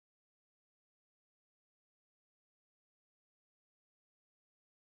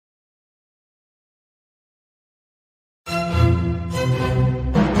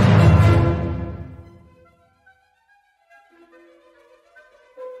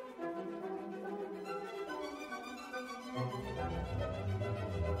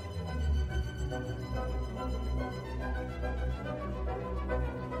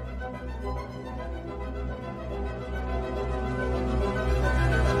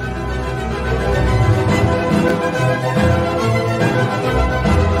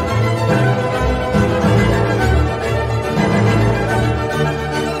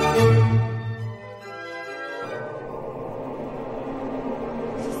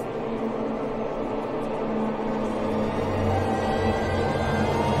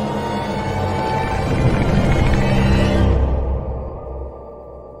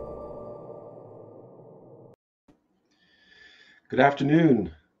Good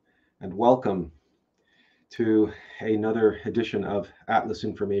afternoon and welcome to another edition of Atlas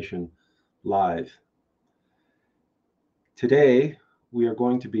Information Live. Today we are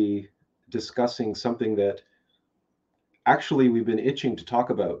going to be discussing something that actually we've been itching to talk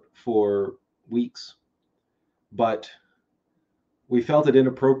about for weeks, but we felt it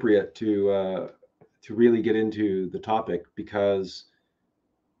inappropriate to really get into the topic because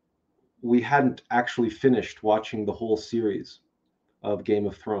we hadn't actually finished watching the whole series of Game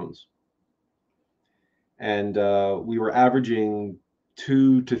of Thrones. And we were averaging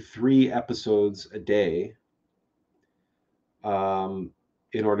 2 to 3 episodes a day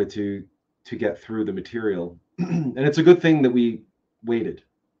in order to get through the material. And it's a good thing that we waited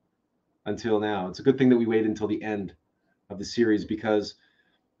until now. It's a good thing that we waited until the end of the series because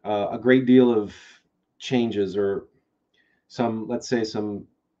a great deal of changes or some, let's say, some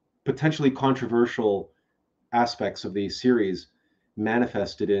potentially controversial aspects of the series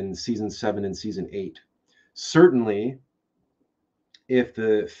manifested in season 7 and season 8. Certainly, if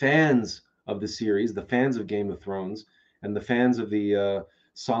the fans of the series, the fans of Game of Thrones, and the fans of the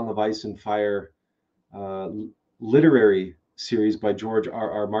Song of Ice and Fire literary series by George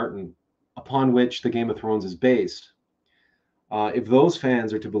R.R. Martin, upon which the Game of Thrones is based, if those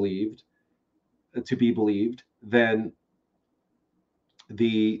fans are to be believed, then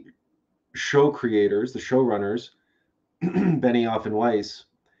the show creators, the showrunners, Benioff and Weiss,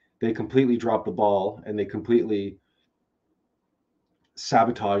 they completely dropped the ball and they completely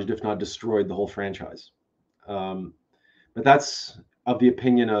sabotaged, if not destroyed, the whole franchise. But that's of the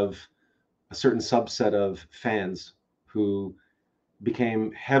opinion of a certain subset of fans who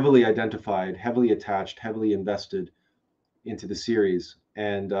became heavily identified, heavily attached, heavily invested into the series.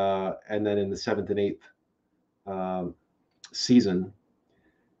 And then in the 7th and 8th season,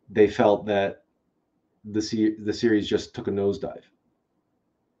 they felt that the series just took a nosedive.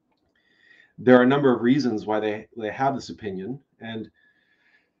 There are a number of reasons why they have this opinion, and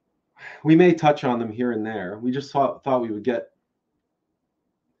we may touch on them here and there. We just thought we would get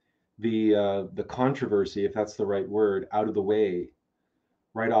the controversy, if that's the right word, out of the way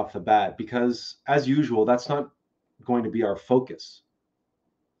right off the bat, because as usual, that's not going to be our focus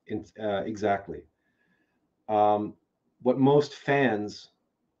exactly. What most fans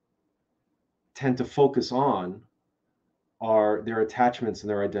tend to focus on are their attachments and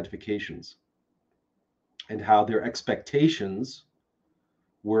their identifications and how their expectations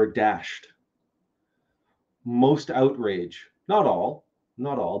were dashed. Most outrage, not all,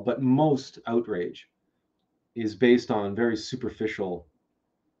 but most outrage is based on very superficial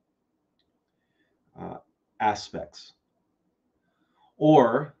aspects.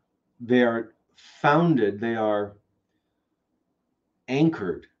 Or they are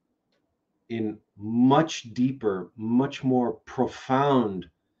anchored in much deeper, much more profound,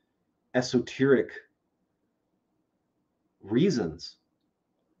 esoteric reasons.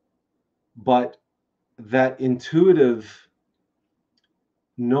 But that intuitive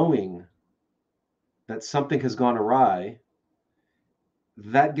knowing that something has gone awry,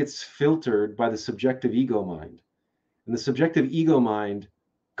 that gets filtered by the subjective ego mind. And the subjective ego mind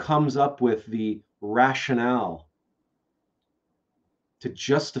comes up with the rationale to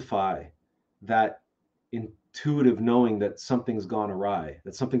justify that intuitive knowing that something's gone awry,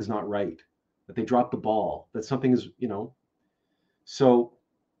 that something's not right, that they dropped the ball, that something is, So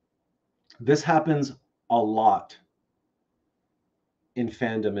this happens a lot in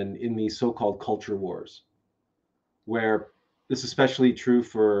fandom and in these so-called culture wars, where this is especially true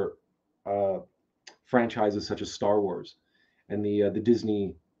for franchises such as Star Wars and the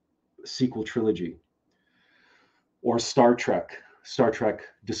Disney sequel trilogy, or Star Trek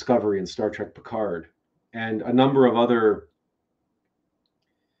Discovery and Star Trek Picard, and a number of other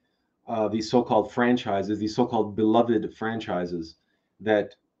these so-called franchises, these so-called beloved franchises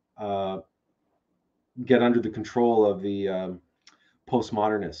that get under the control of the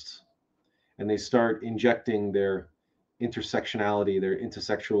postmodernists, and they start injecting their intersectionality, their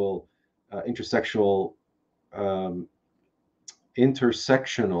intersectional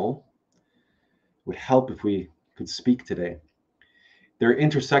would help if we could speak today. They're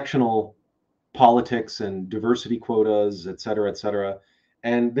intersectional politics and diversity quotas, et cetera, et cetera.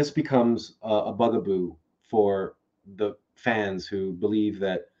 And this becomes a bugaboo for the fans who believe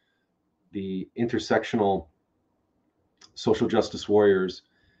that the intersectional social justice warriors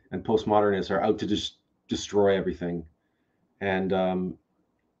and postmodernists are out to just destroy everything. And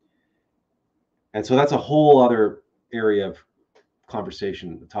so that's a whole other area of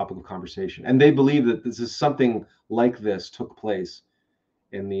conversation, the topic of conversation. And they believe that this is something like this took place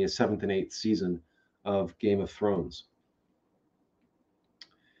in the 7th and 8th season of Game of Thrones.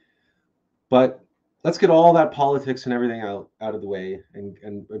 But let's get all that politics and everything out of the way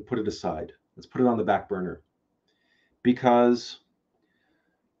and put it aside. Let's put it on the back burner. Because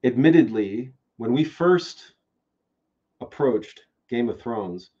admittedly, when we first approached Game of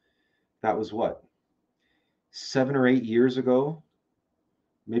Thrones, that was what, 7 or 8 years ago?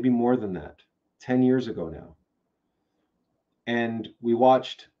 Maybe more than that, 10 years ago now. And we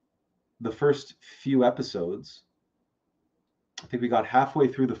watched the first few episodes. I think we got halfway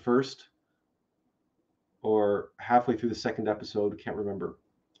through the first or halfway through the second episode, can't remember.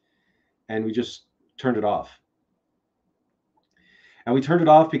 And we just turned it off. And we turned it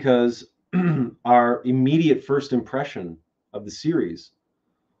off because our immediate first impression of the series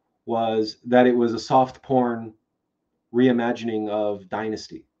was that it was a soft porn reimagining of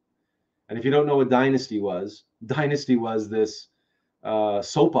Dynasty. And if you don't know what Dynasty was this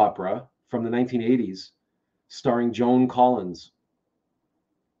soap opera from the 1980s starring Joan Collins.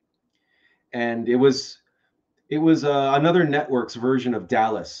 And it was another network's version of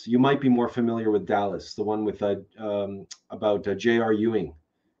Dallas. You might be more familiar with Dallas, the one with about J.R. Ewing,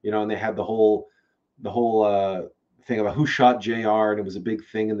 and they had the whole thing about who shot J.R. and it was a big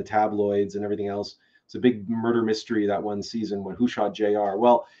thing in the tabloids and everything else. It's a big murder mystery that one season when who shot J.R.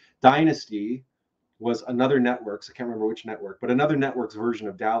 Well, Dynasty was another network's, I can't remember which network, but another network's version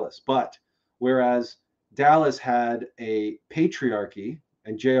of Dallas. But whereas Dallas had a patriarchy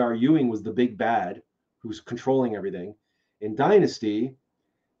and J.R. Ewing was the big bad who's controlling everything, in Dynasty,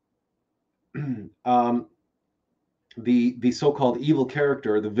 the so-called evil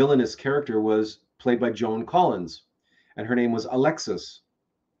character, the villainous character, was played by Joan Collins, and her name was Alexis.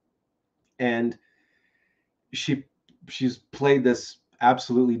 And she's played this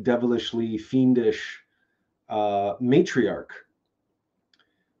absolutely devilishly fiendish matriarch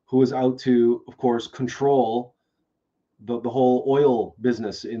who was out to, of course, control the whole oil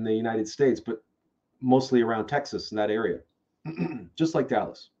business in the United States, but mostly around Texas in that area, just like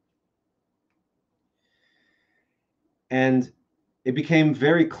Dallas. And it became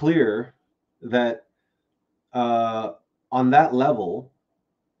very clear that on that level,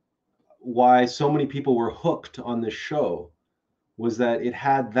 why so many people were hooked on this show was that it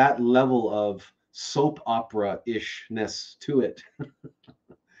had that level of soap opera-ishness to it.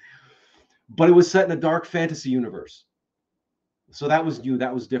 But it was set in a dark fantasy universe. So that was new,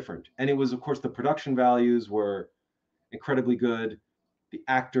 that was different. And it was, of course, the production values were incredibly good. The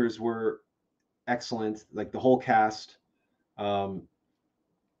actors were excellent, like the whole cast. And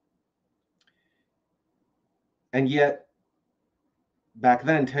yet, back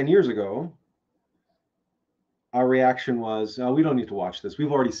then, 10 years ago, our reaction was, oh, we don't need to watch this.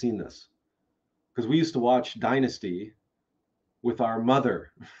 We've already seen this. Because we used to watch Dynasty with our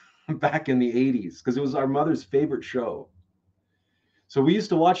mother back in the 80s, because it was our mother's favorite show. So we used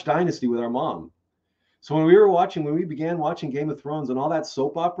to watch Dynasty with our mom. So when we began watching Game of Thrones and all that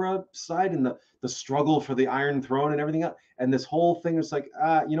soap opera side and the struggle for the Iron Throne and everything else, and this whole thing is like,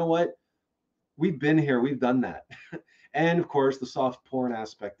 you know what? We've been here, we've done that. And of course, the soft porn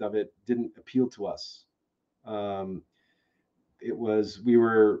aspect of it didn't appeal to us. We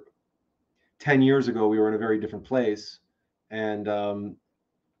were 10 years ago, we were in a very different place. And to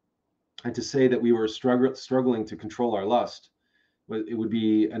say that we were struggling to control our lust, it would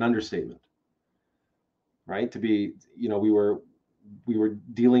be an understatement, right? To be, we were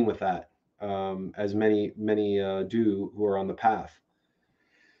dealing with that, as many do who are on the path.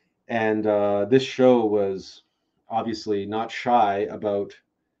 And this show was obviously not shy about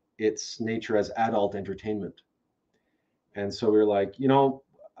its nature as adult entertainment. And so we were like, do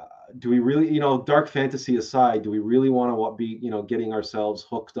we really, dark fantasy aside, do we really want to be, getting ourselves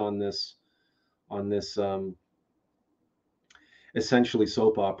hooked on this essentially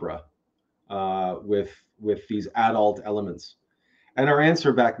soap opera with these adult elements? And our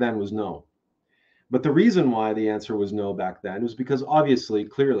answer back then was no. But the reason why the answer was no back then was because obviously,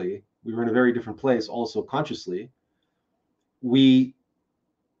 clearly, we were in a very different place, also consciously. We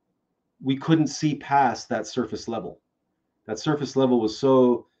couldn't see past that surface level. That surface level was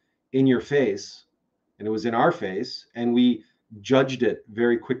so in your face and it was in our face, and we judged it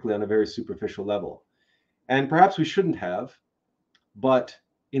very quickly on a very superficial level. And perhaps we shouldn't have, but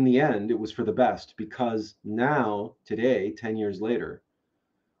in the end, it was for the best, because now, today, 10 years later,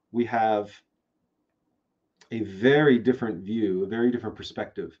 we have a very different view, a very different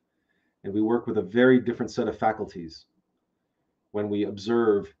perspective, and we work with a very different set of faculties when we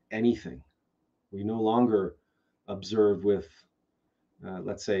observe anything. We no longer observe with,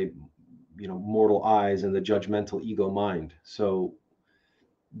 let's say, mortal eyes and the judgmental ego mind. So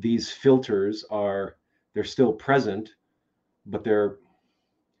these filters they're still present, but they're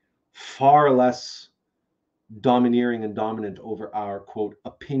far less domineering and dominant over our, quote,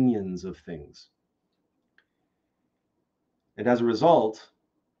 opinions of things. And as a result,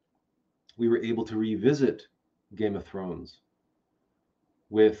 we were able to revisit Game of Thrones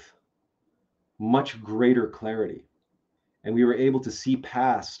with much greater clarity. And we were able to see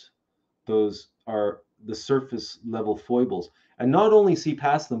past the surface level foibles, and not only see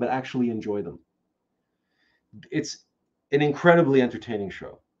past them, but actually enjoy them. It's an incredibly entertaining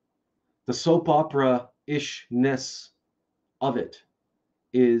show. The soap opera-ishness of it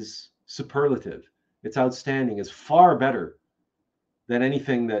is superlative. It's outstanding. It's far better than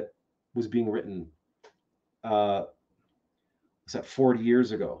anything that was being written, was that 40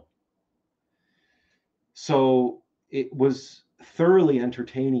 years ago. So it was thoroughly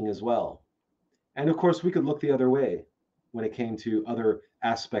entertaining as well. And of course, we could look the other way when it came to other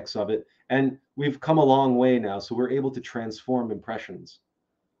aspects of it. And we've come a long way now, so we're able to transform impressions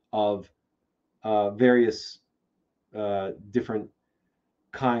of various different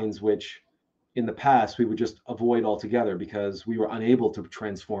kinds, which in the past we would just avoid altogether because we were unable to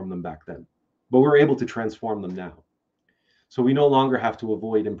transform them back then. But we're able to transform them now. So we no longer have to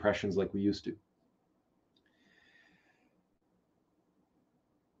avoid impressions like we used to.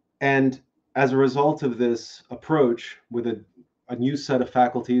 And as a result of this approach, with a new set of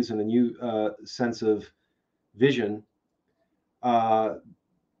faculties and a new sense of vision, the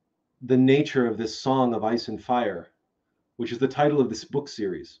nature of this Song of Ice and Fire, which is the title of this book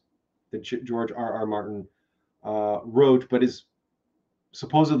series that George R.R. Martin wrote, but is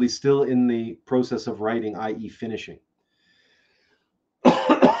supposedly still in the process of writing, i.e. finishing.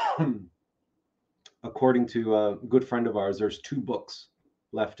 According to a good friend of ours, there's 2 books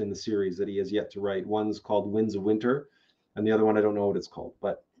left in the series that he has yet to write. One's called Winds of Winter, and the other one, I don't know what it's called.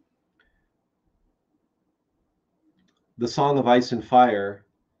 But the Song of Ice and Fire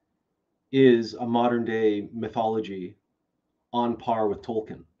is a modern day mythology on par with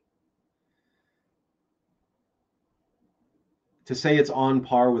Tolkien. To say it's on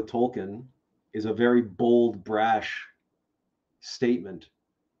par with Tolkien is a very bold, brash statement,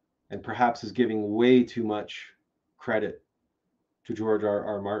 and perhaps is giving way too much credit to George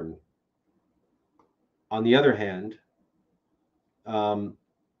R.R. Martin. On the other hand,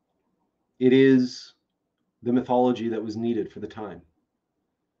 it is the mythology that was needed for the time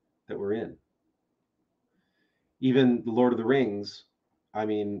that we're in. Even The Lord of the Rings, I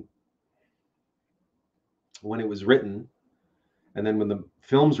mean, when it was written, and then when the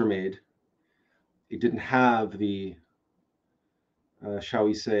films were made, it didn't have the, shall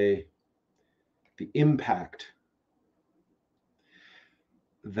we say, the impact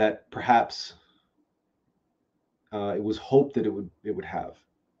that perhaps it was hoped that it would have.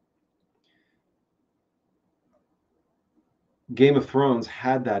 Game of Thrones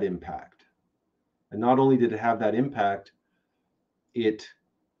had that impact, and not only did it have that impact, it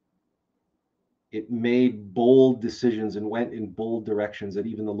made bold decisions and went in bold directions that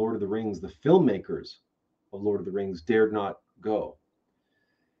even the Lord of the Rings, the filmmakers of Lord of the Rings, dared not go.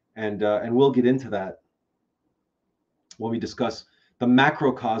 And we'll get into that when we discuss the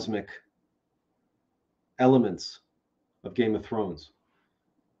macrocosmic elements of Game of Thrones.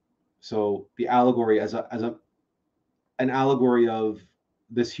 So the allegory as an allegory of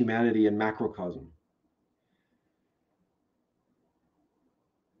this humanity and macrocosm.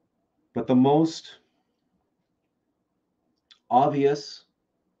 But the most obvious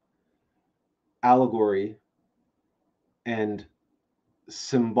allegory and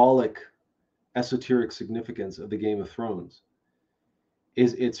symbolic esoteric significance of the Game of Thrones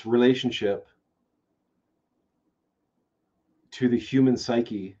is its relationship to the human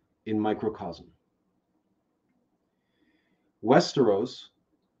psyche in microcosm. Westeros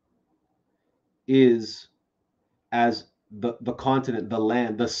is as the continent, the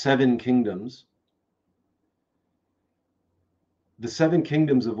land, the 7 kingdoms. The 7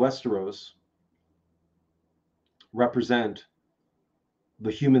 kingdoms of Westeros represent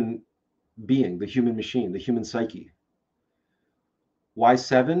the human being, the human machine, the human psyche. Why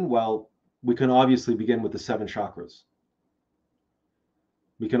 7? Well, we can obviously begin with the 7 chakras.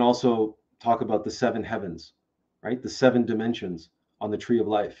 We can also talk about the 7 heavens, right? The 7 dimensions on the tree of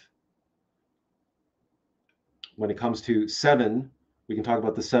life. When it comes to 7, we can talk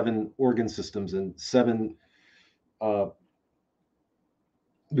about the 7 organ systems and 7,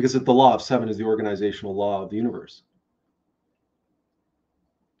 because the law of 7 is the organizational law of the universe.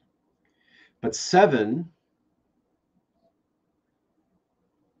 But 7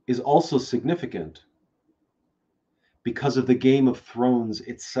 is also significant because of the Game of Thrones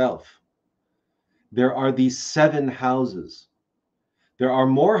itself. There are these 7 houses. There are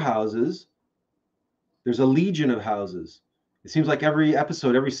more houses. There's a legion of houses. It seems like every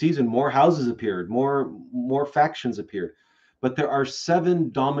episode, every season, more houses appeared, more factions appeared. But there are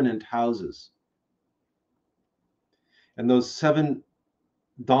 7 dominant houses. And those 7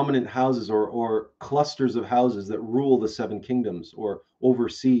 dominant houses or clusters of houses that rule the 7 kingdoms or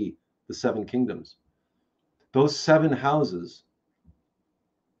oversee the 7 kingdoms, those 7 houses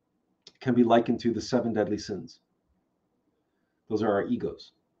can be likened to the 7 deadly sins. Those are our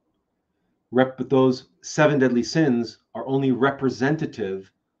egos. But those 7 deadly sins are only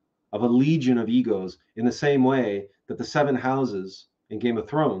representative of a legion of egos, in the same way that the 7 houses in Game of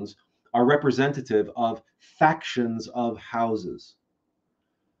Thrones are representative of factions of houses.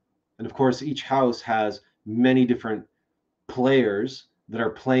 And of course, each house has many different players that are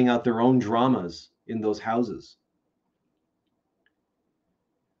playing out their own dramas in those houses.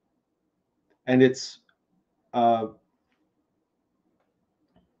 And it's Daenerys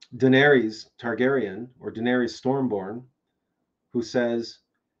Targaryen, or Daenerys Stormborn, who says,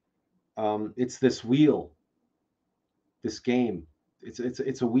 it's this wheel, this game.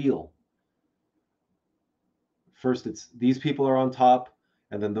 It's a wheel. First, it's these people are on top,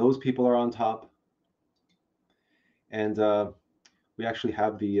 and then those people are on top. And we actually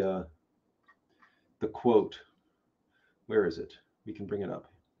have the quote. Where is it? We can bring it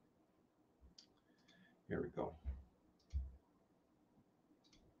up. Here we go.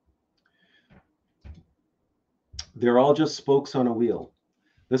 They're all just spokes on a wheel.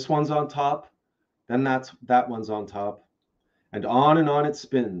 This one's on top, then that one's on top, and on it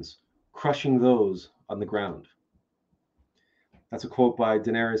spins, crushing those on the ground. That's a quote by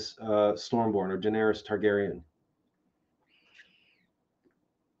Daenerys Stormborn, or Daenerys Targaryen.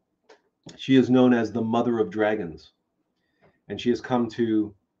 She is known as the Mother of Dragons, and she has come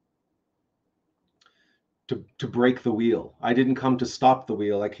to break the wheel. I didn't come to stop the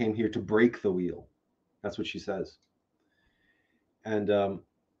wheel. I came here to break the wheel. That's what she says. And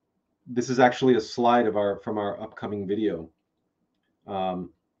this is actually a slide from our upcoming video, where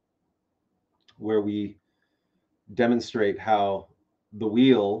we demonstrate how the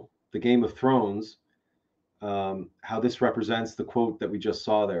wheel, the Game of Thrones, how this represents the quote that we just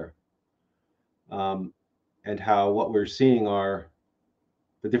saw there, and how what we're seeing are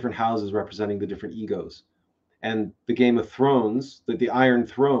the different houses representing the different egos. And the Game of Thrones, the Iron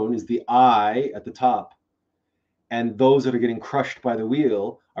Throne, is the eye at the top. And those that are getting crushed by the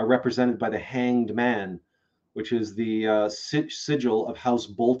wheel are represented by the Hanged Man, which is the sigil of House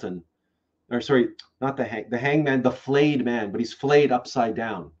Bolton. Or sorry, not the hangman, the flayed man, but he's flayed upside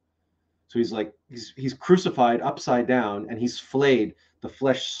down. So he's like, he's crucified upside down, and he's flayed, the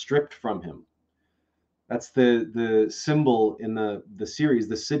flesh stripped from him. That's the symbol in the series,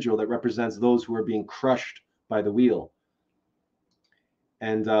 the sigil that represents those who are being crushed by the wheel.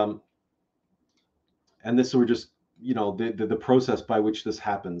 And this, we're just, the process by which this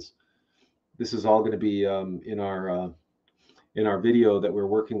happens. This is all going to be in our video that we're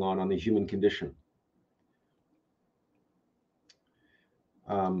working on the human condition.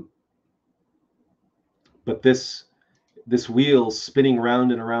 But this wheel spinning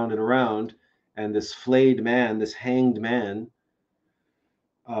round and around and around, and this flayed man, this hanged man,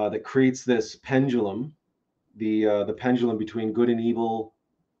 that creates this pendulum, the pendulum between good and evil,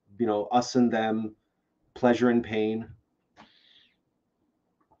 us and them, pleasure and pain.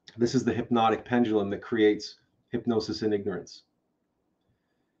 This is the hypnotic pendulum that creates hypnosis and ignorance.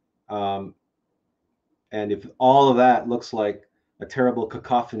 And if all of that looks like a terrible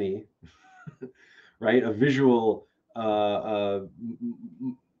cacophony, right, a visual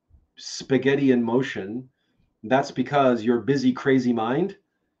spaghetti in motion, that's because your busy, crazy mind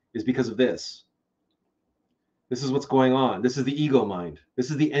is because of this. This is what's going on. This is the ego mind. This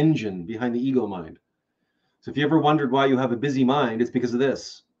is the engine behind the ego mind. So if you ever wondered why you have a busy mind, it's because of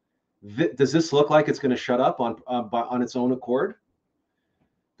this. Does this look like it's going to shut up on its own accord?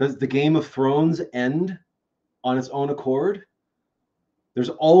 Does the Game of Thrones end on its own accord? There's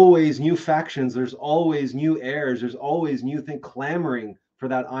always new factions. There's always new heirs. There's always new things clamoring for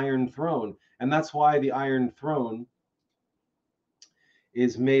that iron throne. And that's why the iron throne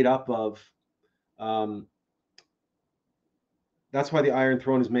is made up of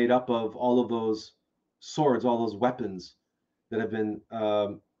all of those swords, all those weapons that have been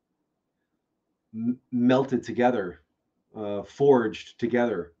melted together, forged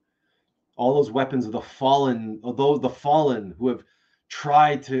together. All those weapons of the fallen, who have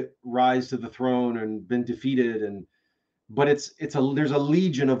tried to rise to the throne and been defeated, but there's a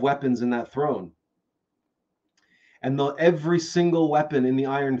legion of weapons in that throne. And every single weapon in the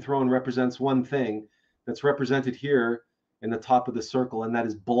Iron Throne represents one thing that's represented here in the top of the circle, and that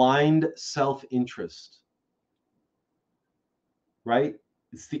is blind self-interest. Right?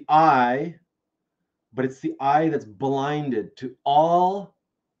 It's the eye, but it's the eye that's blinded to all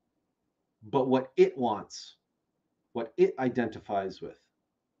but what it wants, what it identifies with,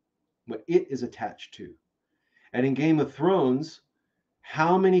 what it is attached to. And in Game of Thrones,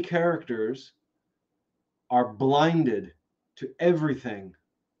 how many characters are blinded to everything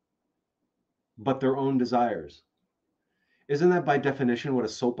but their own desires? Isn't that by definition what a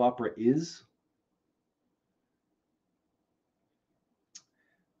soap opera is?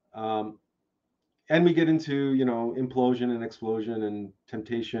 And we get into, implosion and explosion and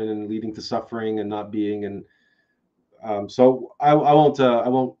temptation and leading to suffering and not being. And so I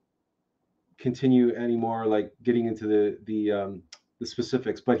won't continue anymore, like getting into the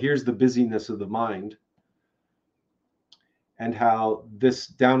specifics. But here's the busyness of the mind, and how this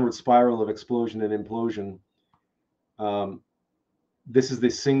downward spiral of explosion and implosion, this is the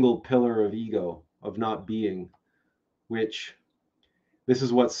single pillar of ego, of not being, which this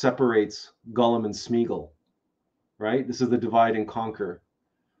is what separates Gollum and Smeagol, right? This is the divide and conquer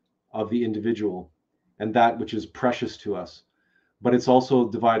of the individual and that which is precious to us. But it's also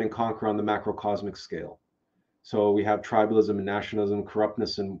divide and conquer on the macrocosmic scale. So we have tribalism and nationalism,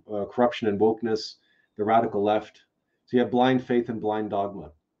 corruption and wokeness, the radical left. So you have blind faith and blind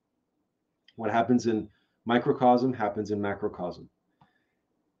dogma. What happens in microcosm happens in macrocosm.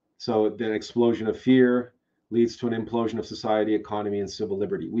 So the explosion of fear leads to an implosion of society, economy, and civil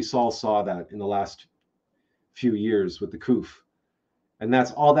liberty. We all saw that in the last few years with the coup. And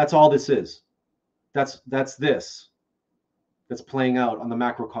that's all this is. That's this that's playing out on the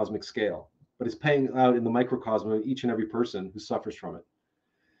macrocosmic scale, but it's playing out in the microcosm of each and every person who suffers from it.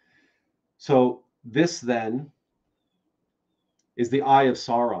 So this then is the eye of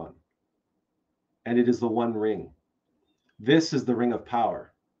Sauron, and it is the one ring. This is the ring of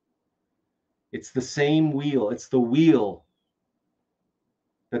power. It's the same wheel. It's the wheel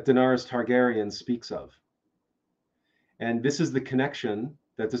that Daenerys Targaryen speaks of. And this is the connection,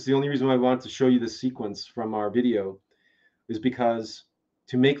 this is the only reason why I wanted to show you this sequence from our video, is because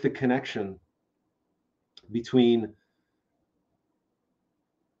to make the connection between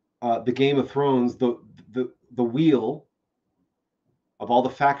the Game of Thrones, the wheel of all the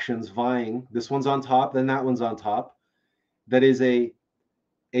factions vying, this one's on top, then that one's on top, that is a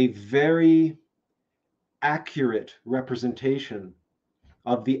very accurate representation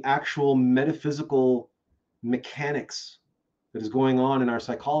of the actual metaphysical mechanics that is going on in our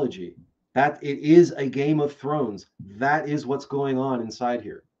psychology. That it is a Game of Thrones. That is what's going on inside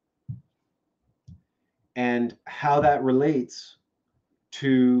here. And how that relates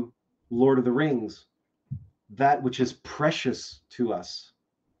to Lord of the Rings, that which is precious to us.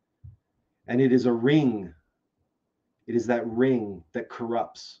 And it is a ring. It is that ring that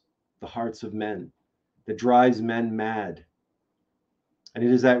corrupts the hearts of men, that drives men mad. And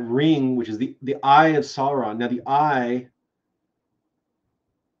it is that ring which is the eye of Sauron. Now the eye,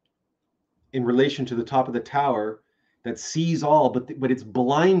 in relation to the top of the tower, that sees all, but it's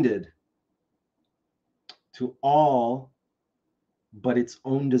blinded to all but its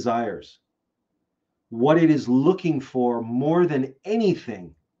own desires. What it is looking for more than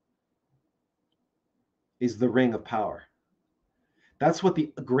anything is the ring of power. That's what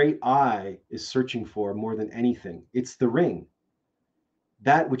the great eye is searching for more than anything. It's the ring,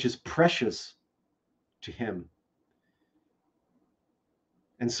 that which is precious to him.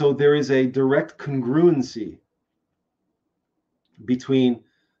 And so there is a direct congruency between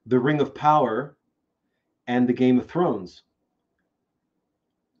the ring of power and the Game of Thrones.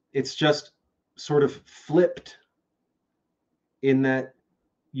 It's just sort of flipped in that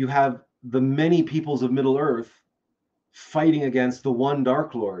you have the many peoples of Middle Earth fighting against the one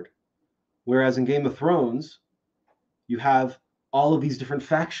Dark Lord, whereas in Game of Thrones, you have all of these different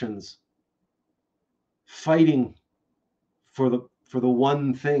factions fighting for the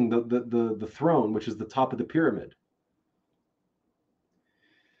one thing, the throne, which is the top of the pyramid.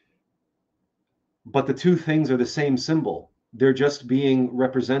 But the two things are the same symbol. They're just being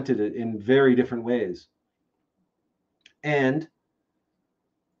represented in very different ways. And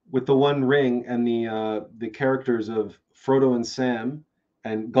with the One Ring and the characters of Frodo and Sam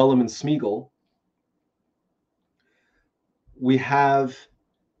and Gollum and Smeagol, we have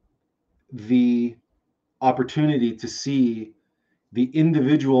the opportunity to see the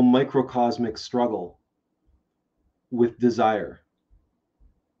individual microcosmic struggle with desire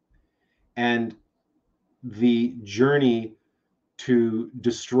and the journey to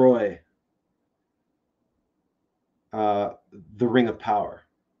destroy the Ring of Power.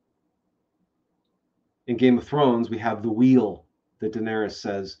 In Game of Thrones, we have the wheel that Daenerys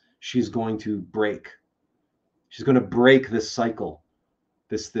says she's going to break. She's going to break this cycle,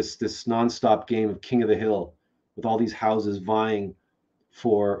 this nonstop game of King of the Hill, with all these houses vying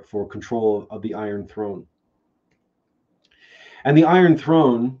for control of the Iron Throne. And the Iron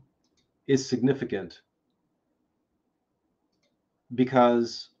Throne is significant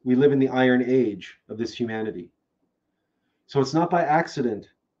because we live in the Iron Age of this humanity. So it's not by accident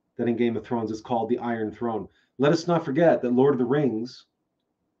that in Game of Thrones it's called the Iron Throne. Let us not forget that Lord of the Rings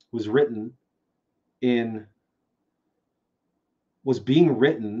was being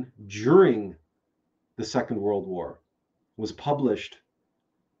written during the Second World War. It was published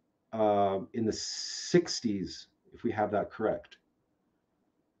in the 60s, if we have that correct.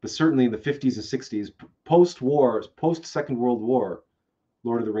 But certainly in the 50s and 60s, post-war, post-Second World War,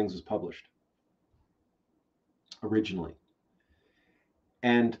 Lord of the Rings was published originally.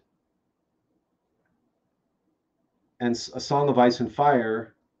 And A Song of Ice and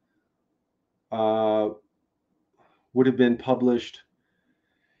Fire would have been published,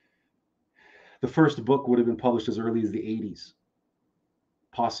 the first book would have been published as early as the 80s,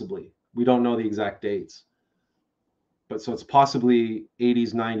 possibly. We don't know the exact dates. But so it's possibly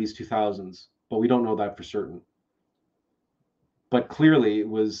 80s, 90s, 2000s, but we don't know that for certain. But clearly it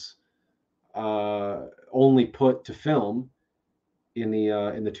was only put to film in the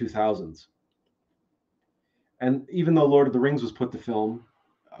 2000s. And even though Lord of the Rings was put to film,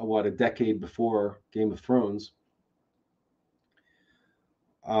 a decade before Game of Thrones,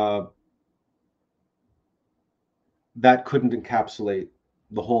 that couldn't encapsulate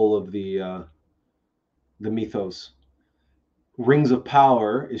the whole of the mythos. Rings of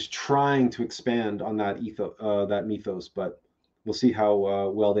Power is trying to expand on that mythos, but we'll see how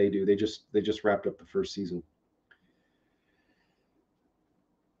well they do. They just wrapped up the first season.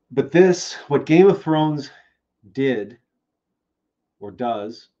 But what Game of Thrones did or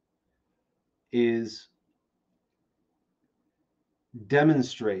does is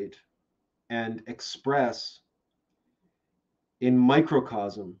demonstrate and express in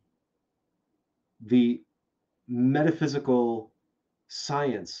microcosm the metaphysical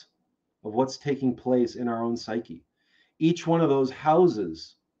science of what's taking place in our own psyche. Each one of those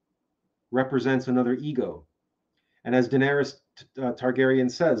houses represents another ego. And as Daenerys Targaryen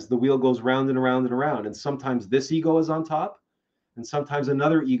says, the wheel goes round and around and around. And sometimes this ego is on top, and sometimes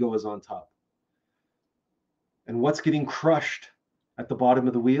another ego is on top. And what's getting crushed at the bottom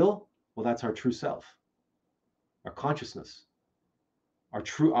of the wheel? Well, that's our true self, our consciousness,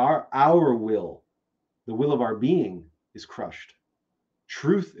 our will. The will of our being is crushed.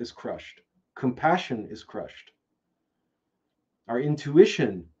 Truth is crushed. Compassion is crushed. Our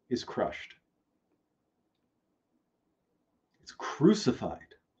intuition is crushed. It's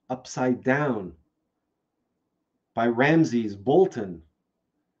crucified upside down by Ramses Bolton.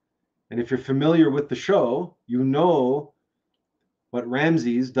 And if you're familiar with the show, you know what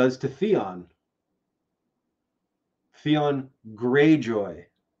Ramses does to Theon. Theon Greyjoy.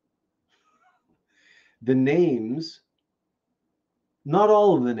 The names, not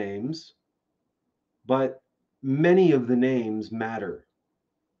all of the names, but many of the names matter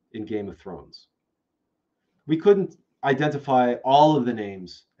in Game of Thrones. We couldn't identify all of the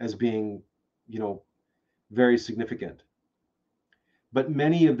names as being, very significant, but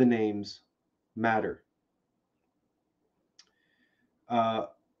many of the names matter.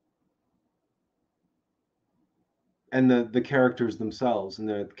 And the characters themselves and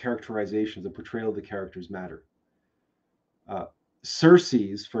the characterizations, the portrayal of the characters matter.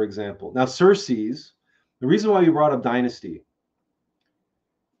 Cersei's, for example. Now, Cersei's, the reason why we brought up Dynasty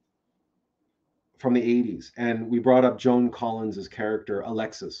from the 80s, and we brought up Joan Collins's character,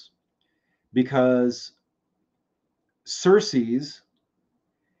 Alexis, because Cersei's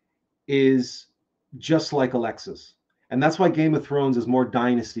is just like Alexis. And that's why Game of Thrones is more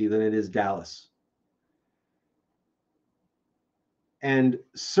Dynasty than it is Dallas. And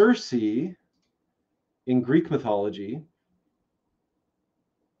Circe, in Greek mythology,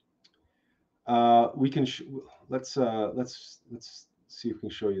 let's see if we can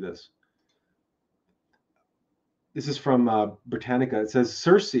show you this. This is from Britannica. It says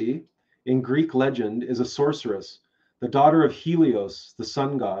Circe in Greek legend is a sorceress, the daughter of Helios, the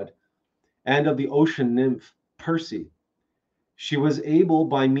sun god, and of the ocean nymph Perse. She was able,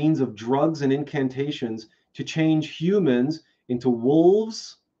 by means of drugs and incantations, to change humans into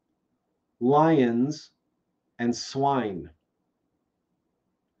wolves, lions, and swine.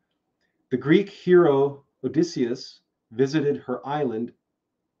 The Greek hero Odysseus visited her island,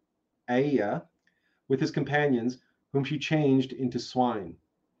 Aea, with his companions, whom she changed into swine.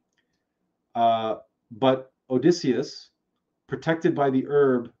 But Odysseus, protected by the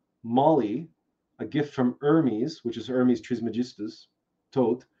herb Molly, a gift from Hermes, which is Hermes Trismegistus,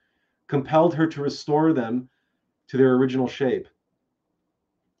 Thoth, compelled her to restore them to their original shape.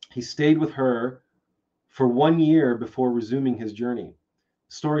 He stayed with her for 1 year before resuming his journey.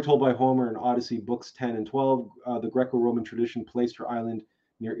 Story told by Homer in Odyssey, books 10 and 12. The Greco-Roman tradition placed her island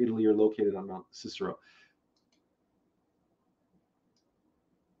near Italy or located on Mount Cicero.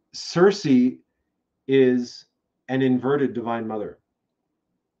 Circe is an inverted divine mother.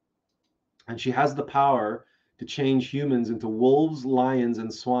 And she has the power to change humans into wolves, lions,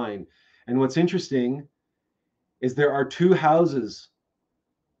 and swine. And what's interesting is there are 2 houses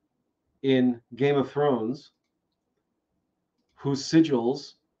in Game of Thrones whose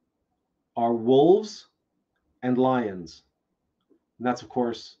sigils are wolves and lions. And that's, of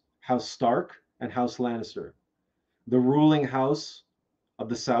course, House Stark and House Lannister. The ruling house of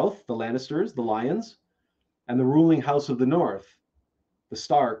the South, the Lannisters, the lions, and the ruling house of the North, the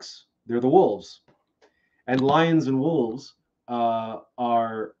Starks, they're the wolves. And lions and wolves are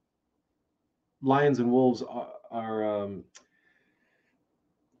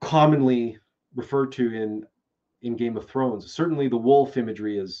commonly referred to in Game of Thrones. Certainly the wolf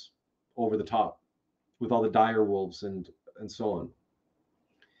imagery is over the top with all the dire wolves and so on.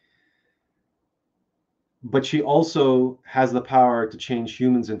 But she also has the power to change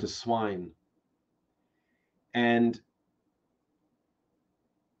humans into swine. And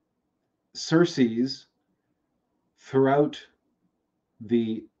Circe's, throughout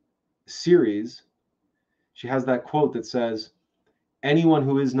the series, she has that quote that says, anyone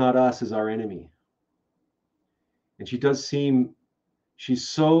who is not us is our enemy. And she does seem, she's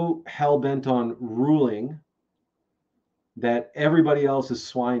so hell-bent on ruling that everybody else is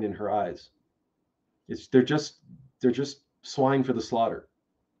swine in her eyes. They're just swine for the slaughter.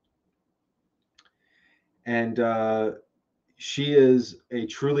 And she is a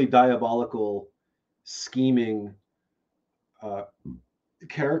truly diabolical, scheming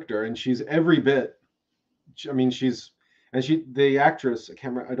character, and she's every bit. I mean, the actress.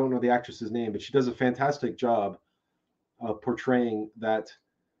 I don't know the actress's name, but she does a fantastic job of portraying that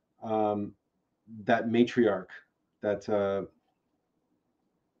matriarch, that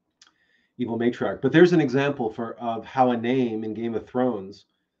evil matriarch. But there's an example of how a name in Game of Thrones,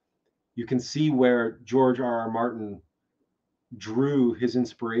 you can see where George R.R. Martin drew his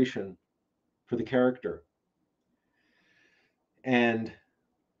inspiration for the character. And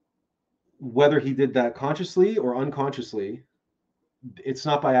whether he did that consciously or unconsciously, it's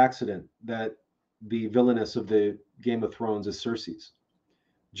not by accident that the villainess of the Game of Thrones is Cersei's.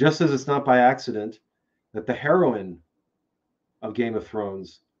 Just as it's not by accident that the heroine of Game of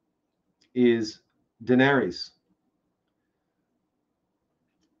Thrones is Daenerys.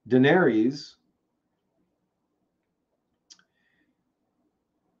 Daenerys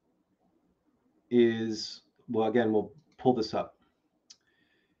is, well, again, we'll pull this up.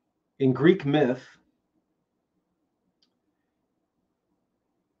 In Greek myth,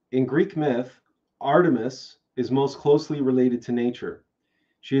 Artemis is most closely related to nature.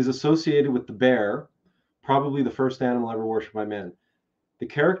 She is associated with the bear, probably the first animal ever worshipped by man. The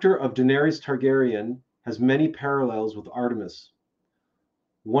character of Daenerys Targaryen has many parallels with Artemis,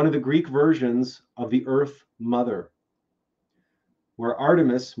 one of the Greek versions of the Earth Mother, where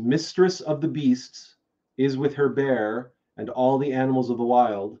Artemis, mistress of the beasts, is with her bear and all the animals of the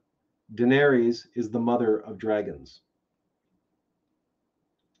wild. Daenerys is the mother of dragons.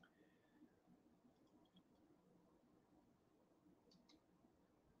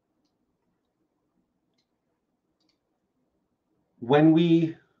 When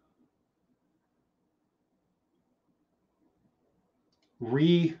we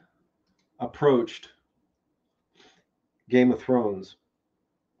reapproached Game of Thrones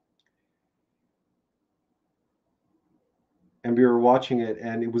and we were watching it,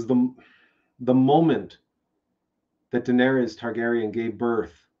 and it was the moment that Daenerys Targaryen gave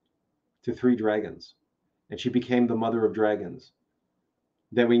birth to 3 dragons, and she became the mother of dragons,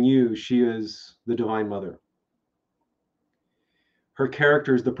 that we knew she is the Divine Mother. Her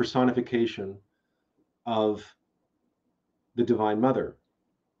character is the personification of the Divine Mother.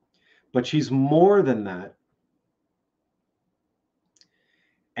 But she's more than that.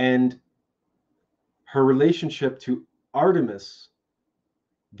 And her relationship to Artemis,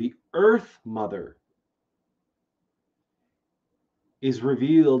 the Earth Mother, is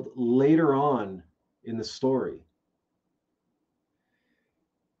revealed later on in the story.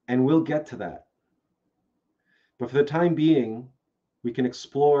 And we'll get to that. But for the time being, we can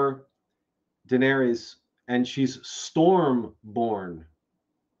explore Daenerys, and she's storm-born.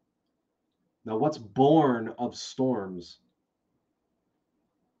 Now, what's born of storms?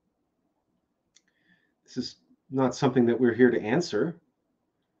 This is not something that we're here to answer.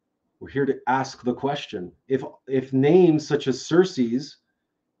 We're here to ask the question. If names such as Cersei's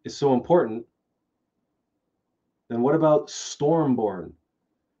is so important, then what about Stormborn?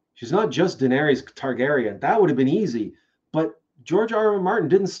 She's not just Daenerys Targaryen. That would have been easy. But George R.R. Martin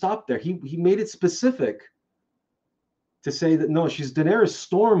didn't stop there. He made it specific to say that no, she's Daenerys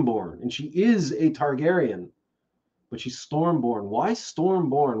Stormborn, and she is a Targaryen, but she's Stormborn. Why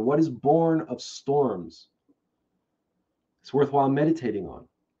Stormborn? What is born of storms? It's worthwhile meditating on.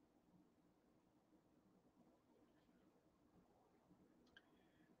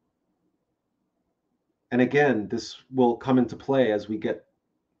 And again, this will come into play as we get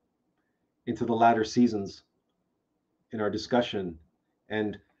into the latter seasons in our discussion,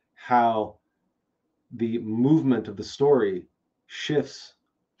 and how the movement of the story shifts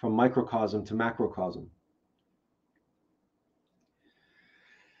from microcosm to macrocosm.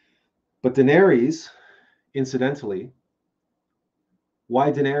 But Daenerys, incidentally,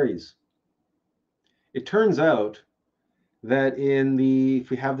 why Daenerys? It turns out that if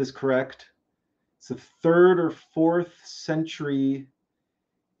we have this correct, it's the 3rd or 4th century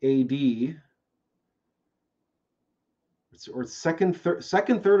AD, or second,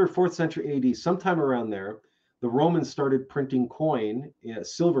 third, or 4th century AD, sometime around there, the Romans started printing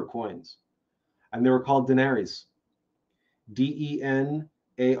silver coins, and they were called denaries. Denaris,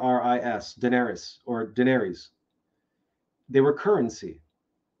 denaris, or denaries. They were currency,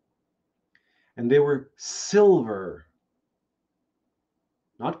 and they were silver,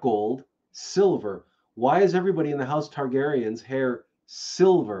 not gold, silver. Why is everybody in the House Targaryen's hair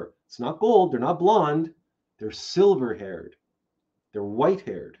silver? It's not gold, they're not blonde, they're silver-haired. They're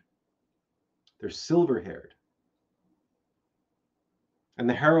white-haired. They're silver-haired. And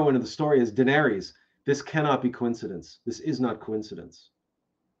the heroine of the story is Daenerys. This cannot be coincidence. This is not coincidence.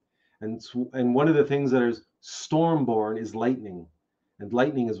 And one of the things that is stormborn is lightning. And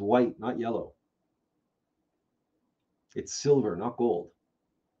lightning is white, not yellow. It's silver, not gold.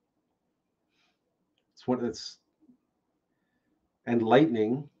 And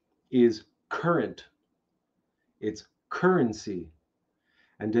lightning is current. It's currency.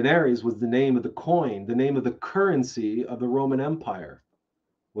 And Daenerys was the name of the coin, the name of the currency of the Roman Empire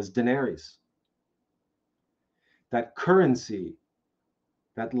was Daenerys. That currency,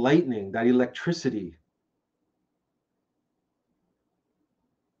 that lightning, that electricity.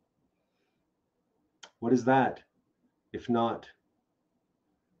 What is that, if not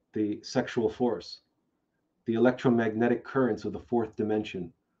the sexual force, the electromagnetic currents of the 4th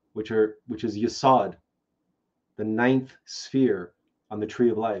dimension, which is Yesod, the 9th sphere on the tree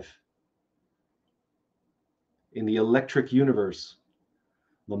of life. In the electric universe,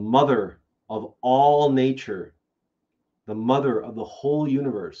 the mother of all nature, the mother of the whole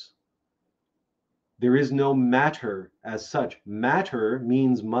universe. There is no matter as such. Matter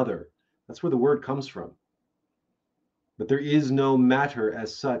means mother. That's where the word comes from. But there is no matter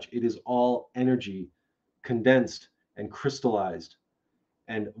as such. It is all energy, condensed and crystallized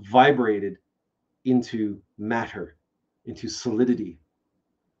and vibrated into matter, into solidity.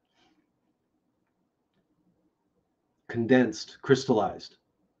 Condensed, crystallized.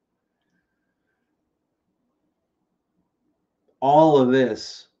 All of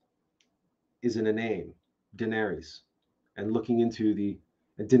this is in a name, Daenerys, and looking into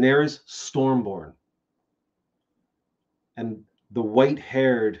Daenerys Stormborn, and the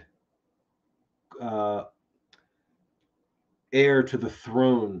white-haired heir to the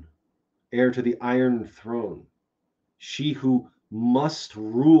throne, heir to the Iron Throne, she who must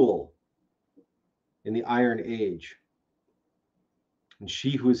rule in the Iron Age, and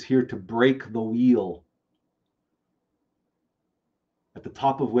she who is here to break the wheel, at the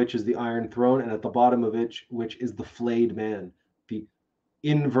top of which is the Iron Throne, and at the bottom of which is the flayed man, the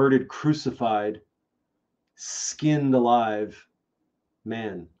inverted, crucified, skinned alive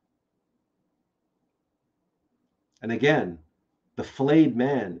man. And again, the flayed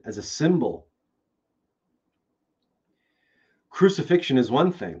man as a symbol crucifixion is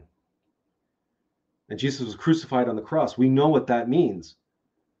one thing, and Jesus was crucified on the cross. We know what that means.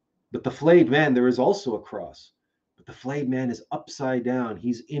 But the flayed man, there is also a cross. But the flayed man is upside down.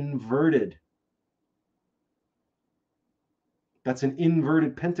 He's inverted. That's an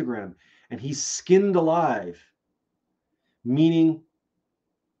inverted pentagram. And he's skinned alive, meaning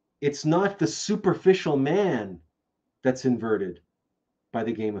it's not the superficial man that's inverted by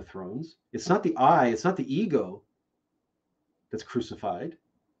the Game of Thrones. It's not the I, it's not the ego that's crucified.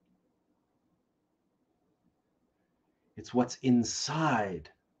 It's what's inside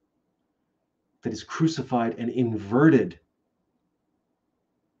that is crucified and inverted.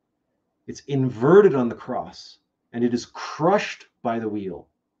 It's inverted on the cross, and it is crushed by the wheel.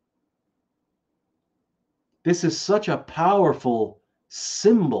 This is such a powerful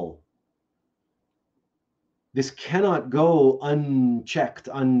symbol. This cannot go unchecked,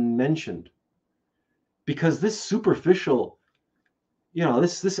 unmentioned, because this superficial,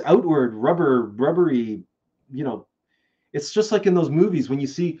 this outward rubbery, it's just like in those movies when you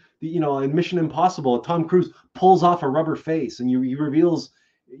see, in Mission Impossible, Tom Cruise pulls off a rubber face and he reveals,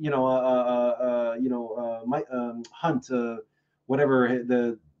 Hunt, whatever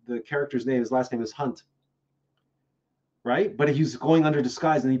the character's name, his last name is Hunt, right? But he's going under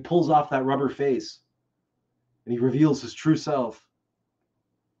disguise and he pulls off that rubber face and he reveals his true self.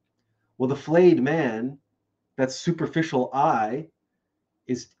 Well, the flayed man, that superficial I,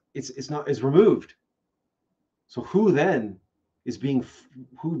 is removed. So who then is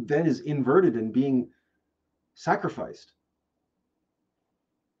inverted and being sacrificed?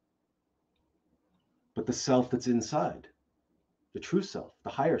 But the self that's inside, the true self, the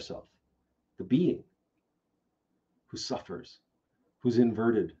higher self, the being who suffers, who's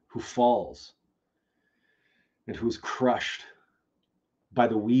inverted, who falls, and who's crushed by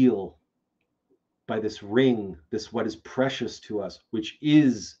the wheel, by this ring, this what is precious to us, which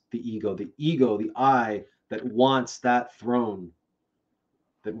is the ego, the I that wants that throne,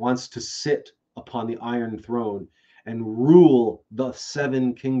 that wants to sit upon the iron throne and rule the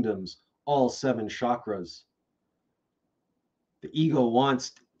 7 kingdoms, all 7 chakras. The ego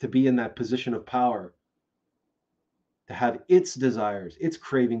wants to be in that position of power, to have its desires, its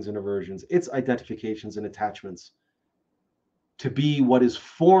cravings and aversions, its identifications and attachments, to be what is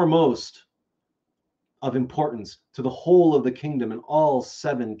foremost of importance to the whole of the kingdom and all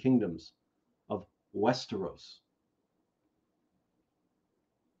 7 kingdoms of Westeros.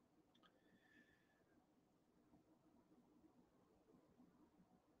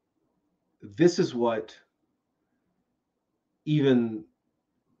 This is what even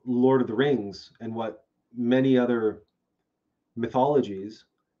Lord of the Rings and what many other mythologies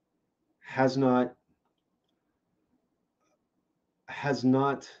has not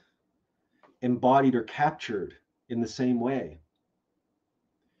embodied or captured in the same way,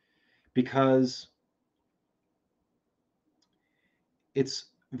 because it's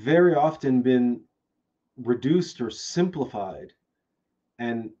very often been reduced or simplified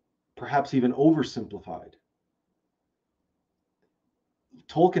and perhaps even oversimplified.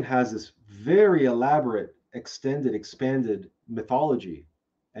 Tolkien has this very elaborate, extended, expanded mythology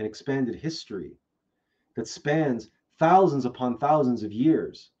and expanded history that spans thousands upon thousands of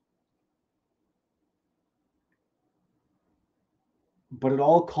years. But it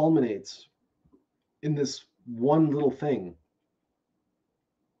all culminates in this one little thing.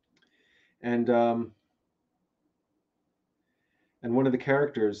 And one of the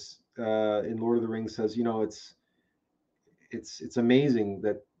characters in Lord of the Rings says, it's amazing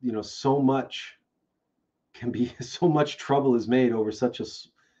that so much trouble is made over such a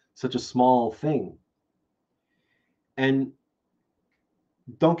small thing. And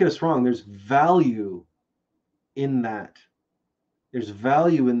don't get us wrong, there's value in that. There's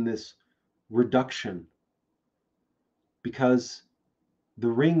value in this reduction, because the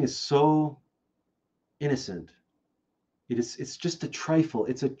ring is so innocent. It's just a trifle.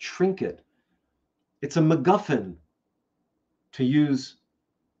 It's a trinket. It's a MacGuffin, to use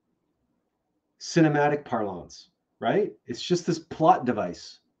cinematic parlance, right? It's just this plot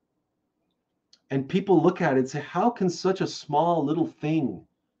device. And people look at it and say, how can such a small little thing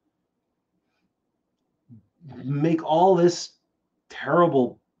make all this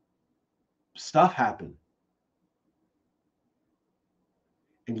terrible stuff happen?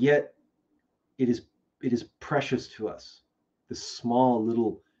 And yet it is precious to us, this small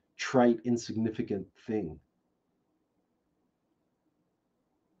little trite, insignificant thing.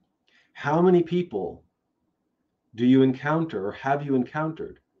 How many people do you encounter, or have you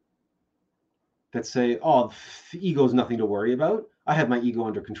encountered, that say, oh, the ego is nothing to worry about. I have my ego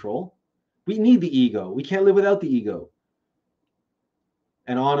under control. We need the ego. We can't live without the ego.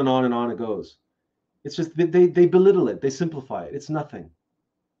 and on and on and on it goes. It's just they belittle it, they simplify it. It's nothing.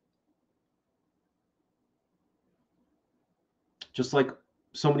 Just like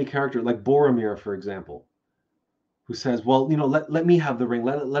so many characters, like Boromir, for example, who says, well, let me have the ring.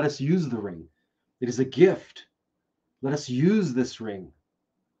 Let us use the ring. It is a gift. Let us use this ring.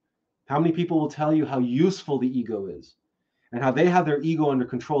 How many people will tell you how useful the ego is and how they have their ego under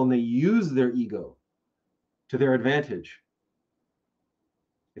control and they use their ego to their advantage?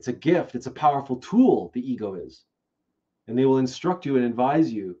 It's a gift. It's a powerful tool, the ego is. And they will instruct you and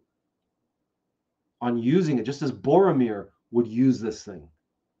advise you on using it, just as Boromir would use this thing.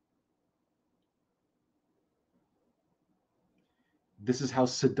 This is how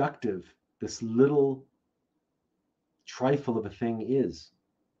seductive this little trifle of a thing is.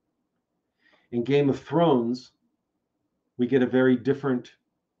 In Game of Thrones, we get a very different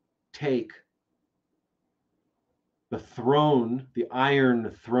take. The throne, the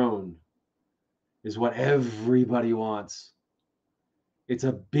Iron Throne, is what everybody wants. It's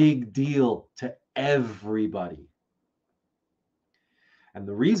a big deal to everybody. And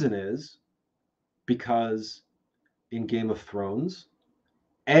the reason is because in Game of Thrones,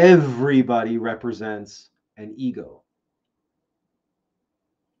 everybody represents an ego.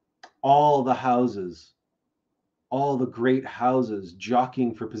 All the houses, all the great houses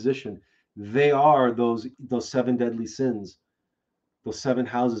jockeying for position, they are those 7 deadly sins, those 7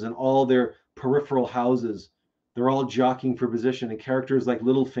 houses, and all their peripheral houses, they're all jockeying for position. And characters like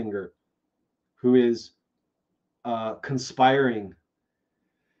Littlefinger, who is conspiring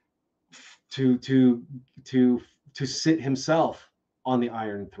to sit himself on the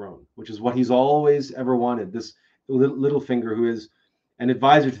Iron Throne, which is what he's always ever wanted. This Littlefinger, who is an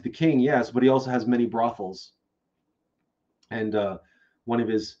advisor to the king, yes, but he also has many brothels. And one of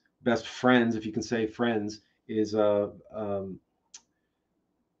his best friends, if you can say friends, is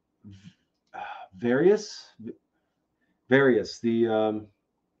Various.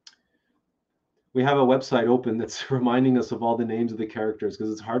 We have a website open that's reminding us of all the names of the characters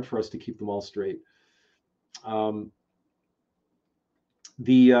because it's hard for us to keep them all straight.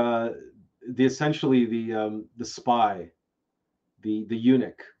 The essentially the spy, the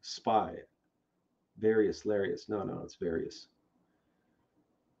eunuch spy, Larius. No, it's Various.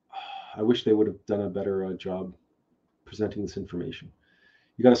 I wish they would have done a better job presenting this information.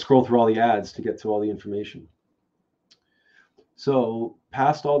 You got to scroll through all the ads to get to all the information. So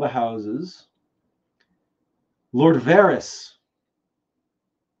past all the houses, Lord Varys,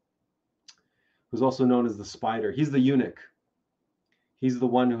 who's also known as the Spider. He's the eunuch. He's the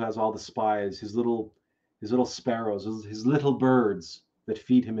one who has all the spies, his little sparrows, his little birds that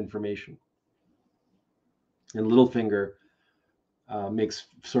feed him information. And Littlefinger makes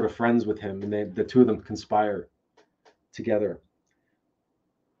sort of friends with him, and the two of them conspire together.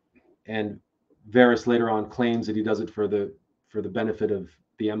 And Varys later on claims that he does it for the benefit of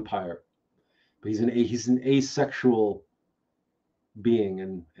the Empire. But he's an asexual being,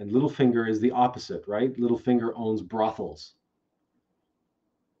 and Littlefinger is the opposite, right? Littlefinger owns brothels.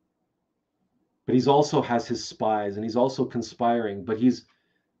 But he also has his spies, and he's also conspiring, but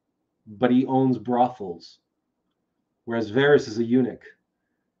he owns brothels. Whereas Varys is a eunuch.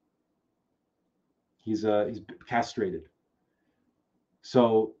 He's castrated.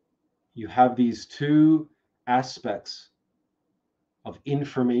 So you have these two aspects of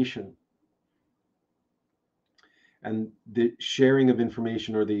information, and the sharing of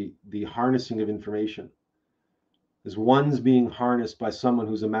information, or the harnessing of information, is one's being harnessed by someone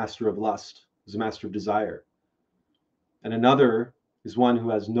who's a master of lust, who's a master of desire, and another is one who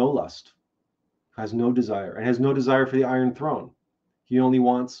has no lust, has no desire, and has no desire for the Iron Throne. He only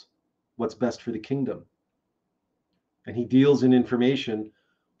wants what's best for the kingdom, and he deals in information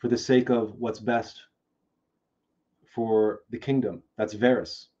for the sake of what's best for the kingdom. That's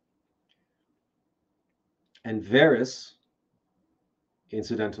Varys. And Varys,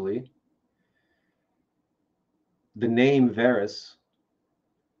 incidentally, the name Varys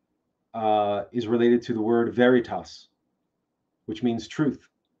is related to the word veritas, which means truth.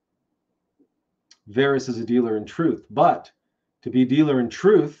 Varys is a dealer in truth, but to be a dealer in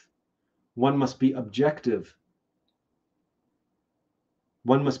truth, one must be objective.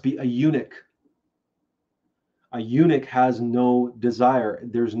 One must be a eunuch. A eunuch has no desire.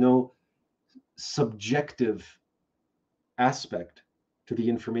 There's no subjective aspect to the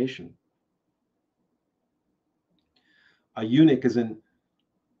information. A eunuch is an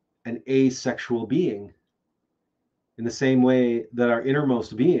asexual being, in the same way that our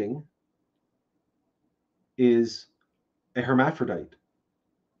innermost being is a hermaphrodite,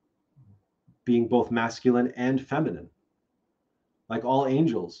 being both masculine and feminine. like all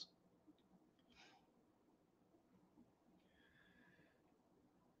angels.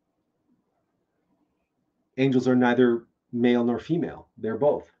 Angels are neither male nor female. They're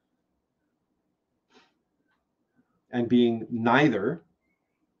both. And being neither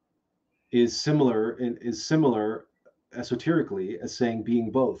is similar esoterically as saying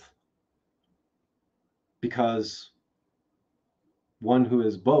being both. Because one who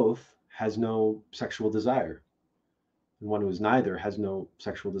is both has no sexual desire. And one who is neither has no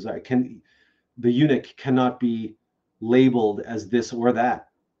sexual desire. The eunuch cannot be labeled as this or that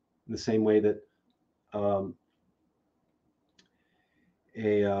in the same way that an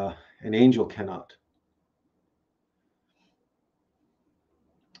angel cannot.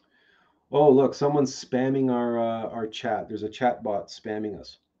 Oh, look, someone's spamming our chat. There's a chat bot spamming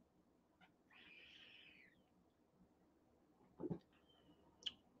us.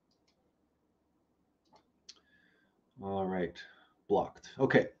 All right, blocked.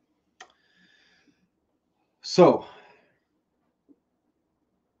 Okay. So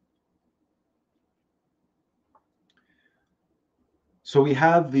we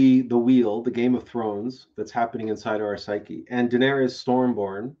have the wheel, the Game of Thrones that's happening inside our psyche, and Daenerys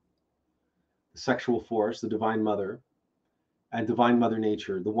Stormborn, the sexual force, the Divine Mother, and Divine Mother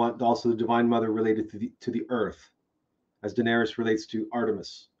Nature, also the Divine Mother related to the earth, as Daenerys relates to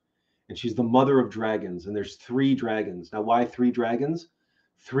Artemis, and she's the mother of dragons. And there's 3 dragons. Now, why 3 dragons?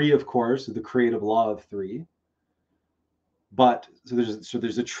 3, of course, is the creative law of 3. But so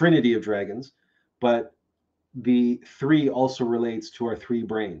there's a trinity of dragons, but the 3 also relates to our 3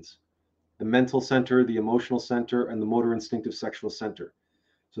 brains: the mental center, the emotional center, and the motor instinctive sexual center.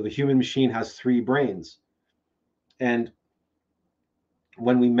 So the human machine has 3 brains. And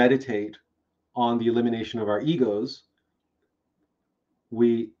when we meditate on the elimination of our egos,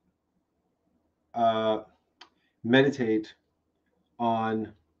 we meditate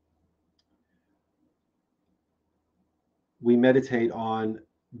on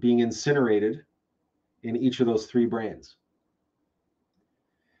being incinerated in each of those 3 brains.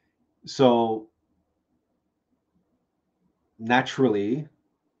 So naturally,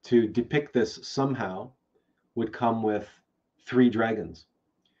 to depict this somehow would come with 3 dragons.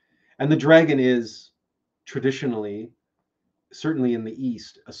 And the dragon is traditionally, certainly in the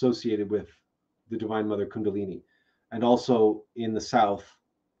East, associated with the Divine Mother Kundalini, and also in the South,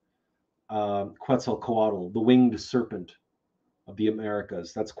 Quetzalcoatl, the winged serpent of the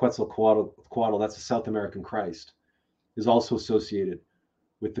Americas. That's Quetzalcoatl, that's the South American Christ, is also associated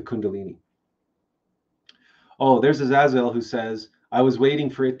with the Kundalini. Oh, there's Azazel who says, I was waiting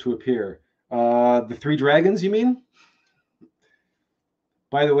for it to appear. The 3 dragons, you mean?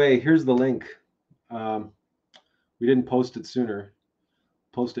 By the way, here's the link. We didn't post it sooner.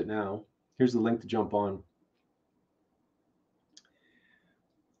 Post it now. Here's the link to jump on.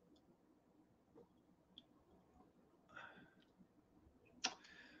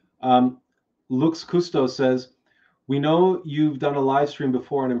 Lux Custo says, we know you've done a live stream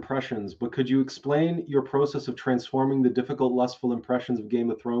before on impressions, but could you explain your process of transforming the difficult, lustful impressions of Game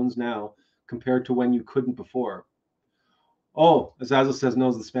of Thrones now compared to when you couldn't before? Oh, Azazel says,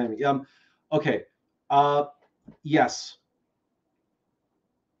 knows the spamming. Okay. Yes.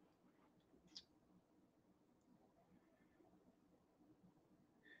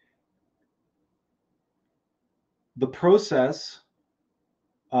 The process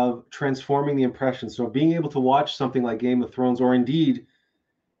of transforming the impressions, so being able to watch something like Game of Thrones, or indeed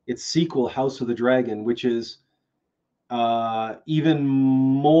its sequel, House of the Dragon, which is even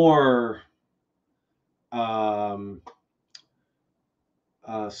more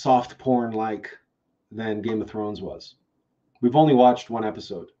soft porn-like than Game of Thrones was. We've only watched 1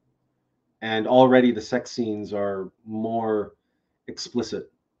 episode, and already the sex scenes are more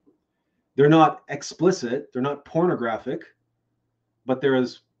explicit. They're not explicit, they're not pornographic, but they're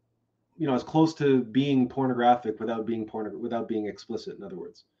as close to being pornographic without being explicit. In other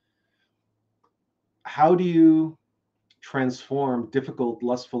words, how do you transform difficult,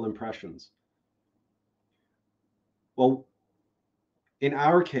 lustful impressions? Well, in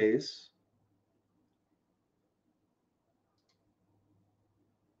our case,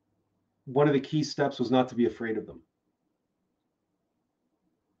 one of the key steps was not to be afraid of them.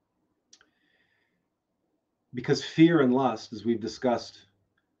 Because fear and lust, as we've discussed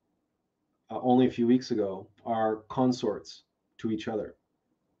only a few weeks ago, are consorts to each other.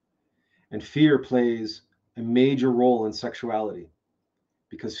 And fear plays a major role in sexuality,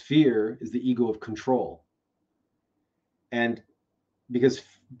 because fear is the ego of control. And because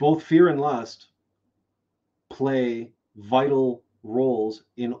both fear and lust play vital roles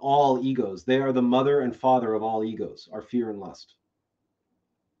in all egos. They are the mother and father of all egos, are fear and lust.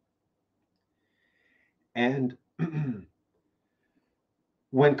 And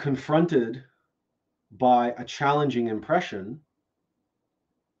when confronted by a challenging impression,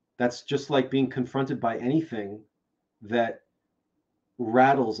 that's just like being confronted by anything that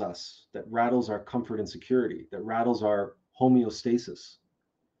rattles us, that rattles our comfort and security, that rattles our homeostasis,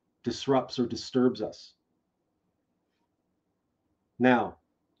 disrupts or disturbs us. Now,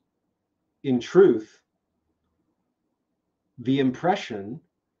 in truth, the impression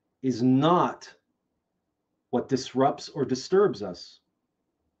is not what disrupts or disturbs us.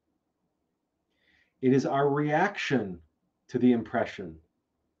 It is our reaction to the impression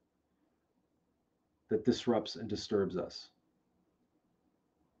that disrupts and disturbs us.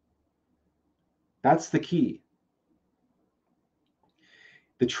 That's the key.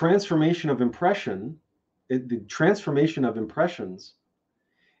 The transformation of impressions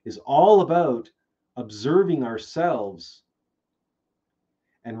is all about observing ourselves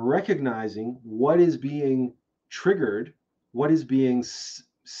and recognizing what is being triggered, what is being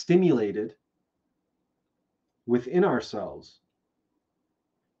stimulated within ourselves,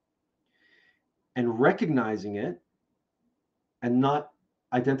 and recognizing it and not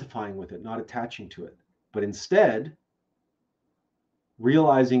identifying with it, not attaching to it, but instead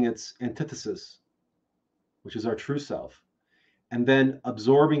realizing its antithesis, which is our true self, and then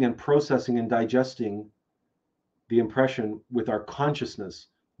absorbing and processing and digesting the impression with our consciousness,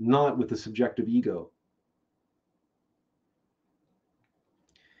 not with the subjective ego.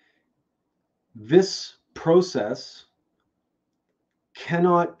 This process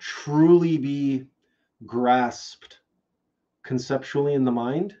cannot truly be grasped conceptually in the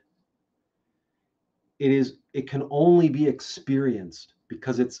mind. It can only be experienced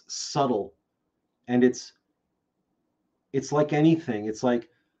because it's subtle, and it's like anything. It's like,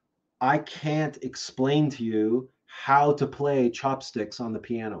 I can't explain to you how to play chopsticks on the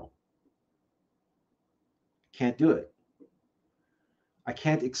piano. Can't do it. I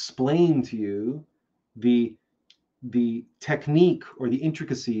can't explain to you the technique or the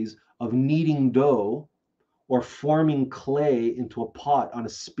intricacies of kneading dough or forming clay into a pot on a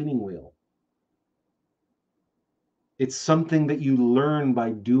spinning wheel. It's something that you learn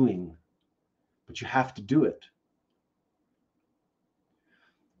by doing, but you have to do it.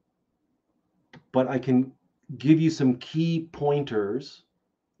 But I can give you some key pointers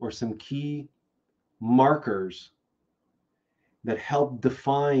or some key markers that help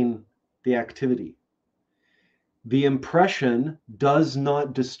define the activity. The impression does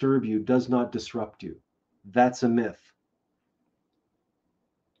not disturb you, does not disrupt you. That's a myth.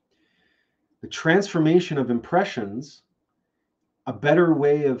 The transformation of impressions, a better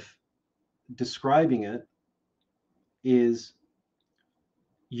way of describing it is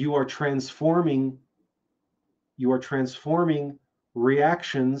you are transforming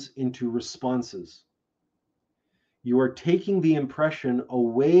reactions into responses. You are taking the impression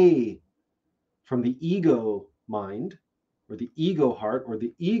away from the ego mind or the ego heart or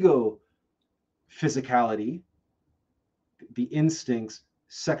the ego physicality, the instincts,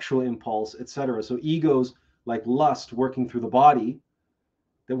 sexual impulse, etc. So egos like lust working through the body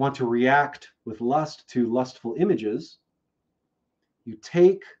that want to react with lust to lustful images. You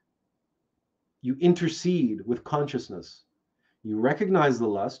intercede with consciousness. You recognize the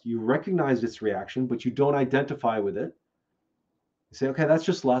lust, you recognize its reaction, but you don't identify with it. You say, okay, that's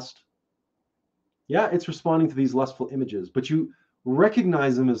just lust. Yeah, it's responding to these lustful images, but you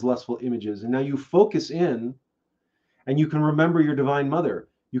recognize them as lustful images. And now you focus in and you can remember your divine mother.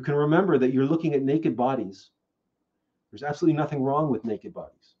 You can remember that you're looking at naked bodies. There's absolutely nothing wrong with naked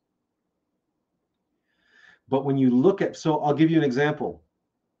bodies. But when you look at, so I'll give you an example.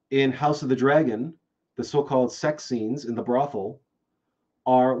 In House of the Dragon, the so-called sex scenes in the brothel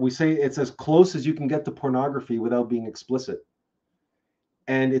are, we say it's as close as you can get to pornography without being explicit.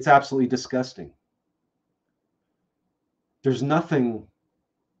 And it's absolutely disgusting. There's nothing,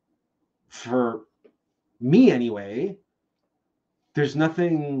 for me anyway, there's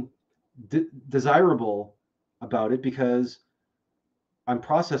nothing desirable about it because I'm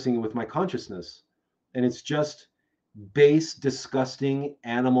processing it with my consciousness. And it's just base, disgusting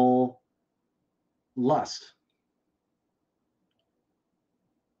animal lust.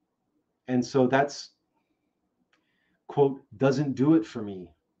 And so that's, quote, doesn't do it for me.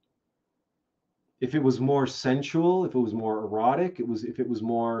 If it was more sensual, if it was more erotic, if it was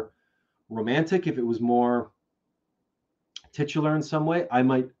more romantic, if it was more titular in some way, I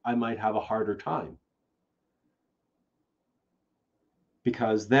might have a harder time.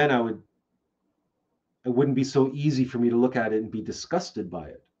 Because then it wouldn't be so easy for me to look at it and be disgusted by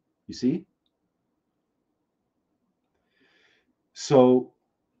it. You see? So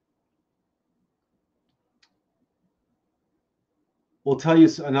we'll tell you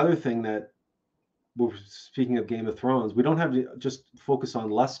another thing that, we're speaking of Game of Thrones, we don't have to just focus on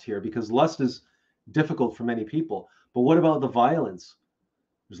lust here, because lust is difficult for many people. But what about the violence?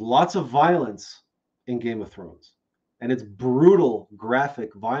 There's lots of violence in Game of Thrones, and it's brutal,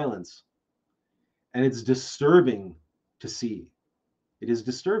 graphic violence, and it's disturbing to see. It is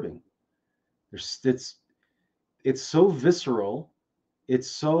disturbing. It's so visceral,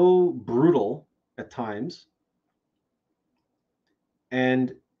 it's so brutal at times,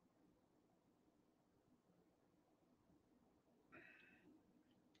 and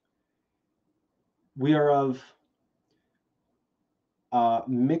we are of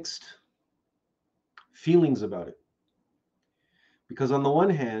mixed feelings about it. Because on the one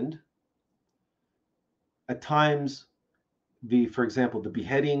hand, at times, for example, the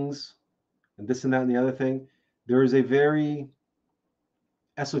beheadings and this and that and the other thing, there is a very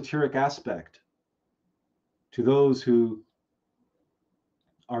esoteric aspect to those who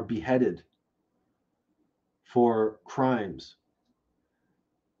are beheaded for crimes.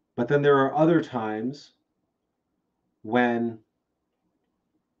 But then there are other times when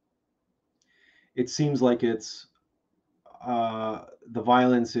it seems like it's the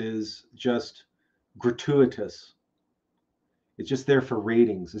violence is just gratuitous. It's just there for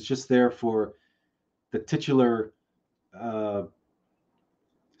ratings. It's just there for the titular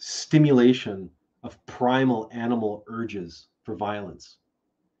stimulation of primal animal urges for violence.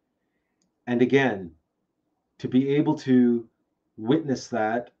 And again, to be able to witness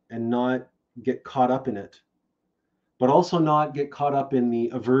that and not get caught up in it, but also not get caught up in the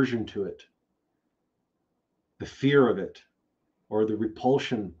aversion to it, the fear of it, or the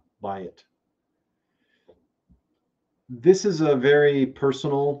repulsion by it. This is a very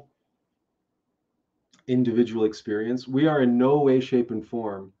personal, individual experience. We are in no way, shape, and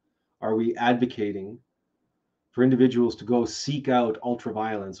form are we advocating for individuals to go seek out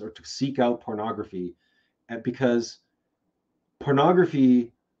ultraviolence or to seek out pornography, because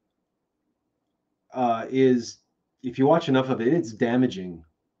pornography is, if you watch enough of it, it's damaging.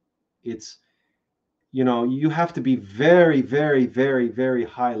 It's, you have to be very, very, very, very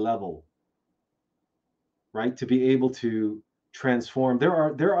high level, right, to be able to transform.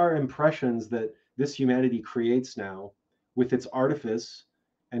 There are impressions that this humanity creates now with its artifice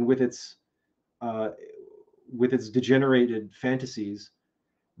and with its degenerated fantasies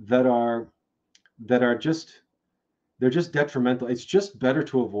that are just, they're just detrimental. It's just better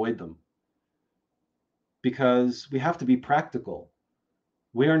to avoid them, because we have to be practical.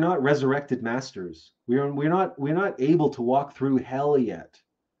 We are not resurrected masters. We're not able to walk through hell yet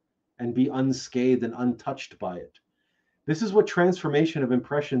and be unscathed and untouched by it. This is what transformation of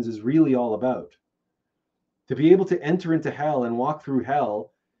impressions is really all about. To be able to enter into hell and walk through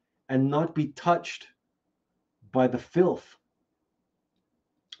hell and not be touched by the filth.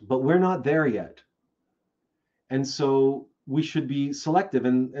 But we're not there yet. And so we should be selective.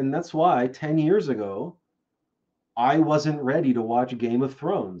 And that's why 10 years ago, I wasn't ready to watch Game of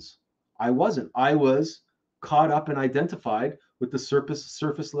Thrones. I wasn't. I was caught up and identified with the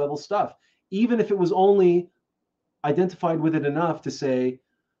surface level stuff, even if it was only identified with it enough to say,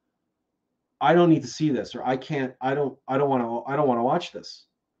 I don't need to see this, or I don't want to watch this.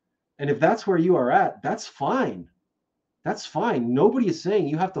 And if that's where you are at, that's fine. That's fine. Nobody is saying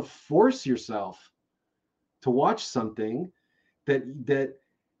you have to force yourself to watch something that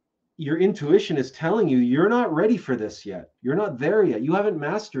your intuition is telling you you're not ready for this yet. You're not there yet. You haven't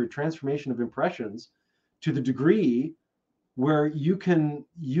mastered transformation of impressions to the degree where you can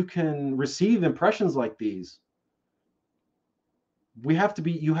receive impressions like these.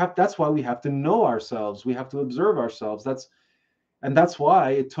 That's why we have to know ourselves. We have to observe ourselves. That's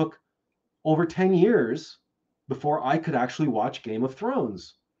why it took over 10 years before I could actually watch Game of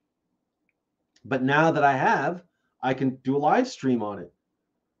Thrones. But now that I can do a live stream on it.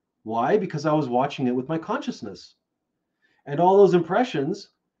 Why? Because I was watching it with my consciousness. And all those impressions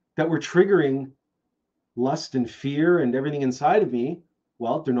that were triggering lust and fear and everything inside of me,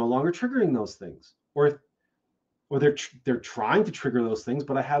 well, they're no longer triggering those things. Or they're trying to trigger those things,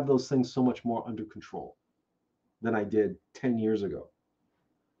 but I have those things so much more under control than I did 10 years ago.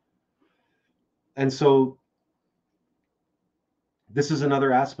 And so this is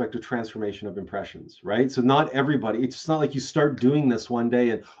another aspect of transformation of impressions, right? So not everybody, it's not like you start doing this one day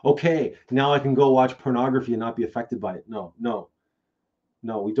and, okay, now I can go watch pornography and not be affected by it. No,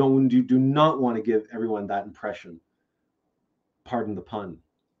 we do not want to give everyone that impression. Pardon the pun.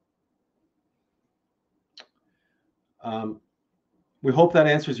 We hope that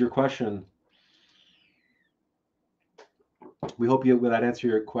answers your question. We hope that answer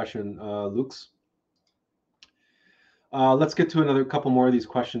your question, Lux. Let's get to another couple more of these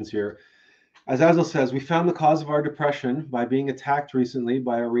questions here. As Azazel says, we found the cause of our depression by being attacked recently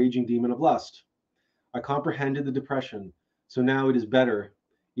by a raging demon of lust. I comprehended the depression, so now it is better,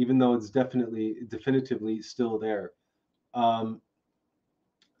 even though it's definitively still there.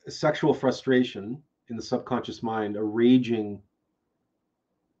 Sexual frustration in the subconscious mind, a raging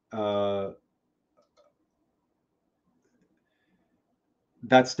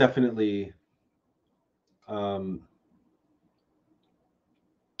that's definitely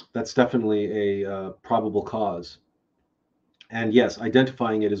a probable cause. And yes,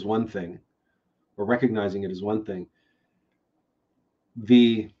 identifying it is one thing, or recognizing it is one thing.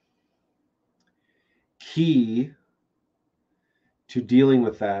 The key to dealing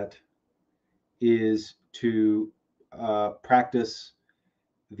with that is to practice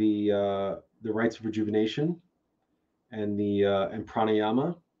the rites of rejuvenation and and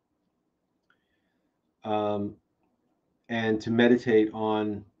pranayama, and to meditate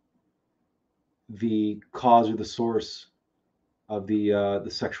on the cause or the source of the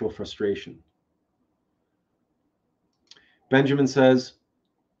sexual frustration. Benjamin says,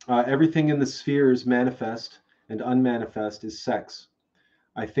 everything in the spheres, manifest and unmanifest, is sex.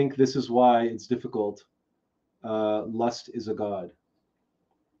 I think this is why it's difficult. Lust is a god.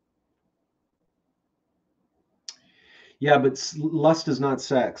 Yeah, but lust is not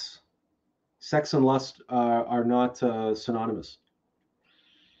sex. Sex and lust are not synonymous.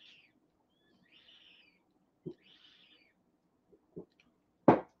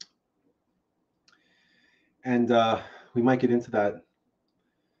 And we might get into that,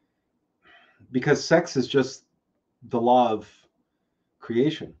 because sex is just the law of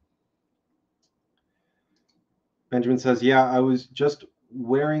creation. Benjamin says, yeah, I was just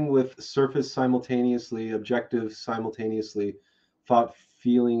wearing with surface simultaneously, objective simultaneously, thought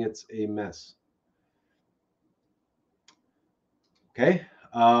feeling it's a mess. Okay.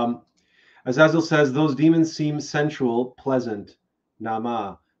 Azazel says, those demons seem sensual, pleasant,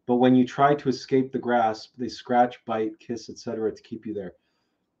 nama, but when you try to escape the grasp, they scratch, bite, kiss, etc. to keep you there.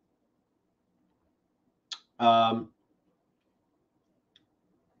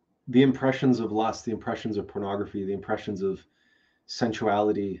 The impressions of lust, the impressions of pornography, the impressions of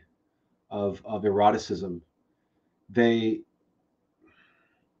sensuality, of eroticism,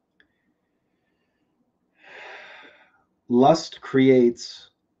 lust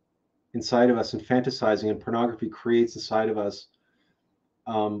creates inside of us, and fantasizing and pornography creates inside of us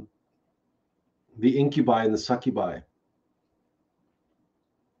the incubi and the succubi.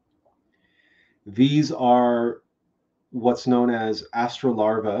 These are what's known as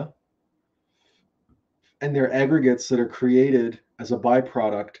astrolarvae, and they're aggregates that are created as a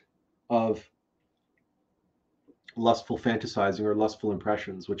byproduct of lustful fantasizing or lustful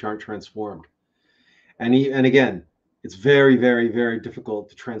impressions, which aren't transformed. And again, it's very, very, very difficult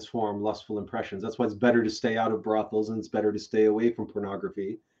to transform lustful impressions. That's why it's better to stay out of brothels, and it's better to stay away from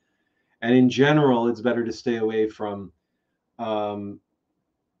pornography. And in general, it's better to stay away from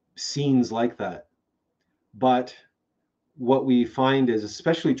scenes like that. But what we find is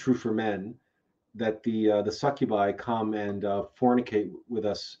especially true for men, that the succubi come and fornicate with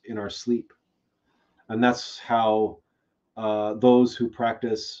us in our sleep. And that's how those who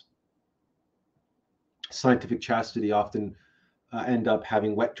practice scientific chastity often end up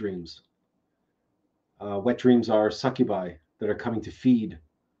having wet dreams. Wet dreams are succubi that are coming to feed.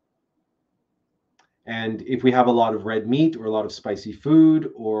 And if we have a lot of red meat or a lot of spicy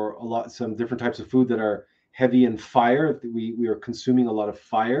food or some different types of food that are heavy in fire, if we are consuming a lot of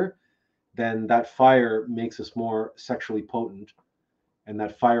fire, then that fire makes us more sexually potent, and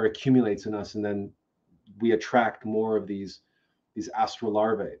that fire accumulates in us, and then we attract more of these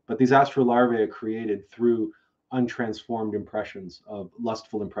astrolarvae. But these astrolarvae are created through untransformed impressions of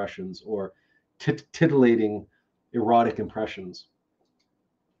lustful impressions or titillating erotic impressions.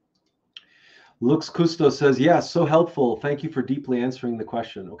 Lux Custo says, yes, so helpful. Thank you for deeply answering the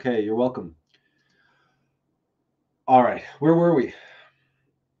question. Okay, you're welcome. All right, where were we?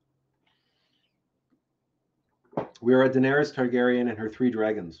 We were at Daenerys Targaryen and her 3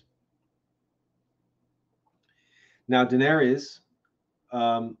 dragons. Now, Daenerys,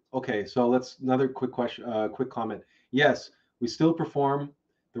 okay, so let's another quick question, quick comment. Yes, we still perform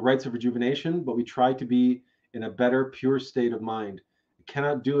the rites of rejuvenation, but we try to be in a better, pure state of mind. We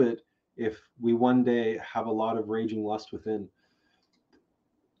cannot do it if we one day have a lot of raging lust within.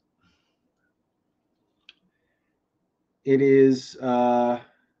 It is in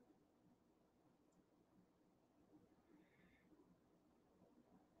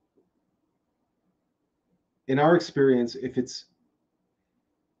our experience, if it's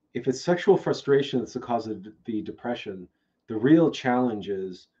if it's sexual frustration that's the cause of the depression, the real challenge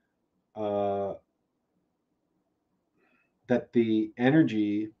is that the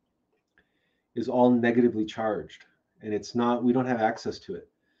energy is all negatively charged, and it's not, we don't have access to it.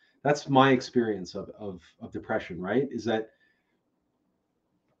 That's my experience of depression, right? Is that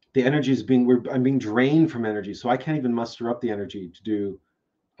the energy is I'm being drained from energy, so I can't even muster up the energy to do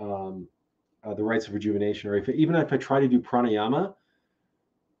the rites of rejuvenation, or even if I try to do pranayama,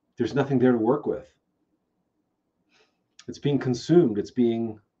 there's nothing there to work with. It's being consumed, it's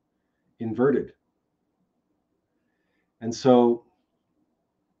being inverted. And so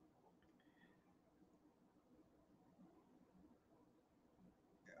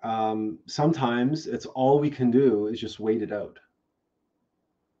sometimes it's all we can do is just wait it out.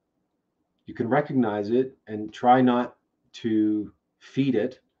 You can recognize it and try not to feed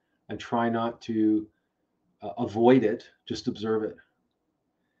it, and try not to avoid it, just observe it.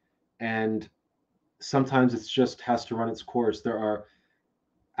 And sometimes it's just has to run its course. There are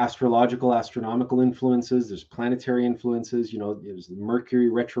astrological, astronomical influences, there's planetary influences, there's the Mercury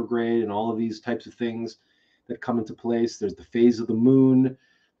retrograde and all of these types of things that come into place. There's the phase of the moon.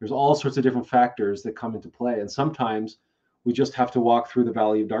 There's all sorts of different factors that come into play. And sometimes we just have to walk through the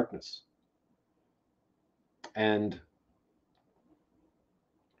valley of darkness.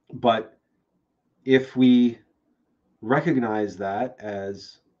 But if we recognize that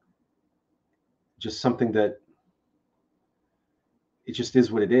as just something that it just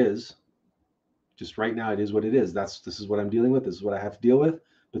is what it is, just right now it is what it is. This is what I'm dealing with. This is what I have to deal with,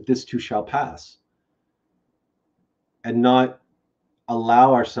 but this too shall pass. And not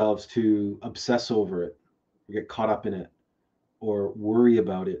allow ourselves to obsess over it, or get caught up in it, or worry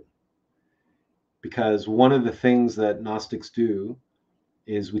about it. Because one of the things that Gnostics do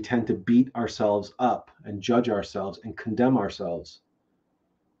is we tend to beat ourselves up and judge ourselves and condemn ourselves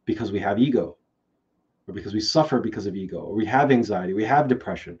because we have ego, or because we suffer because of ego, or we have anxiety, we have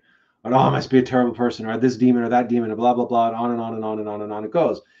depression, or I must be a terrible person, or this demon or that demon, and blah, blah, blah, and on and on and on and on and on it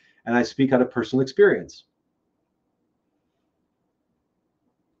goes. And I speak out of personal experience.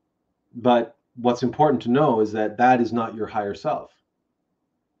 But what's important to know is that that is not your higher self.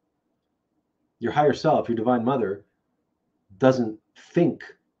 Your higher self, your divine mother, doesn't think,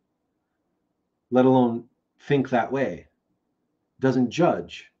 let alone think that way, doesn't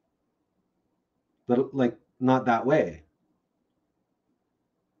judge, like not that way.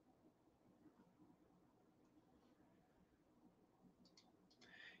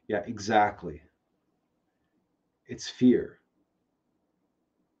 Yeah, exactly. It's fear.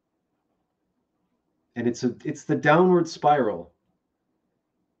 And it's the downward spiral.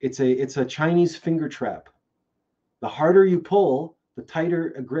 It's a Chinese finger trap. The harder you pull, the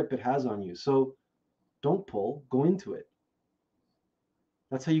tighter a grip it has on you. So don't pull, go into it.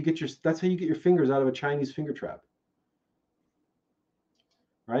 That's how you get your fingers out of a Chinese finger trap.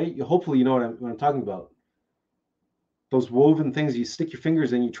 Right? Hopefully you know what I'm talking about. Those woven things, you stick your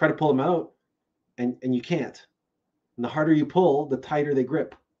fingers in, you try to pull them out, and you can't. And the harder you pull, the tighter they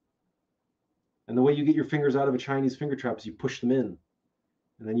grip. And the way you get your fingers out of a Chinese finger trap is you push them in,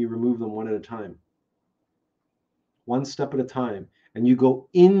 and then you remove them one at a time. One step at a time, and you go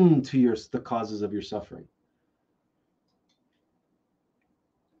into the causes of your suffering.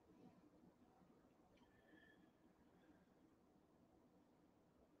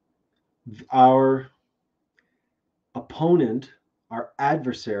 Our opponent, our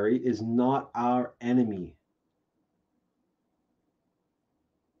adversary, is not our enemy.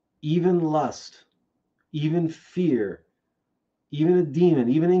 Even lust, even fear, even a demon,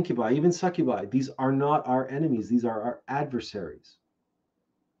 even incubi, even succubi, these are not our enemies. These are our adversaries.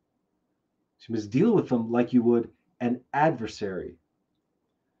 So you must deal with them like you would an adversary,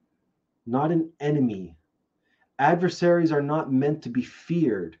 not an enemy. Adversaries are not meant to be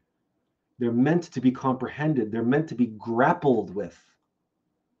feared. They're meant to be comprehended. They're meant to be grappled with.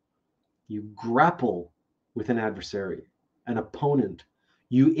 You grapple with an adversary, an opponent.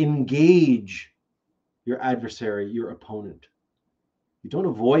 You engage your adversary, your opponent. You don't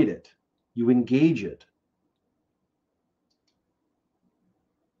avoid it. You engage it.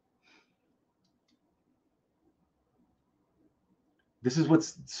 This is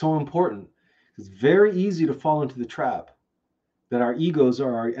what's so important. It's very easy to fall into the trap that our egos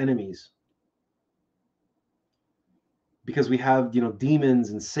are our enemies, because we have,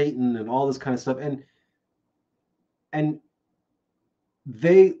 demons and Satan and all this kind of stuff, and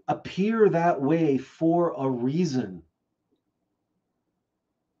they appear that way for a reason.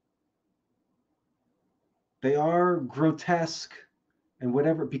 They are grotesque and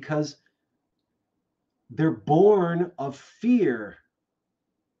whatever because they're born of fear.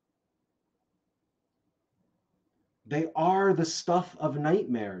 They are the stuff of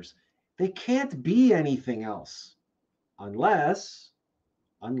nightmares. They can't be anything else unless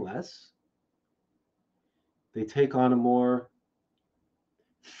they take on a more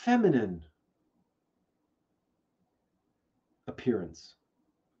feminine appearance.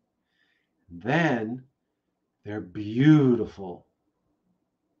 Then they're beautiful.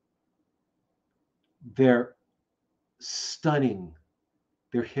 They're stunning.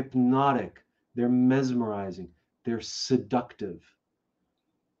 They're hypnotic. They're mesmerizing. They're seductive.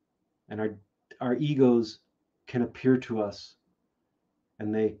 And our egos can appear to us,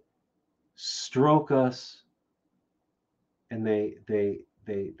 and they stroke us, and they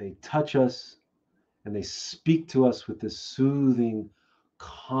touch us, and they speak to us with this soothing,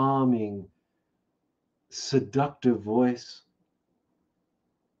 calming, seductive voice,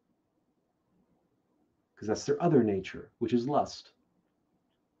 because that's their other nature, which is lust.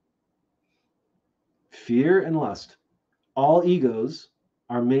 Fear and lust. All egos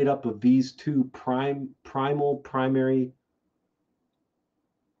are made up of these two primary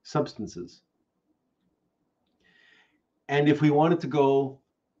substances. And if we wanted to go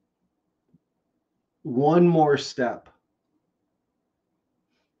one more step,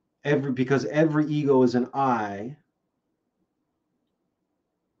 because every ego is an I,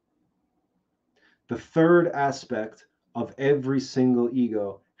 the third aspect of every single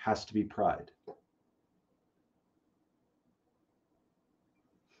ego has to be pride.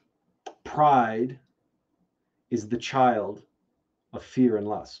 Pride is the child of fear and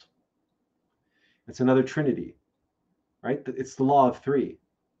lust. It's another trinity, right? It's the law of three.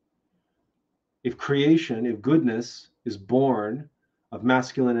 If goodness is born of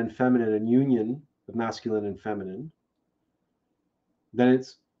masculine and feminine, and union of masculine and feminine, then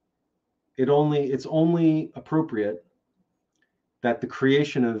it's only appropriate that the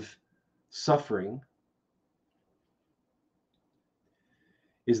creation of suffering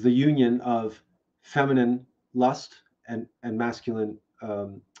is the union of feminine lust and masculine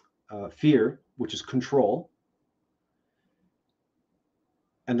fear, which is control,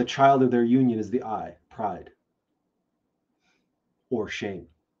 and the child of their union is the I, pride, or shame.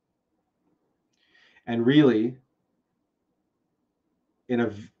 And really,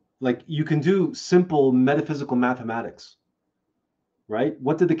 you can do simple metaphysical mathematics, right?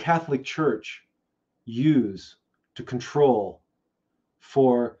 What did the Catholic Church use to control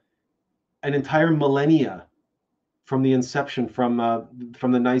for an entire millennia from the inception, from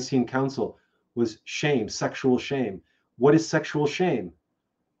the Nicene Council? Was shame, sexual shame. What is sexual shame?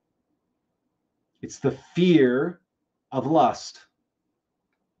 It's the fear of lust,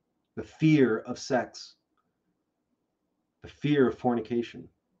 the fear of sex, the fear of fornication.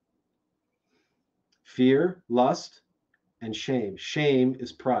 Fear, lust, and shame. Shame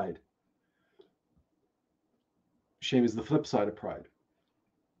is pride. Shame is the flip side of pride.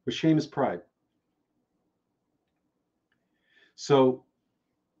 But shame is pride. So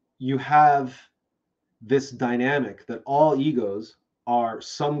you have this dynamic that all egos are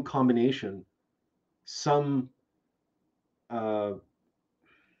some combination, some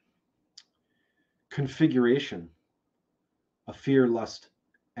configuration of fear, lust,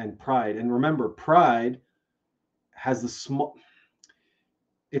 and pride. And remember, pride has the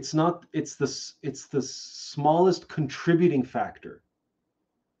it's the smallest contributing factor,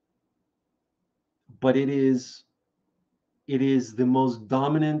 but it is the most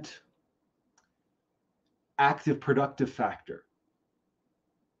dominant active productive factor,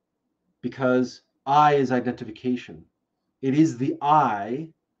 because I is identification. It is the I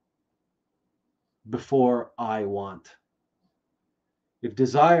before I want. If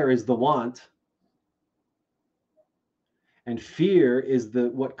desire is the want, and fear is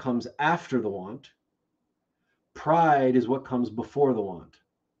what comes after the want, pride is what comes before the want.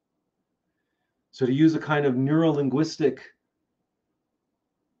 So to use a kind of neurolinguistic,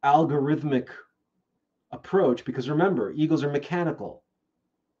 algorithmic approach, because remember, egos are mechanical.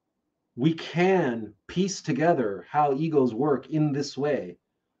 We can piece together how egos work in this way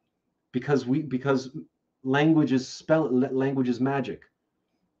because language is magic.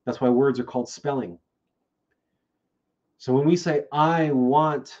 That's why words are called spelling. So when we say, I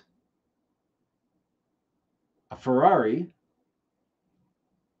want a Ferrari,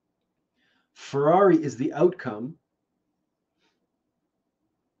 Ferrari is the outcome.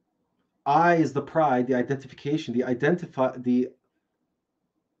 I is the pride, the identification, the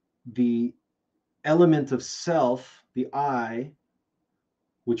element of self, the I,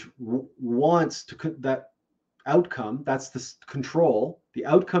 which wants that outcome. That's the control. The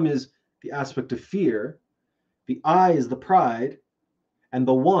outcome is the aspect of fear. The I is the pride, and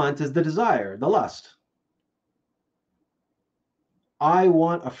the want is the desire, the lust. I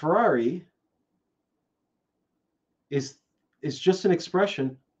want a Ferrari is just an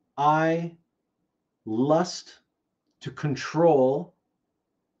expression. I lust to control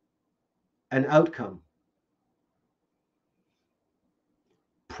an outcome.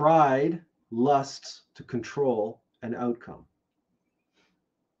 Pride lusts to control an outcome.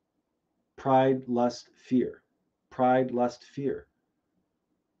 Pride, lust, fear. Pride, lust, fear.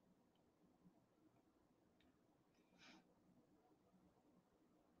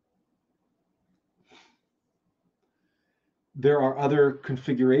 There are other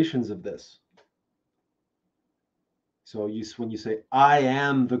configurations of this. So when you say, I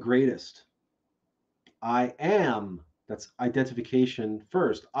am the greatest, I am, that's identification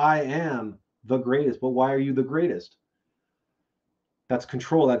first. I am the greatest. But why are you the greatest? That's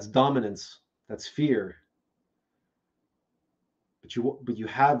control, that's dominance, that's fear. But you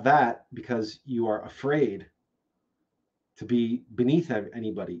have that because you are afraid to be beneath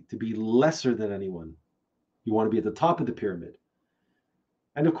anybody, to be lesser than anyone. You want to be at the top of the pyramid.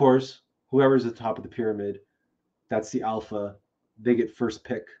 And of course, whoever's at the top of the pyramid, that's the alpha. They get first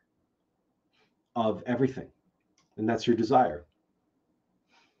pick of everything. And that's your desire.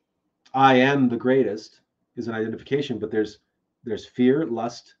 I am the greatest is an identification, but there's fear,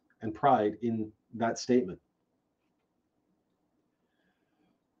 lust, and pride in that statement.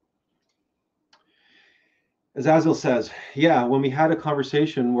 As Azil says, yeah, when we had a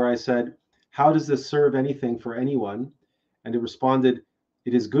conversation where I said, how does this serve anything for anyone? And it responded,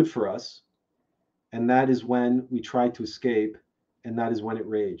 it is good for us. And that is when we tried to escape, and that is when it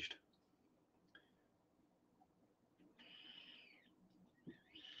raged.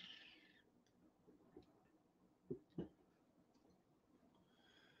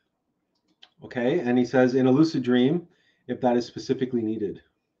 Okay, and he says, in a lucid dream, if that is specifically needed.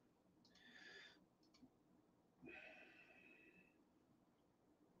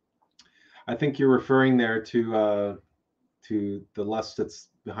 I think you're referring there to the lust that's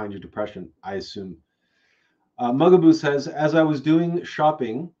behind your depression, I assume. Mugaboo says, as I was doing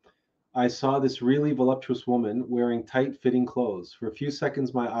shopping, I saw this really voluptuous woman wearing tight-fitting clothes. For a few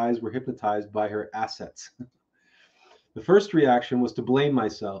seconds, my eyes were hypnotized by her assets. The first reaction was to blame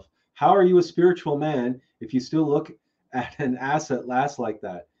myself. How are you a spiritual man if you still look at an asset lass like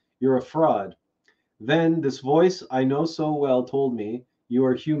that? You're a fraud. Then this voice I know so well told me, you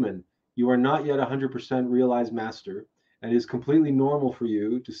are human. You are not yet 100% realized master, and it is completely normal for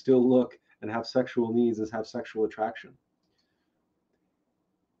you to still look and have sexual needs and have sexual attraction.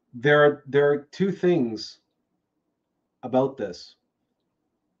 There are two things about this.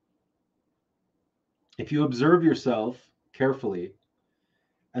 If you observe yourself carefully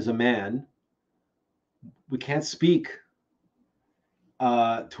as a man, we can't speak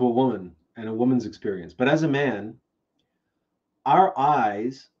to a woman and a woman's experience, but as a man, our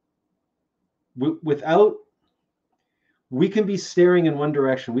eyes, without, we can be staring in one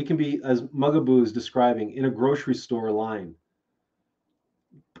direction. We can be, as Mugaboo is describing, in a grocery store line,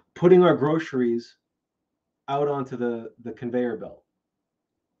 putting our groceries out onto the conveyor belt.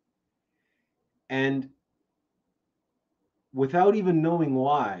 And without even knowing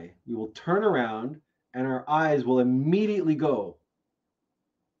why, we will turn around and our eyes will immediately go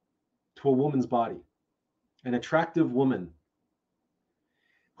to a woman's body, an attractive woman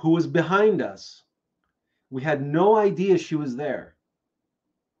who was behind us. We had no idea she was there.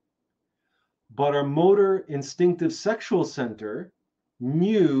 But our motor instinctive sexual center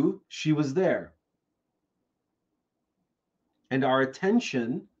knew she was there. And our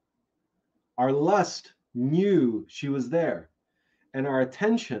attention, our lust knew she was there. And our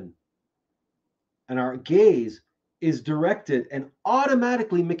attention and our gaze is directed, and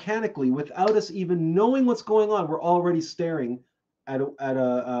automatically, mechanically, without us even knowing what's going on, we're already staring at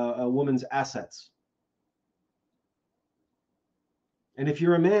a woman's assets. And if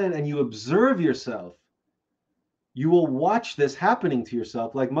you're a man and you observe yourself, you will watch this happening to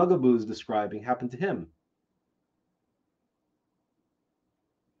yourself, like Mugaboo is describing happened to him.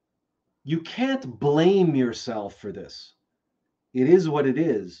 You can't blame yourself for this. It is what it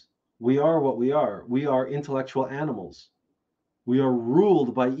is. We are what we are. We are intellectual animals. We are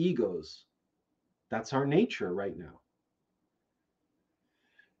ruled by egos. That's our nature right now.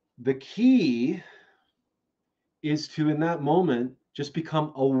 The key is to, in that moment, just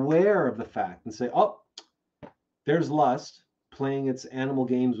become aware of the fact and say, oh, there's lust playing its animal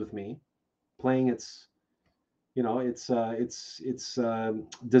games with me, playing its, it's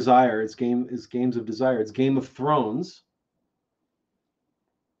desire, it's games of desire, it's Game of Thrones.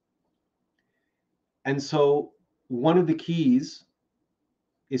 And so one of the keys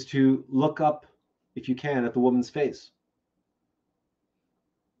is to look up, if you can, at the woman's face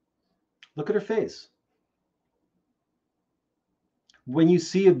Look at her face. When you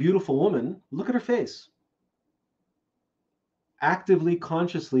see a beautiful woman, look at her face. Actively,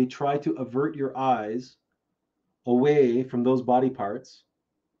 consciously try to avert your eyes away from those body parts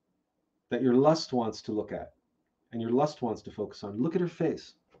that your lust wants to look at and your lust wants to focus on. Look at her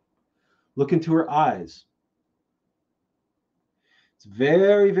face. Look into her eyes. It's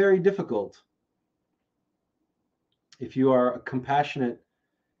very, very difficult if you are a compassionate,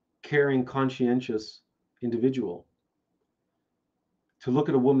 caring, conscientious individual to look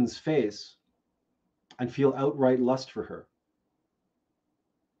at a woman's face and feel outright lust for her.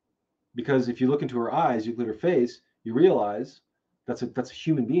 Because if you look into her eyes, you look at her face, you realize that's a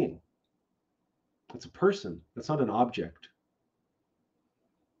human being. That's a person. That's not an object.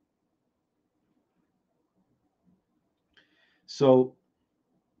 So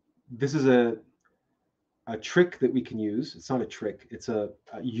this is a trick that we can use. It's not a trick. It's a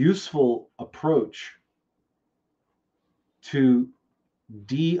useful approach to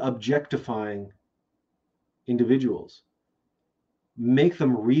de-objectifying individuals. Make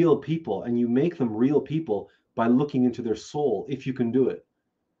them real people, and you make them real people by looking into their soul, if you can do it.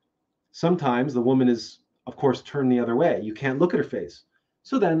 Sometimes the woman is, of course, turned the other way. You can't look at her face.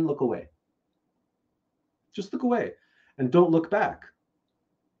 So then look away. Just look away and don't look back.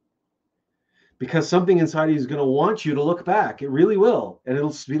 Because something inside of you is going to want you to look back. It really will. And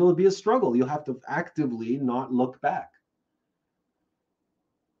it'll be a struggle. You'll have to actively not look back.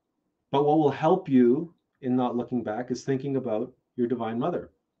 But what will help you in not looking back is thinking about your Divine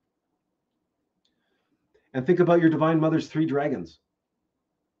Mother. And think about your Divine Mother's 3 dragons.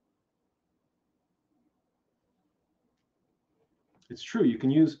 It's true. You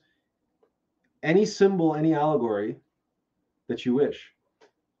can use any symbol, any allegory that you wish.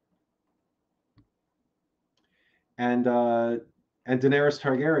 And Daenerys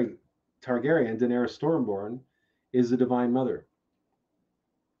Targaryen, Daenerys Stormborn, is the Divine Mother.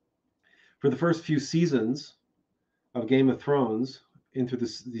 For the first few seasons of Game of Thrones,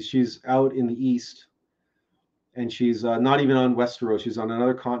 she's out in the east, and she's not even on Westeros. She's on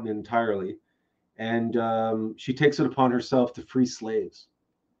another continent entirely, and she takes it upon herself to free slaves.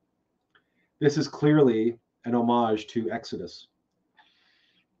 This is clearly an homage to Exodus.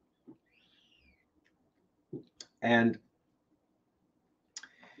 And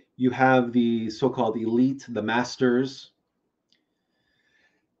you have the so-called elite, the masters,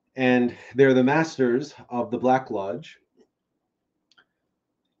 and they're the masters of the Black Lodge,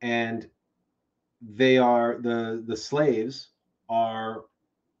 and they are the slaves are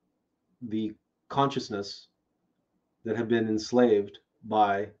the consciousness that have been enslaved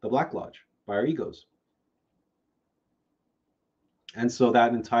by the Black Lodge, by our egos. And so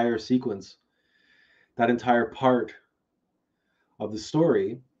that entire sequence, that entire part of the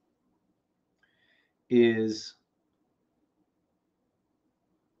story is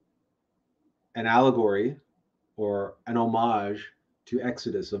an allegory or an homage to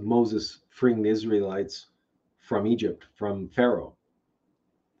Exodus, of Moses freeing the Israelites from Egypt, from Pharaoh.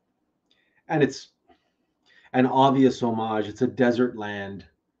 And it's an obvious homage. It's a desert land.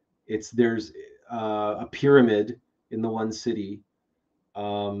 There's a pyramid in the one city.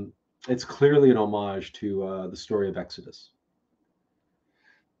 It's clearly an homage to the story of Exodus.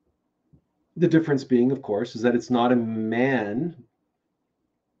 The difference being, of course, is that it's not a man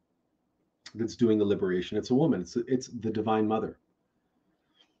that's doing the liberation. It's a woman. It's the Divine Mother.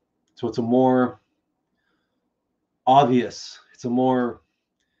 So it's a more obvious, it's a more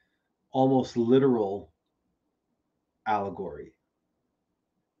almost literal allegory.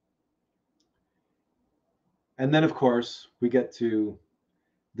 And then, of course, we get to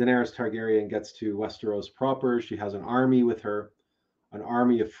Daenerys Targaryen gets to Westeros proper. She has an army with her, an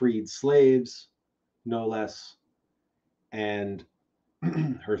army of freed slaves, no less, and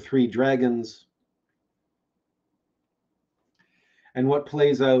her 3 dragons. And what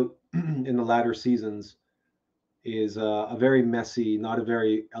plays out in the latter seasons is a very messy, not a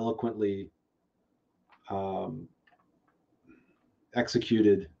very eloquently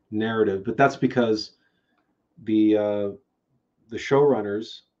executed narrative. But that's because the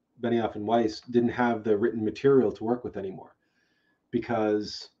showrunners, Benioff and Weiss, didn't have the written material to work with anymore,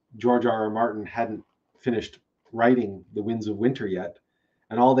 because George R.R. Martin hadn't finished writing The Winds of Winter yet,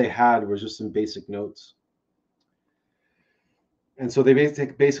 and all they had was just some basic notes. And so they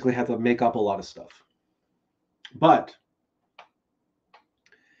basically had to make up a lot of stuff. But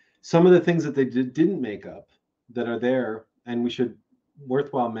some of the things that they didn't make up that are there, and we should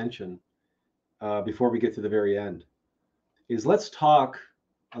worthwhile mention before we get to the very end, is let's talk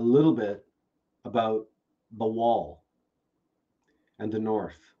a little bit about the Wall and the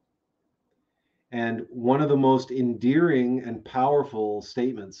North. And one of the most endearing and powerful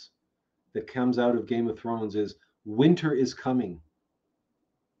statements that comes out of Game of Thrones is winter is coming.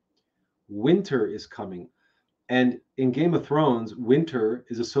 Winter is coming. And in Game of Thrones, winter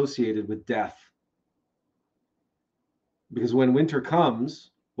is associated with death. Because when winter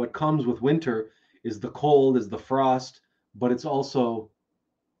comes, what comes with winter is the cold, is the frost, but it's also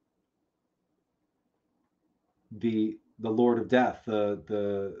the Lord of Death,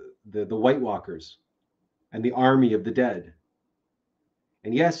 the White Walkers, and the army of the dead.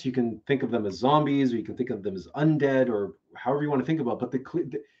 And yes, you can think of them as zombies, or you can think of them as undead, or however you want to think about it,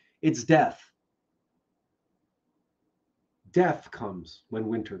 but it's death. Death comes when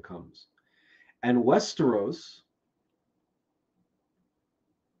winter comes. And Westeros,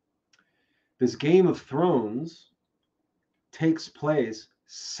 this Game of Thrones, takes place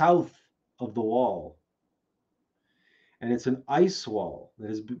south of the wall. And it's an ice wall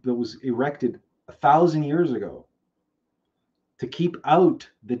that was erected 1,000 years ago to keep out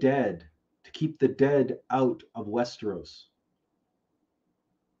the dead, to keep the dead out of Westeros.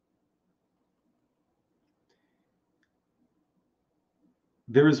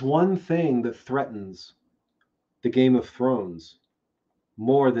 There is one thing that threatens the Game of Thrones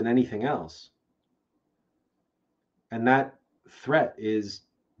more than anything else, and that threat is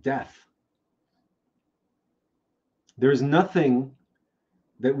death. There's nothing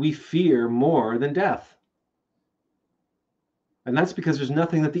that we fear more than death. And that's because there's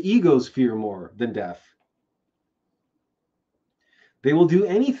nothing that the egos fear more than death. They will do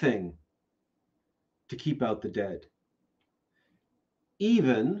anything to keep out the dead,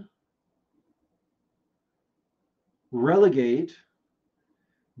 even relegate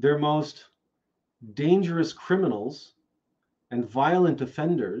their most dangerous criminals and violent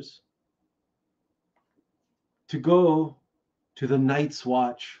offenders to go to the Night's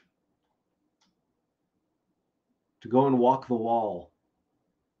Watch, to go and walk the wall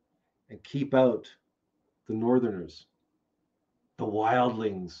and keep out the Northerners, the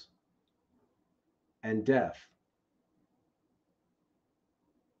wildlings, and death,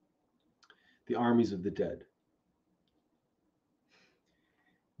 the armies of the dead.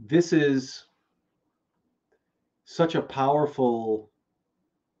 This is such a powerful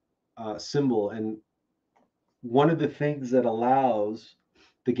symbol, and one of the things that allows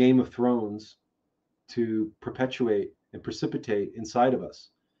the Game of Thrones to perpetuate and precipitate inside of us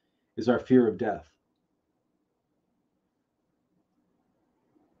is our fear of death.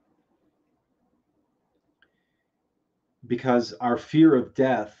 Because our fear of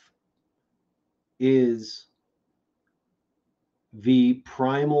death is the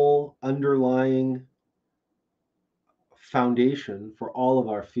primal underlying foundation for all of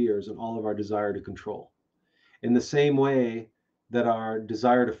our fears and all of our desire to control. In the same way that our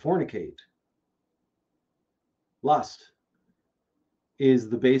desire to fornicate, lust, is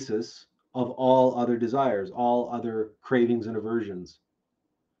the basis of all other desires, all other cravings and aversions,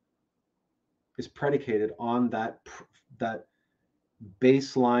 is predicated on that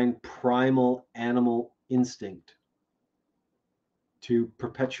baseline primal animal instinct to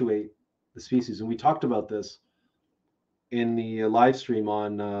perpetuate the species. And we talked about this in the live stream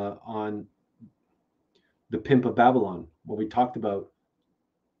on the Pimp of Babylon, where we talked about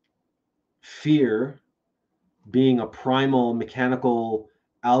fear being a primal mechanical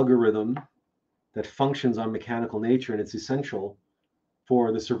algorithm that functions on mechanical nature, and it's essential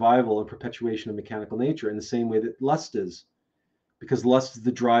for the survival and perpetuation of mechanical nature in the same way that lust is, because lust is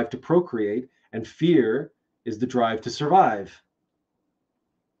the drive to procreate and fear is the drive to survive.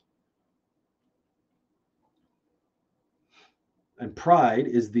 And pride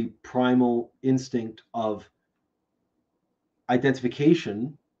is the primal instinct of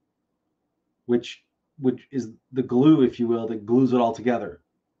identification, which is the glue, if you will, that glues it all together.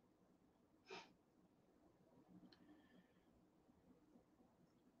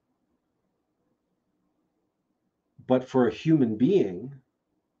 But for a human being,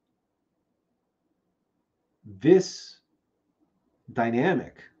 this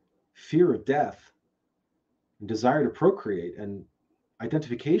dynamic, fear of death, and desire to procreate, and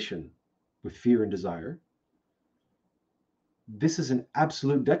identification with fear and desire, this is an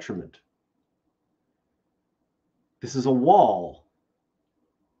absolute detriment. This is a wall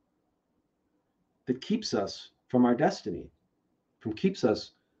that keeps us from our destiny, keeps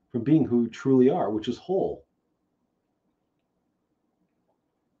us from being who we truly are, which is whole.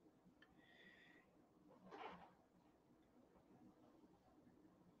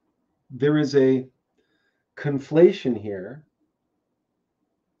 There is a conflation here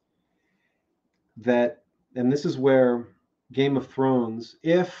that, and this is where Game of Thrones,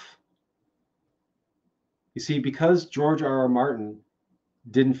 if You see, because George R. R. Martin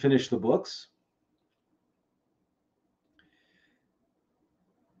didn't finish the books,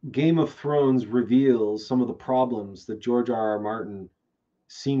 Game of Thrones reveals some of the problems that George R. R. Martin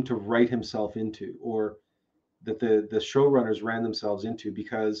seemed to write himself into, or that the showrunners ran themselves into,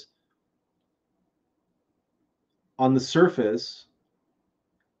 because on the surface,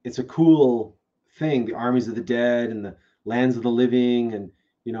 it's a cool thing, the armies of the dead and the lands of the living, and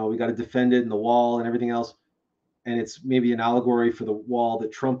we got to defend it, and the wall and everything else. And it's maybe an allegory for the wall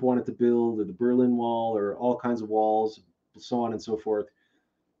that Trump wanted to build, or the Berlin Wall, or all kinds of walls, so on and so forth.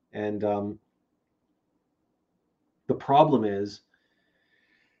 And the problem is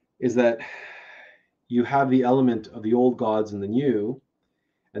that you have the element of the old gods and the new,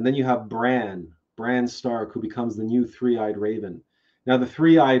 and then you have Bran Stark, who becomes the new three-eyed raven. Now, the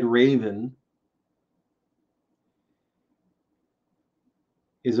three-eyed raven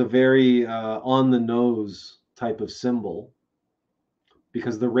is a very on-the-nose type of symbol,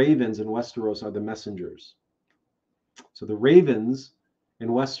 because the ravens in Westeros are the messengers. So the ravens in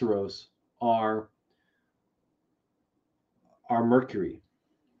Westeros are Mercury,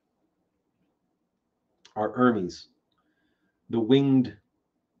 are Hermes, the winged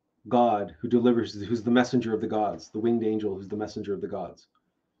god who's the messenger of the gods, the winged angel who's the messenger of the gods.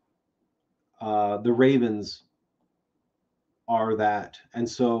 The ravens are that. And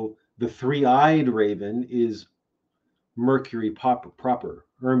so the three-eyed raven is Mercury proper,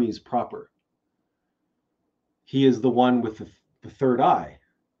 Hermes proper. He is the one with the third eye.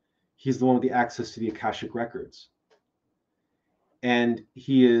 He's the one with the access to the Akashic records. And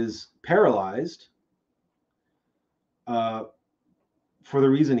he is paralyzed for the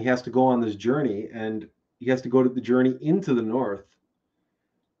reason he has to go on this journey, and he has to go to the journey into the north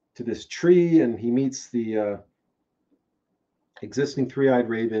to this tree, and he meets the existing three-eyed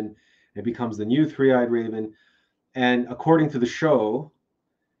raven and becomes the new three-eyed raven. And according to the show,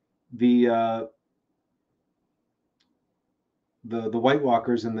 the White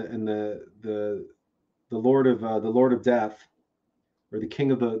Walkers and the Lord of Death, or the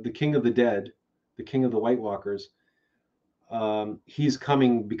King of the Dead, the King of the White Walkers, he's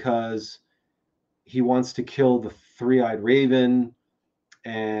coming because he wants to kill the three-eyed raven,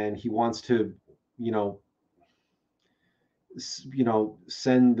 and he wants to,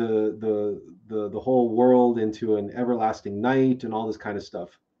 send the whole world into an everlasting night and all this kind of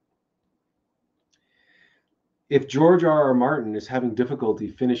stuff. If George R. R. Martin is having difficulty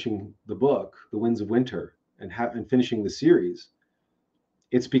finishing the book, The Winds of Winter, and finishing the series,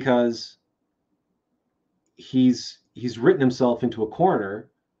 it's because he's written himself into a corner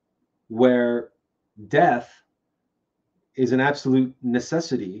where death is an absolute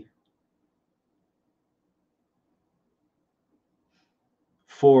necessity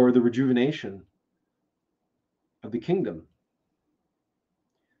for the rejuvenation of the kingdom.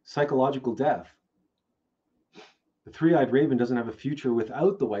 Psychological death. The three-eyed raven doesn't have a future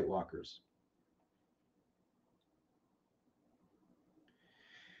without the White Walkers.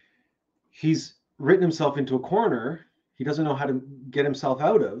 He's written himself into a corner he doesn't know how to get himself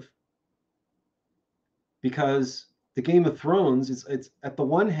out of, because the Game of Thrones, it's at the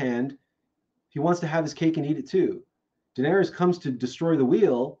one hand, he wants to have his cake and eat it too. Daenerys comes to destroy the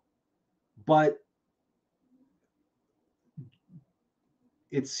wheel, but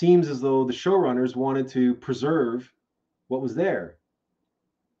it seems as though the showrunners wanted to preserve what was there.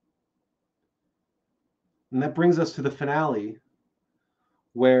 And that brings us to the finale,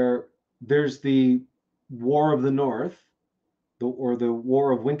 where there's the War of the North, or the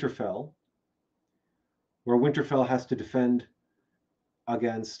War of Winterfell, where Winterfell has to defend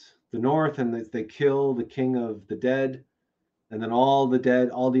against the North, and they kill the King of the Dead, and then all the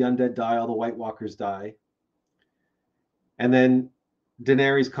undead die, all the White Walkers die. And then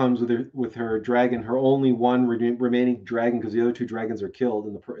Daenerys comes with her dragon, her only one remaining dragon, because the other two dragons are killed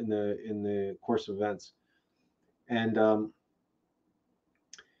in the course of events. And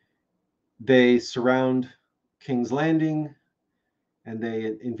they surround King's Landing, and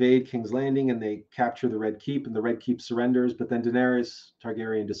they invade King's Landing, and they capture the Red Keep, and the Red Keep surrenders. But then Daenerys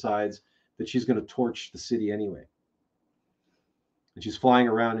Targaryen decides that she's going to torch the city anyway. And she's flying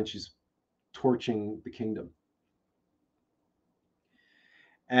around and she's torching the kingdom.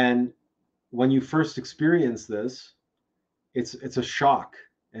 And when you first experience this, it's a shock,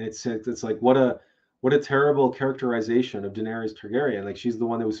 and it's like, what a terrible characterization of Daenerys Targaryen. Like, she's the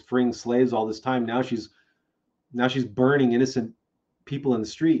one that was freeing slaves all this time. Now she's burning innocent people in the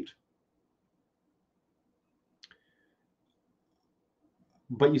street.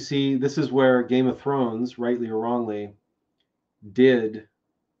 But you see, this is where Game of Thrones, rightly or wrongly, did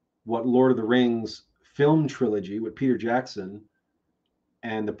what Lord of the Rings film trilogy, what Peter Jackson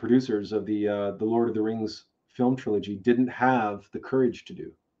and the producers of the Lord of the Rings film trilogy didn't have the courage to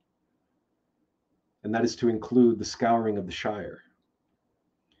do. And that is to include the scouring of the Shire.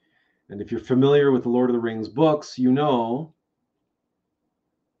 And if you're familiar with the Lord of the Rings books, you know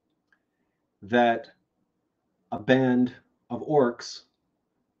that a band of orcs,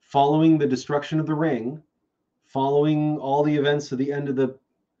 following the destruction of the ring, following all the events of the end of the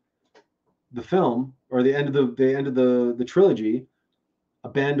film, or the end of the trilogy, a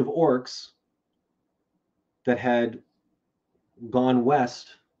band of orcs that had gone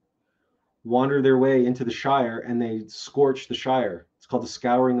west wander their way into the Shire, and they scorch the Shire. It's called the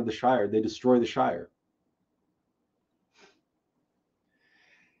scouring of the Shire. They destroy the Shire.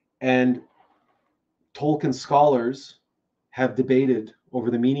 And Tolkien scholars have debated over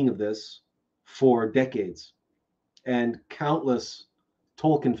the meaning of this for decades. And countless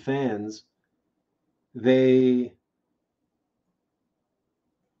Tolkien fans,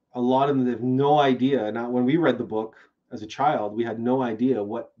 a lot of them have no idea. Now, when we read the book as a child, we had no idea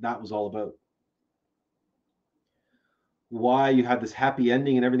what that was all about. Why you had this happy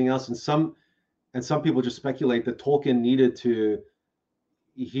ending and everything else. And some people just speculate that Tolkien needed to,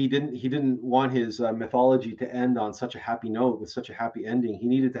 he didn't want his mythology to end on such a happy note with such a happy ending. He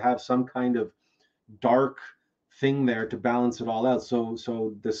needed to have some kind of dark thing there to balance it all out.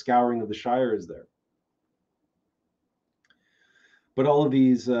 So the scouring of the Shire is there. But all of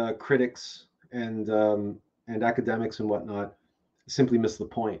these critics and academics and whatnot simply miss the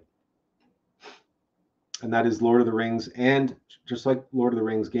point. And that is Lord of the Rings, and just like Lord of the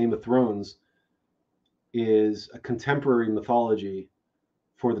Rings, Game of Thrones is a contemporary mythology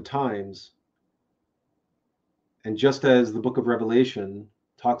for the times. And just as the book of Revelation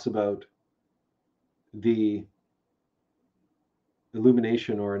talks about the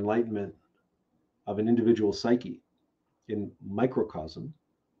illumination or enlightenment of an individual psyche in microcosm,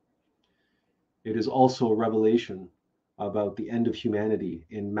 it is also a revelation about the end of humanity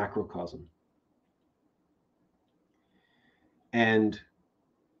in macrocosm. And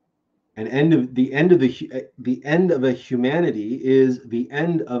the end of a humanity is the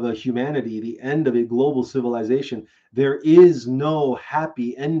end of a humanity, the end of a global civilization. There is no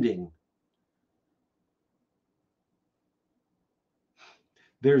happy ending.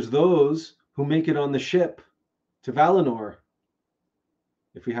 There's those who make it on the ship to Valinor,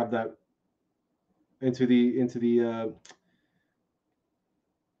 if we have that, into the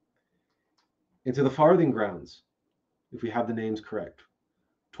Farthing Grounds, if we have the names correct.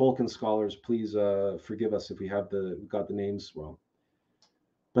 Tolkien scholars, please forgive us if we have got the names wrong.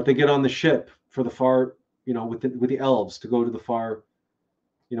 But they get on the ship for the far, with the elves to go to the far,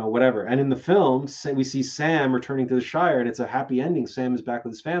 whatever. And in the film, we see Sam returning to the Shire, and it's a happy ending. Sam is back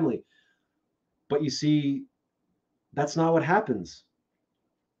with his family. But you see, that's not what happens.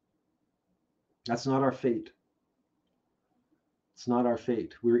 That's not our fate. It's not our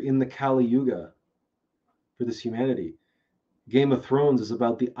fate. We're in the Kali Yuga for this humanity. Game of Thrones is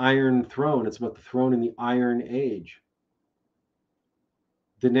about the Iron Throne. It's about the throne in the Iron Age.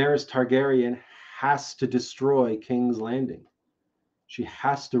 Daenerys Targaryen has to destroy King's Landing. She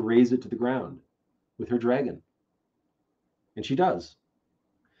has to raze it to the ground with her dragon. And she does.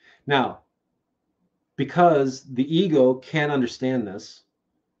 Now, because the ego can't understand this,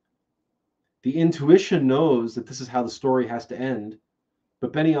 the intuition knows that this is how the story has to end.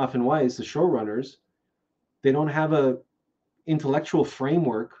 But Benioff and Weiss, the showrunners, they don't have a intellectual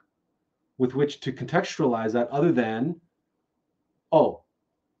framework with which to contextualize that other than, Daenerys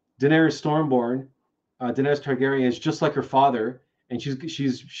Targaryen is just like her father, and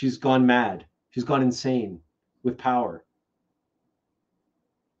she's gone mad. She's gone insane with power.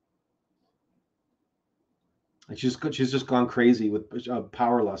 And she's just gone crazy with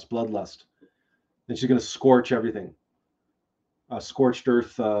power lust, bloodlust. And she's going to scorch everything. Scorched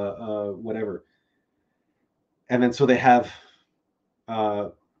earth, whatever. And then so they have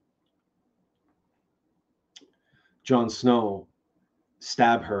Jon Snow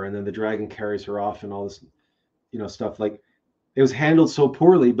stab her, and then the dragon carries her off, and all this, stuff. Like, it was handled so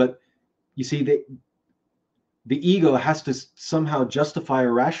poorly. But you see, the ego has to somehow justify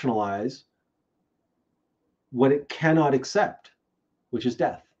or rationalize what it cannot accept, which is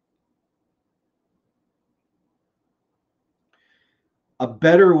death. A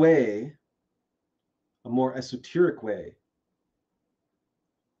better way, a more esoteric way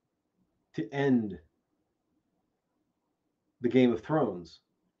to end the Game of Thrones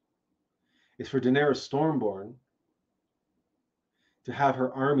is for Daenerys Stormborn to have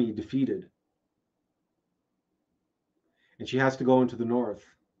her army defeated. And she has to go into the north.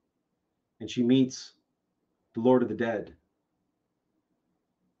 And she meets the Lord of the Dead,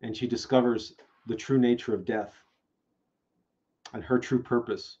 and she discovers the true nature of death and her true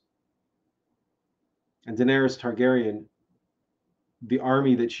purpose. And Daenerys Targaryen, the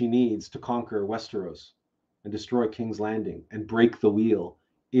army that she needs to conquer Westeros and destroy King's Landing and break the wheel,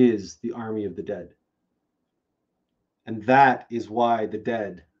 is the army of the dead. And that is why the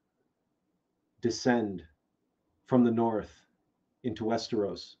dead descend from the north into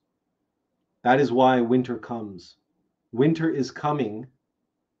Westeros. That is why winter comes. Winter is coming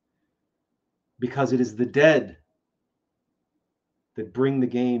because it is the dead that bring the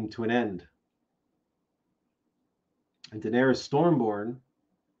game to an end. And Daenerys Stormborn,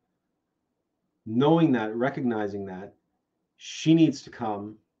 knowing that, recognizing that, she needs to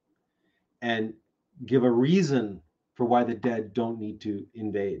come and give a reason for why the dead don't need to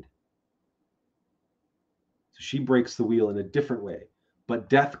invade. So she breaks the wheel in a different way. But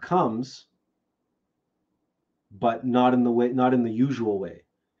death comes, but not in the usual way.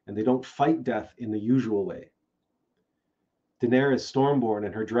 And they don't fight death in the usual way. Daenerys Stormborn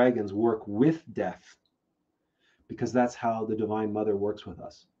and her dragons work with death, because that's how the Divine Mother works with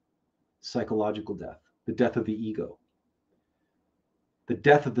us. Psychological death, the death of the ego, the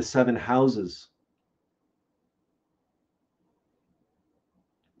death of the 7 houses,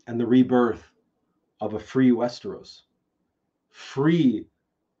 and the rebirth of a free Westeros, free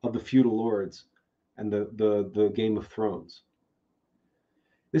of the feudal lords and the Game of Thrones.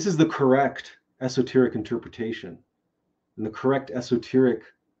 This is the correct esoteric interpretation and the correct esoteric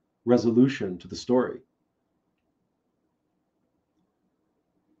resolution to the story.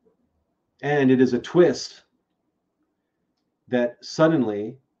 And it is a twist that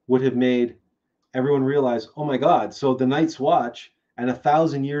suddenly would have made everyone realize, oh my God, so the Night's Watch and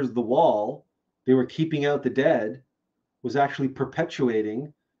 1,000 years of the Wall, they were keeping out the dead, was actually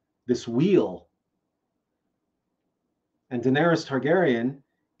perpetuating this wheel. And Daenerys Targaryen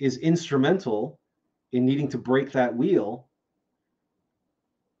is instrumental in needing to break that wheel.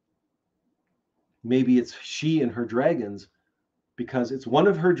 Maybe it's she and her dragons, because it's one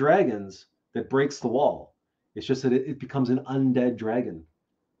of her dragons that breaks the wall. It's just that it becomes an undead dragon.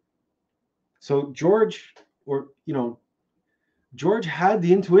 So George had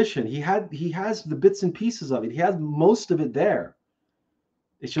the intuition. He has the bits and pieces of it. He has most of it there.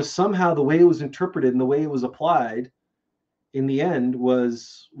 It's just somehow the way it was interpreted and the way it was applied in the end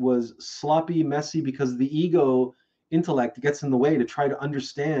was sloppy, messy, because the ego intellect gets in the way to try to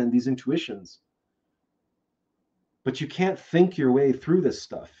understand these intuitions. But you can't think your way through this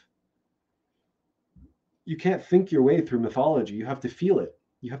stuff. You can't think your way through mythology. You have to feel it.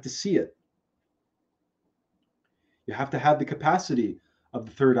 You have to see it. You have to have the capacity of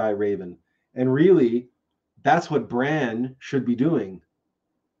the third eye raven. And really, that's what Bran should be doing.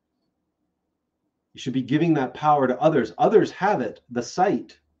 You should be giving that power to others. Others have it, the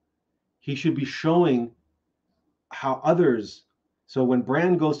sight. He should be showing how others. So when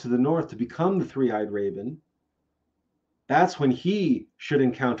Bran goes to the north to become the three-eyed raven, that's when he should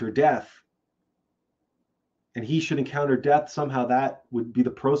encounter death. And he should encounter death. Somehow that would be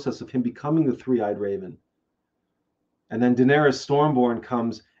the process of him becoming the three-eyed raven. And then Daenerys Stormborn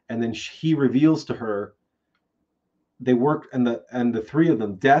comes, and then he reveals to her, they work, and the three of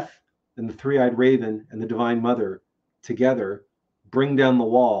them, death and the three-eyed raven and the Divine Mother, together bring down the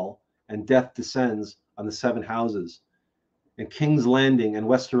wall, and death descends on the 7 houses. And King's Landing and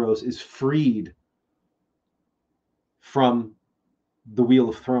Westeros is freed from the Wheel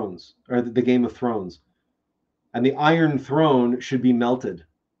of Thrones, or the Game of Thrones. And the Iron Throne should be melted,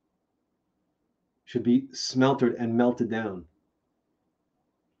 should be smelted and melted down.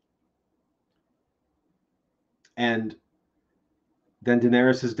 And then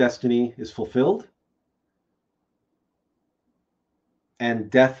Daenerys' destiny is fulfilled.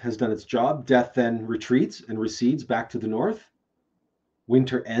 And death has done its job. Death then retreats and recedes back to the north.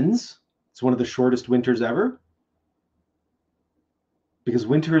 Winter ends. It's one of the shortest winters ever. Because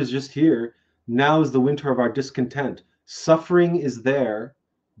winter is just here. Now is the winter of our discontent. Suffering is there.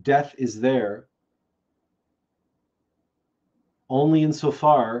 Death is there. Only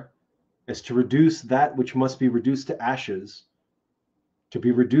insofar as to reduce that which must be reduced to ashes, to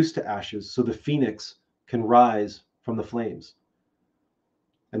be reduced to ashes, so the phoenix can rise from the flames.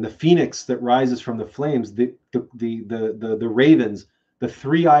 And the phoenix that rises from the flames, the ravens, the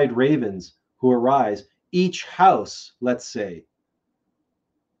three-eyed ravens who arise, each house, let's say,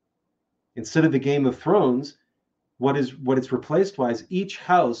 instead of the Game of Thrones, what it's replaced by is each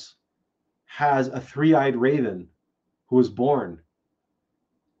house has a three-eyed raven who is born.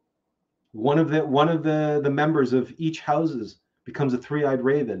 One of the members of each houses becomes a three-eyed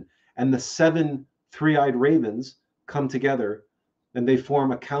raven, and the 7 three-eyed ravens come together and they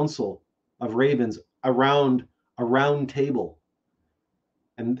form a council of ravens around a round table.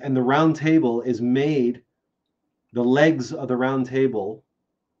 And the round table is made, the legs of the round table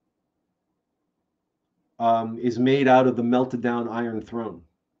is made out of the melted down iron throne.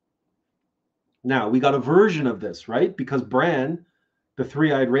 Now, we got a version of this, right? Because Bran, the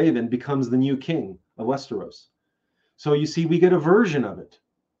three-eyed raven, becomes the new king of Westeros. So you see, we get a version of it.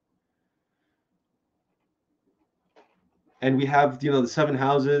 And we have, the seven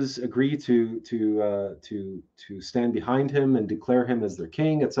houses agree to stand behind him and declare him as their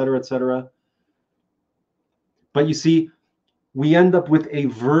king, et cetera, et cetera. But you see, we end up with a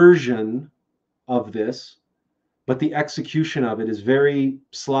version of this, but the execution of it is very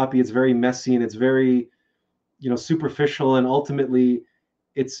sloppy, it's very messy, and it's very, superficial, and ultimately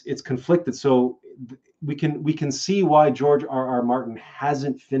it's conflicted. So we can see why George R.R. Martin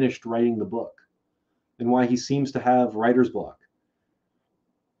hasn't finished writing the book, and why he seems to have writer's block,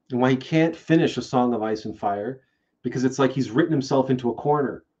 and why he can't finish A Song of Ice and Fire, because it's like he's written himself into a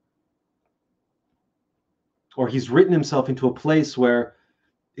corner, or he's written himself into a place where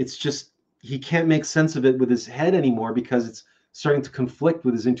it's just, he can't make sense of it with his head anymore, because it's starting to conflict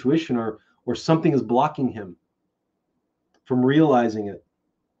with his intuition, or something is blocking him from realizing it.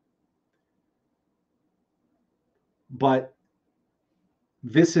 But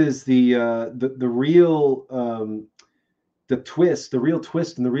this is the real the real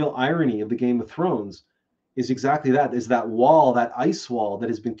twist and the real irony of the Game of Thrones is exactly that, is that wall, that ice wall that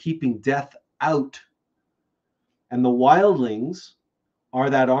has been keeping death out. And the wildlings are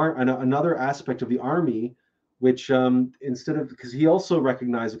another aspect of the army, which instead of, because he also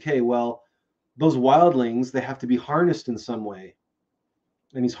recognized, okay, well, those wildlings, they have to be harnessed in some way.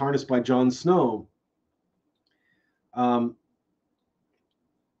 And he's harnessed by Jon Snow. But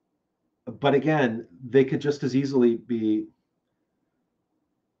again, they could just as easily be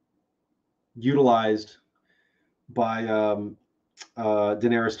utilized by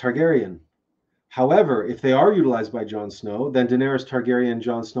Daenerys Targaryen. However, if they are utilized by Jon Snow, then Daenerys Targaryen and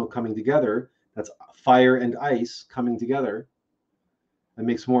Jon Snow coming together, that's fire and ice coming together, that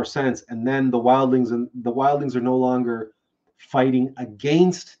makes more sense. And then the wildlings are no longer fighting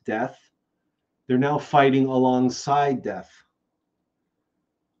against death, they're now fighting alongside death.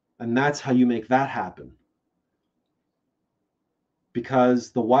 And that's how you make that happen.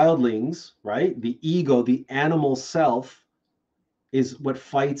 Because the wildlings, right, the ego, the animal self, is what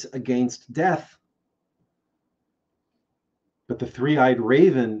fights against death. But the three-eyed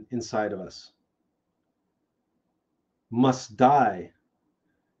raven inside of us must die.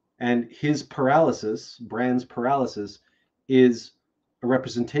 And his paralysis, Bran's paralysis, is a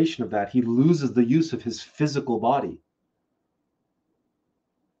representation of that. He loses the use of his physical body.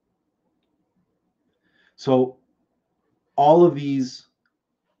 So all of these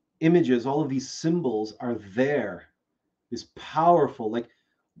images, all of these symbols are there, is powerful. Like,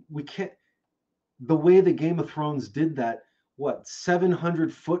 we can't, the way the Game of Thrones did that,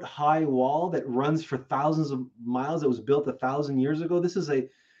 700-foot high wall that runs for thousands of miles, that was built 1,000 years ago. This is a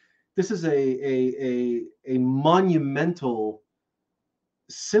monumental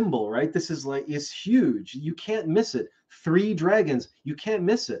symbol, right? This is like, it's huge. You can't miss it. 3 dragons, you can't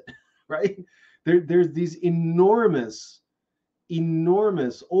miss it, right? There's these enormous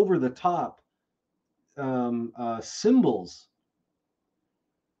over the top symbols,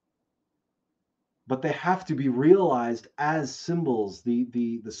 but they have to be realized as symbols.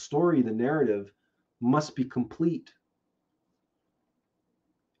 The story, the narrative must be complete,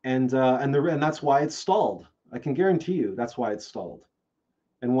 and that's why it's stalled. I can guarantee you that's why it's stalled,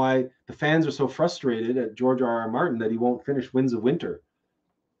 and why the fans are so frustrated at George R.R. Martin that he won't finish Winds of Winter,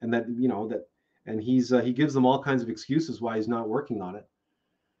 and that he gives them all kinds of excuses why he's not working on it.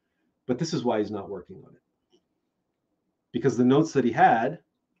 But this is why he's not working on it, because the notes that he had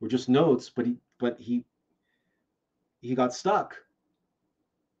were just notes, but he got stuck.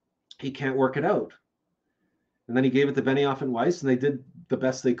 He can't work it out. And then he gave it to Benioff and Weiss, and they did the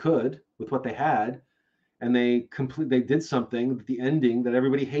best they could with what they had, and they did something with the ending that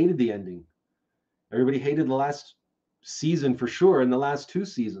everybody hated. The ending, everybody hated the last season for sure, and the last 2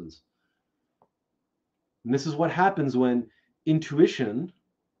 seasons. And this is what happens when intuition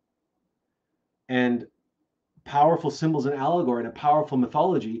and powerful symbols and allegory and a powerful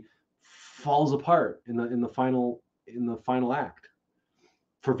mythology falls apart in the final act,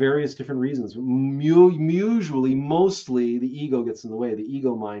 for various different reasons. Usually, mostly, the ego gets in the way. The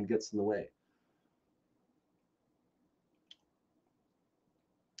ego mind gets in the way.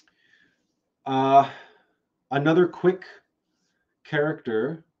 Another quick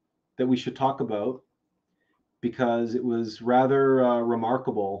character that we should talk about because it was rather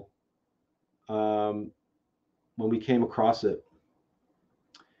remarkable when we came across it.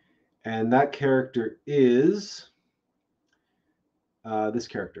 And that character is this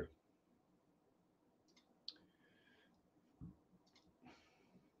character.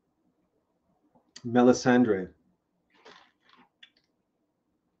 Melisandre,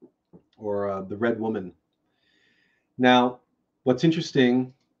 or the Red Woman. Now, what's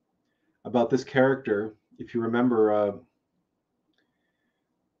interesting about this character, if you remember,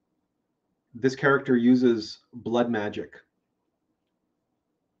 this character uses blood magic.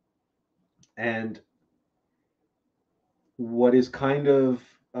 And what is kind of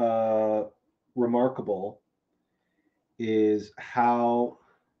remarkable is how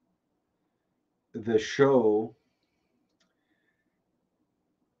the show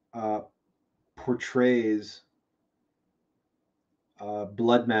portrays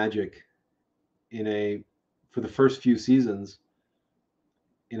blood magic for the first few seasons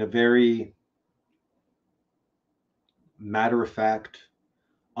in a very matter-of-fact,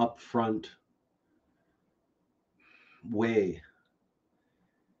 upfront way.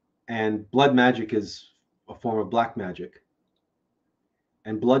 And blood magic is a form of black magic.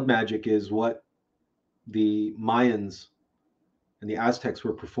 And blood magic is what the Mayans and the Aztecs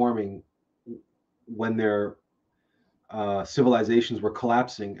were performing when their civilizations were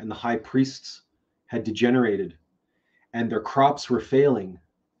collapsing and the high priests had degenerated and their crops were failing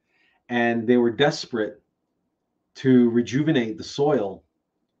and they were desperate to rejuvenate the soil,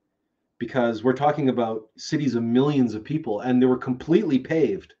 because we're talking about cities of millions of people, and they were completely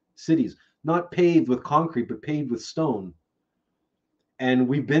paved cities, not paved with concrete, but paved with stone. And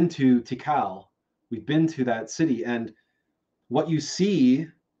we've been to Tikal, we've been to that city, and what you see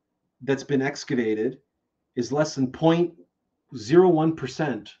that's been excavated is less than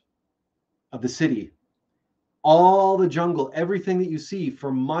 0.01% of the city. All the jungle, everything that you see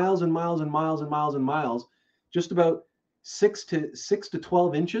for miles and miles and miles and miles and miles, just about 6 to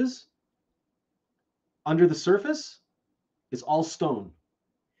 12 inches under the surface is all stone.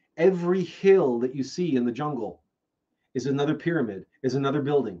 Every hill that you see in the jungle is another pyramid, is another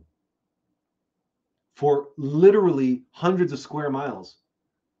building for literally hundreds of square miles.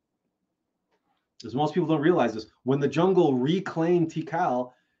 As most people don't realize this, when the jungle reclaimed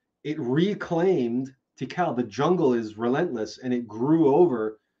Tikal, it reclaimed Tikal. The jungle is relentless, and it grew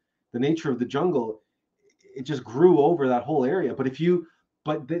over the nature of the jungle. It just grew over that whole area. But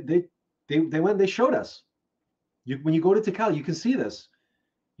they showed us. When you go to Tikal, you can see this.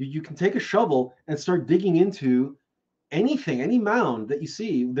 You can take a shovel and start digging into anything, any mound that you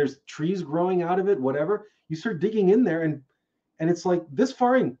see. There's trees growing out of it, whatever. You start digging in there, and it's like this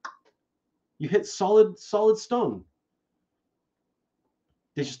far in, you hit solid stone.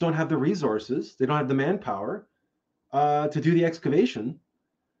 They just don't have the resources. They don't have the manpower to do the excavation.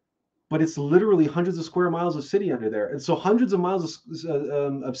 But it's literally hundreds of square miles of city under there. And so hundreds of miles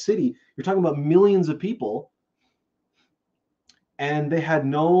of city, you're talking about millions of people. And they had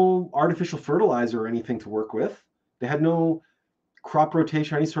no artificial fertilizer or anything to work with. They had no crop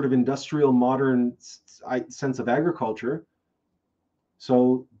rotation, any sort of industrial modern sense of agriculture.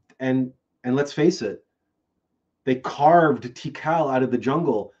 So, and let's face it, they carved Tikal out of the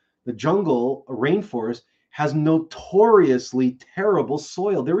jungle. The jungle, a rainforest, has notoriously terrible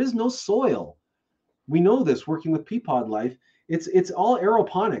soil. There is no soil. We know this working with peapod life. It's all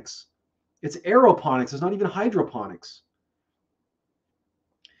aeroponics. It's aeroponics. It's not even hydroponics.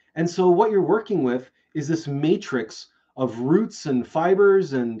 And so what you're working with is this matrix of roots and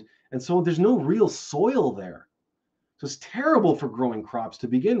fibers, and so there's no real soil there. So it's terrible for growing crops to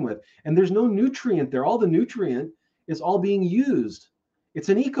begin with. And there's no nutrient there. All the nutrient is all being used. It's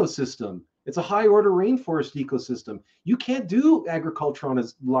an ecosystem. It's a high order rainforest ecosystem. You can't do agriculture on a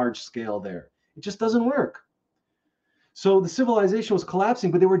large scale there. It just doesn't work. So the civilization was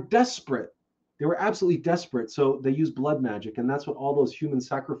collapsing, but they were desperate. They were absolutely desperate. So they used blood magic, and that's what all those human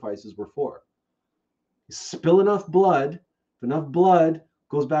sacrifices were for. You spill enough blood, if enough blood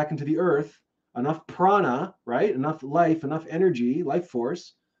goes back into the earth, enough prana, right? Enough life, enough energy, life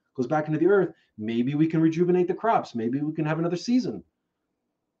force goes back into the earth, maybe we can rejuvenate the crops. Maybe we can have another season.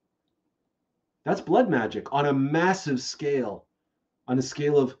 That's blood magic on a massive scale, on a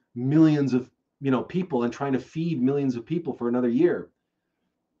scale of millions of people, and trying to feed millions of people for another year.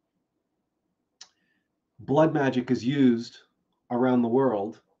 Blood magic is used around the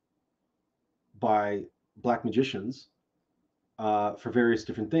world by black magicians for various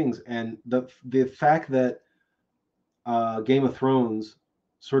different things. And the fact that Game of Thrones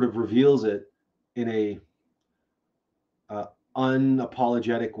sort of reveals it in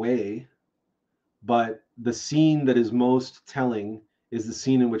unapologetic way. But the scene that is most telling is the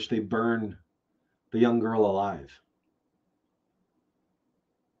scene in which they burn the young girl alive.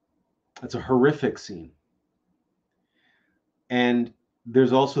 It's a horrific scene. And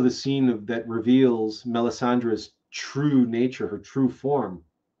there's also the scene that reveals Melisandre's true nature, her true form,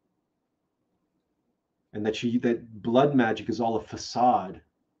 and that blood magic is all a facade.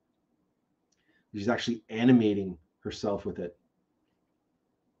 She's actually animating herself with it.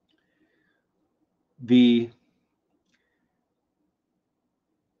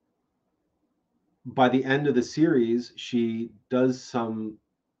 By the end of the series, she does some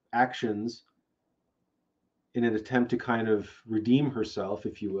actions in an attempt to kind of redeem herself,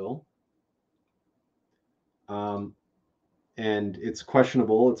 if you will. And it's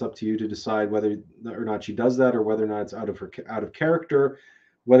questionable. It's up to you to decide whether or not she does that, or whether or not it's out of character,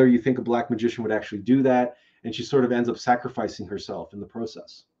 whether you think a black magician would actually do that. And she sort of ends up sacrificing herself in the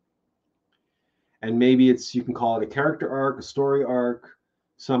process. And maybe you can call it a character arc, a story arc,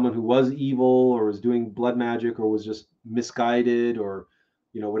 someone who was evil or was doing blood magic or was just misguided, or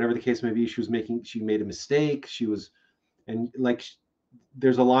whatever the case may be. She made a mistake. And like,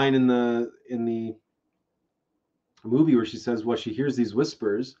 there's a line in the movie where she says, well, she hears these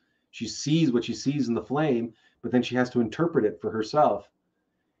whispers, she sees what she sees in the flame, but then she has to interpret it for herself,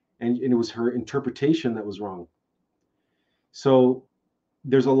 and it was her interpretation that was wrong. So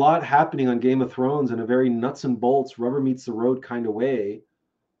there's a lot happening on Game of Thrones in a very nuts and bolts, rubber meets the road kind of way,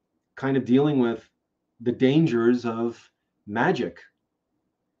 kind of dealing with the dangers of magic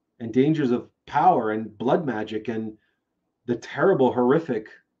and dangers of power and blood magic and the terrible, horrific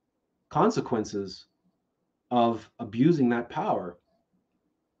consequences of abusing that power.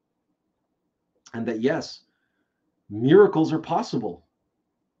 And that, yes, miracles are possible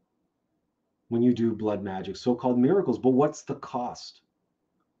when you do blood magic, so-called miracles. But what's the cost?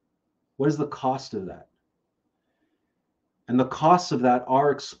 What is the cost of that? And the costs of that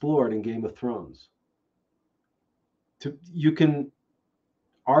are explored in Game of Thrones. You can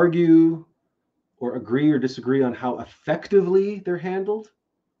argue or agree or disagree on how effectively they're handled.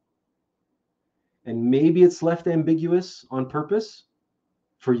 And maybe it's left ambiguous on purpose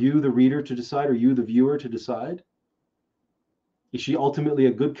for you, the reader, to decide, or you, the viewer, to decide. Is she ultimately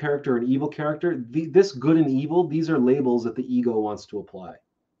a good character or an evil character? This good and evil, these are labels that the ego wants to apply.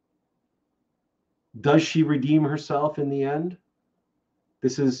 Does she redeem herself in the end?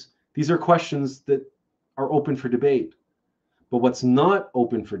 These are questions that are open for debate. But what's not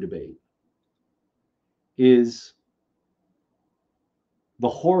open for debate is the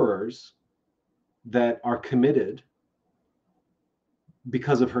horrors that are committed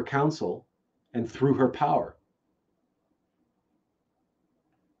because of her counsel and through her power.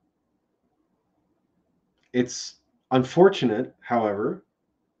 It's unfortunate, however,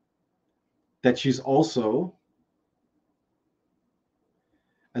 that she's also,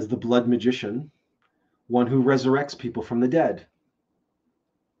 as the blood magician, one who resurrects people from the dead.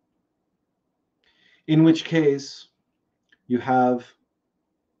 In which case, you have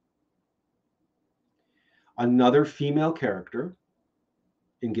another female character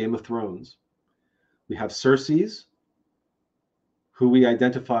in Game of Thrones. We have Cersei's, who we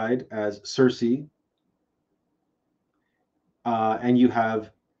identified as Cersei, and you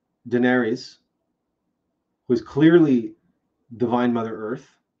have Daenerys, who is clearly Divine Mother Earth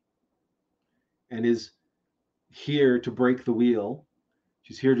and is here to break the wheel.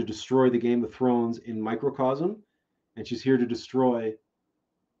 She's here to destroy the Game of Thrones in microcosm, and she's here to destroy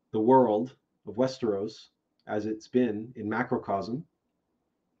the world of Westeros as it's been in macrocosm.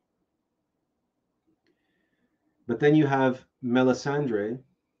 But then you have Melisandre,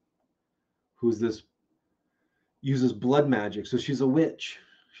 uses blood magic. So she's a witch.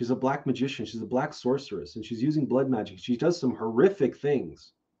 She's a black magician. She's a black sorceress, and she's using blood magic. She does some horrific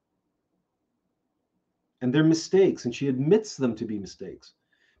things. And they're mistakes, and she admits them to be mistakes.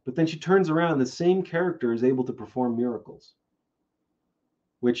 But then she turns around, the same character is able to perform miracles,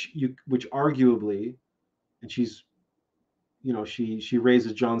 which arguably, and she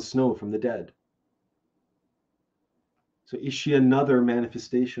raises Jon Snow from the dead. So is she another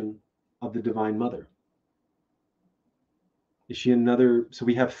manifestation of the Divine Mother? Is she another? So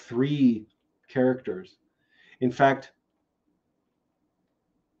we have three characters. In fact,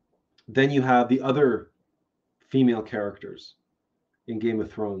 then you have the other female characters in Game of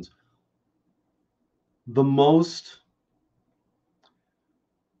Thrones. The most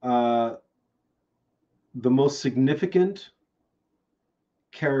significant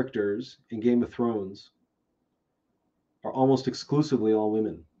characters in Game of Thrones are almost exclusively all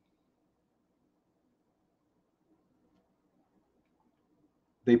women.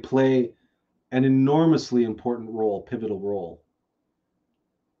 They play an enormously important role, pivotal role.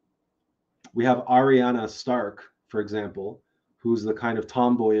 We have Ariana Stark, for example, who's the kind of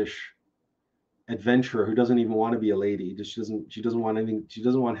tomboyish adventurer who doesn't even want to be a lady. She doesn't want anything. She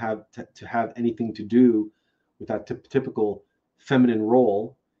doesn't want to have anything to do with that typical feminine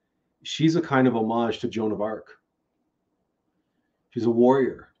role. She's a kind of homage to Joan of Arc. She's a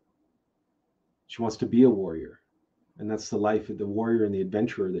warrior. She wants to be a warrior. And that's the life of the warrior and the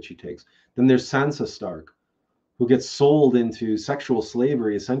adventurer that she takes. Then there's Sansa Stark, who gets sold into sexual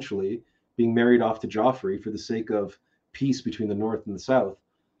slavery, essentially, being married off to Joffrey for the sake of peace between the North and the South.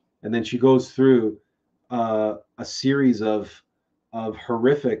 And then she goes through a series of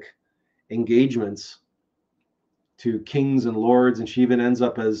horrific engagements to kings and lords, and she even ends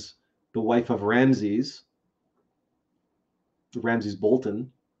up as the wife of Ramses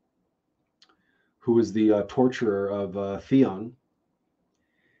Bolton, who was the torturer of Theon.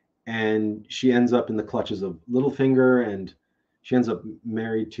 And she ends up in the clutches of Littlefinger, and she ends up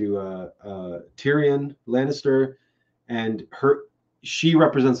married to Tyrion Lannister, and she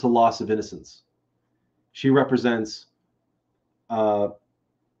represents the loss of innocence. She represents the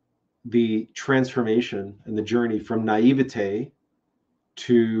transformation and the journey from naivete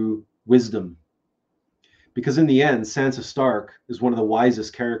to wisdom. Because in the end, Sansa Stark is one of the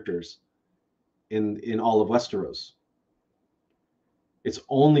wisest characters in all of Westeros. It's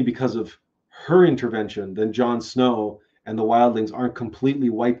only because of her intervention that Jon Snow and the wildlings aren't completely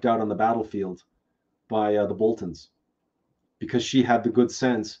wiped out on the battlefield by the Boltons, because she had the good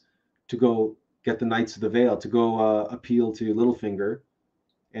sense to go get the Knights of the Vale, to go appeal to Littlefinger,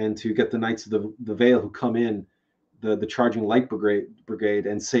 and to get the Knights of the Vale who come in, the charging light brigade,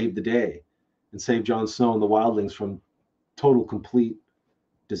 and save the day, and save Jon Snow and the wildlings from total, complete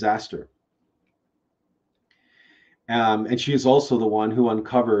disaster. And she is also the one who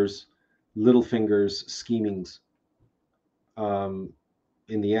uncovers Littlefinger's schemings in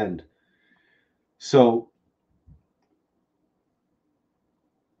the end. So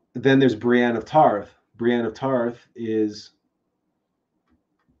then there's Brienne of Tarth. Brienne of Tarth is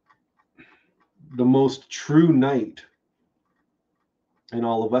the most true knight in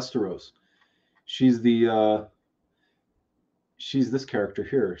all of Westeros. She's this character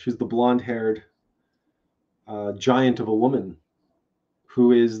here. She's the blonde-haired giant of a woman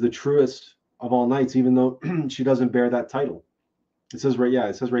who is the truest of all knights, even though she doesn't bear that title. It says right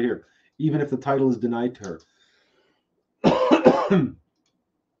here, even if the title is denied to her.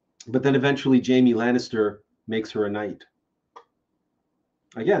 But then eventually Jaime Lannister makes her a knight.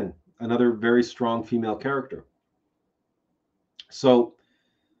 Again, another very strong female character. So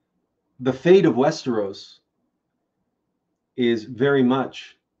the fate of Westeros is very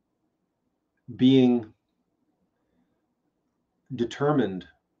much being determined,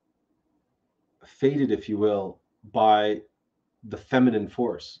 fated, if you will, by the feminine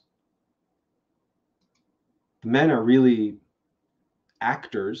force. The men are really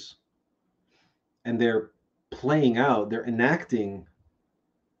actors, and they're playing out, they're enacting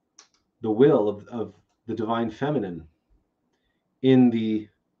the will of the divine feminine in the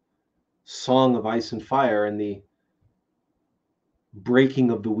Song of Ice and Fire and the breaking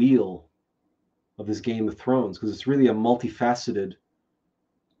of the wheel of this Game of Thrones, because it's really a multifaceted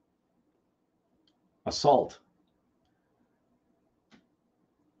assault.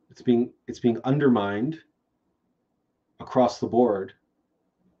 It's being undermined across the board,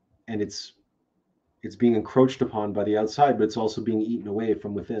 and it's being encroached upon by the outside, but it's also being eaten away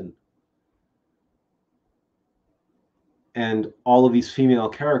from within. And all of these female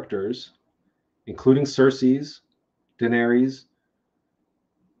characters, including Cersei's, Daenerys,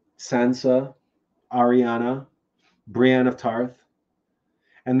 Sansa, Ariana, Brienne of Tarth,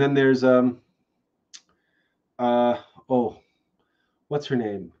 and then there's what's her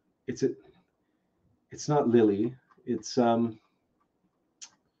name? It's not Lily. It's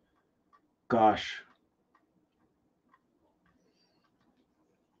gosh.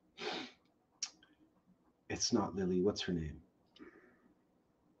 It's not Lily. What's her name?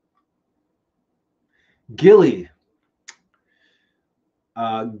 Gilly.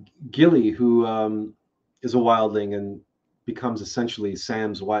 Gilly, who is a wildling and becomes essentially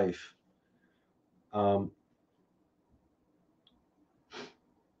Sam's wife.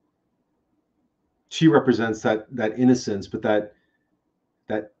 She represents that innocence, but that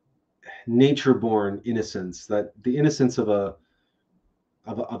nature-born innocence, that the innocence of a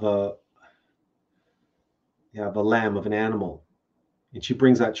lamb, of an animal. And she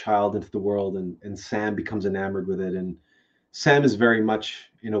brings that child into the world, and Sam becomes enamored with it. And Sam is very much,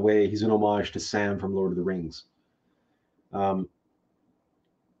 in a way, he's an homage to Sam from Lord of the Rings.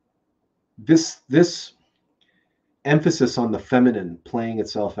 this emphasis on the feminine playing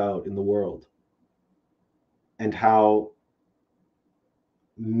itself out in the world, and how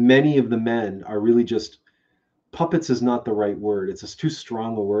many of the men are really just puppets is not the right word. It's just too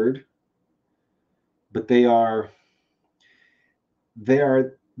strong a word, but they are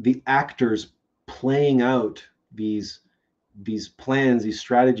the actors playing out these plans, these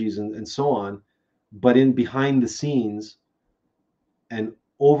strategies, and so on, but in behind the scenes and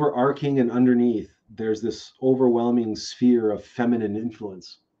overarching and underneath, there's this overwhelming sphere of feminine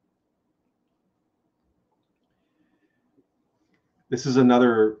influence. This is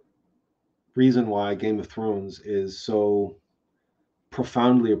another reason why Game of Thrones is so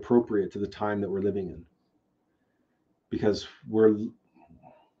profoundly appropriate to the time that we're living in, because we're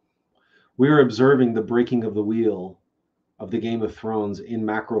observing the breaking of the wheel of the Game of Thrones in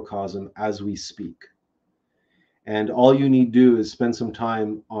macrocosm as we speak. And all you need to do is spend some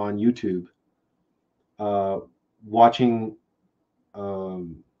time on YouTube watching a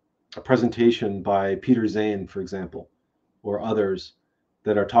presentation by Peter Zane, for example, or others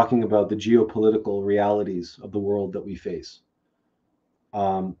that are talking about the geopolitical realities of the world that we face.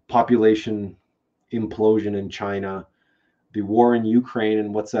 Population implosion in China, the war in Ukraine,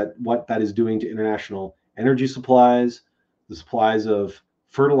 and what that is doing to international energy supplies, the supplies of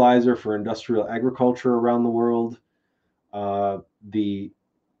fertilizer for industrial agriculture around the world, the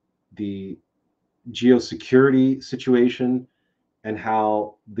geosecurity situation, and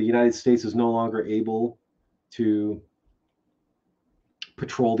how the United States is no longer able to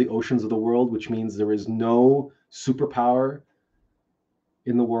patrol the oceans of the world, which means there is no superpower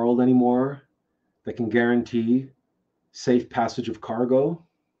in the world anymore that can guarantee safe passage of cargo.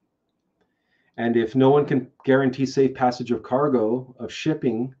 And if no one can guarantee safe passage of cargo, of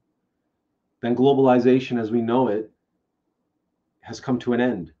shipping, then globalization as we know it has come to an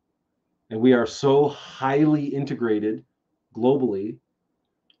end. And we are so highly integrated globally.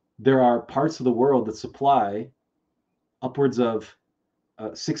 There are parts of the world that supply upwards of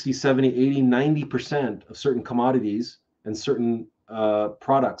 60, 70, 80, 90% of certain commodities and certain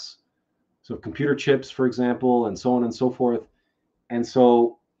products. So computer chips, for example, and so on and so forth. And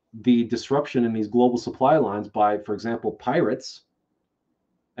so the disruption in these global supply lines by, for example, pirates,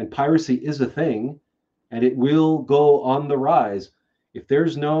 and piracy is a thing, and it will go on the rise. If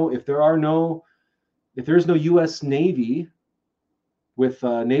there's no U.S. Navy with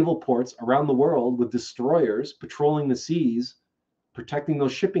naval ports around the world with destroyers patrolling the seas, protecting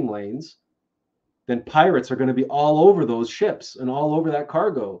those shipping lanes, then pirates are going to be all over those ships and all over that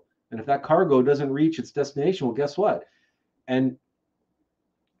cargo. And if that cargo doesn't reach its destination, well, guess what? And,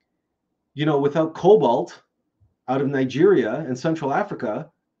 without cobalt out of Nigeria and Central Africa,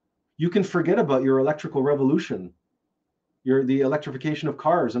 you can forget about your electrical revolution, the electrification of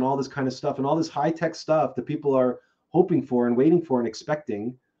cars and all this kind of stuff and all this high-tech stuff that people are hoping for and waiting for and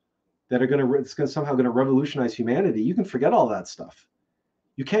expecting that it's somehow going to revolutionize humanity. You can forget all that stuff.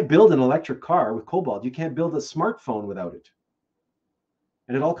 You can't build an electric car with cobalt. You can't build a smartphone without it.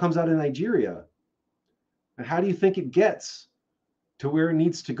 And it all comes out of Nigeria. And how do you think it gets to where it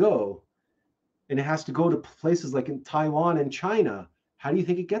needs to go? And it has to go to places like in Taiwan and China. How do you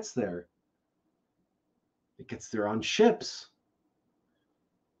think it gets there? It gets there on ships.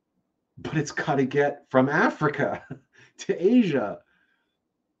 But it's got to get from Africa to Asia.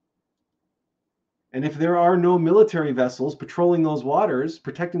 And if there are no military vessels patrolling those waters,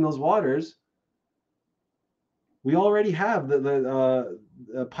 protecting those waters, we already have the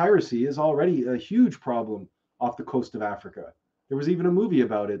piracy is already a huge problem off the coast of Africa. There was even a movie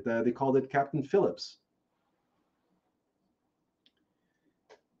about it. They called it Captain Phillips.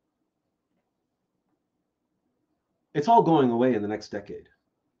 It's all going away in the next decade.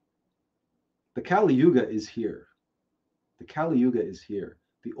 The Kali Yuga is here. The Kali Yuga is here.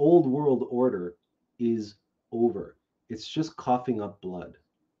 The old world order is over. It's just coughing up blood.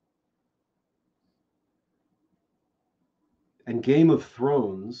 And Game of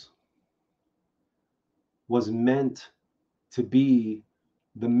Thrones was meant to be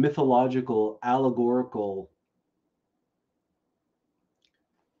the mythological, allegorical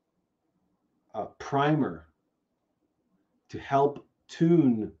primer to help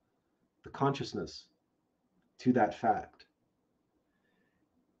tune the consciousness to that fact,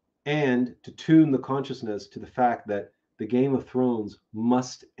 and to tune the consciousness to the fact that the Game of Thrones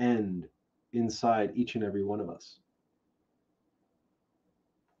must end inside each and every one of us.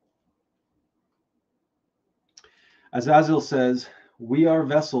 As Azil says, we are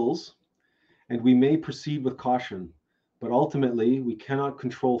vessels and we may proceed with caution, but ultimately we cannot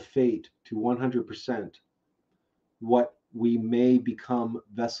control fate to 100%. What we may become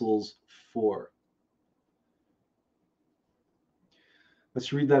vessels for.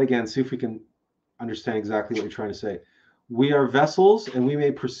 Let's read that again, see if we can understand exactly what you're trying to say. We are vessels and we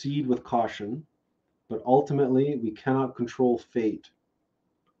may proceed with caution, but ultimately we cannot control fate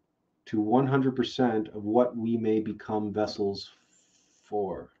to 100% of what we may become vessels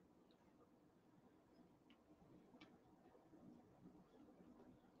for.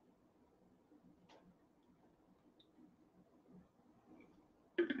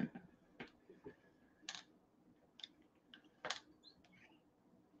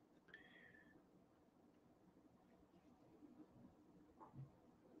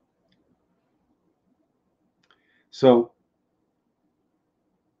 So,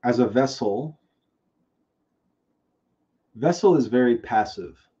 as a vessel is very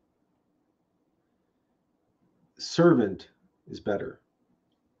passive. Servant is better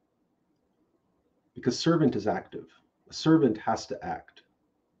because servant is active. A servant has to act.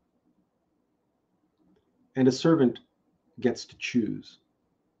 And a servant gets to choose.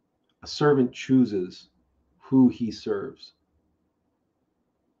 A servant chooses who he serves.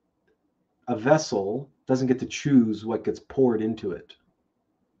 A vessel doesn't get to choose what gets poured into it.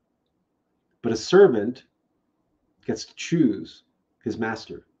 But a servant gets to choose his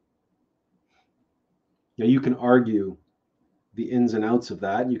master. Now, you can argue the ins and outs of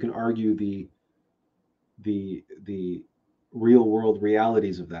that. You can argue the real world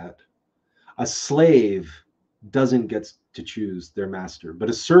realities of that. A slave doesn't get to choose their master, but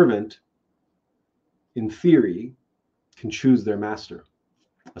a servant, in theory, can choose their master.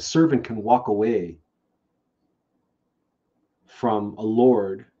 A servant can walk away from a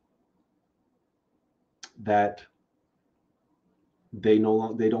lord that they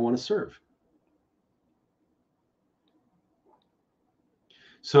don't want to serve.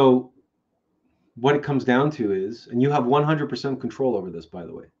 So what it comes down to is, and you have 100% control over this, by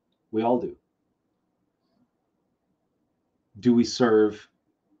the way, we all do. Do we serve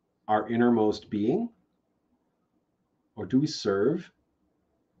our innermost being, or do we serve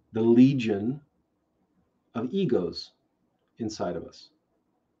the legion of egos inside of us?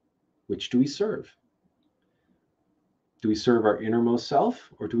 Which do we serve? Do we serve our innermost self,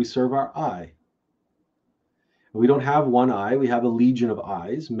 or do we serve our I? We don't have one eye. We have a legion of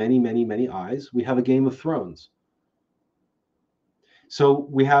eyes, many, many, many eyes. We have a Game of Thrones. So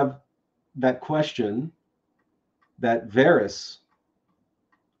we have that question that Varys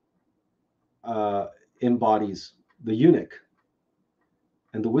embodies, the eunuch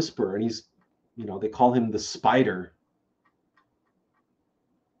and the whisperer. And he's, they call him the spider.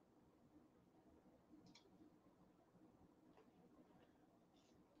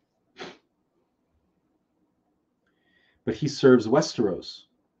 But he serves Westeros.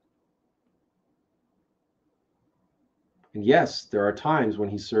 And yes, there are times when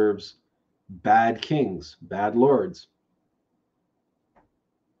he serves bad kings, bad lords.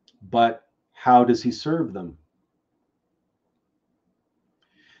 But how does he serve them?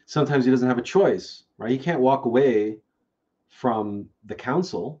 Sometimes he doesn't have a choice, right? He can't walk away from the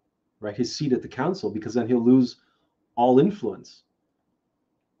council, right? His seat at the council, because then he'll lose all influence.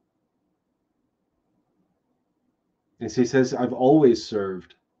 And so he says, I've always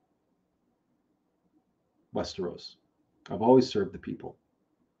served Westeros. I've always served the people.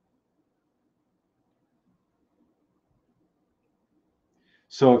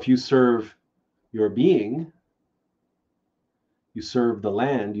 So if you serve your being, you serve the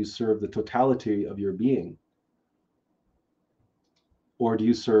land, you serve the totality of your being. Or do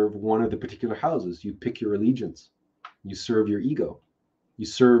you serve one of the particular houses? You pick your allegiance. You serve your ego. You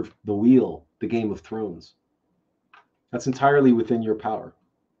serve the wheel, the Game of Thrones. That's entirely within your power.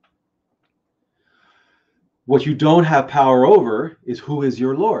 What you don't have power over is who is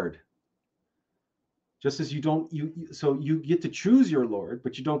your Lord. Just as so you get to choose your Lord,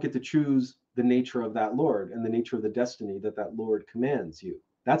 but you don't get to choose the nature of that Lord and the nature of the destiny that Lord commands you.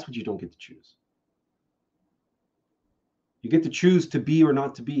 That's what you don't get to choose. You get to choose to be or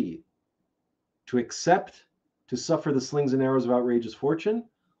not to be, to accept, to suffer the slings and arrows of outrageous fortune,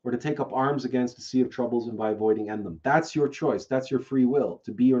 or to take up arms against a sea of troubles and by avoiding end them. That's your choice. That's your free will,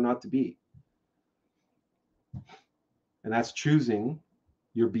 to be or not to be. And that's choosing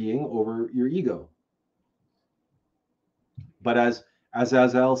your being over your ego. But as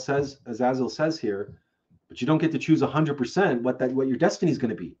Azazel says here, but you don't get to choose 100% what your destiny is going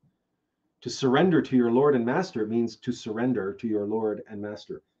to be. To surrender to your Lord and Master means to surrender to your Lord and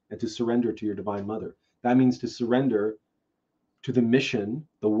Master, and to surrender to your Divine Mother. That means to surrender to the mission,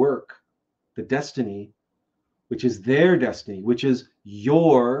 the work, the destiny, which is their destiny, which is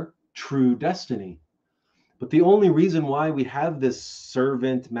your true destiny. But the only reason why we have this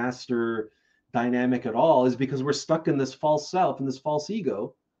servant master dynamic at all is because we're stuck in this false self and this false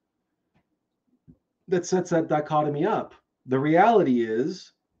ego that sets that dichotomy up. The reality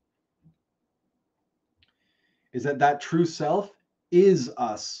is that true self is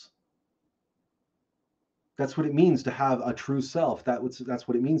us. That's what it means to have a true self. That's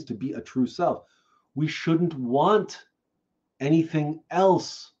what it means to be a true self. We shouldn't want anything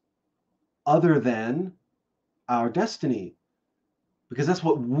else other than our destiny, because that's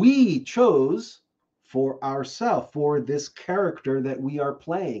what we chose for ourselves, for this character that we are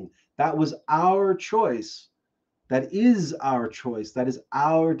playing. That was our choice. That is our choice. That is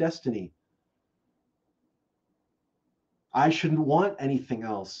our destiny. I shouldn't want anything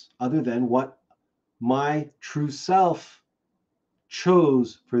else other than what my true self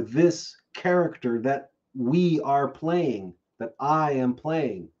chose for this character that we are playing, that I am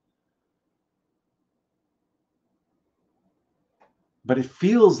playing. But it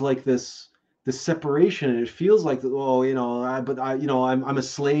feels like this separation. It feels like, oh, I'm a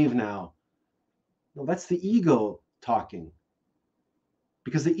slave now. No, that's the ego talking.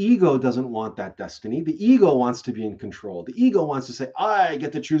 Because the ego doesn't want that destiny. The ego wants to be in control. The ego wants to say, I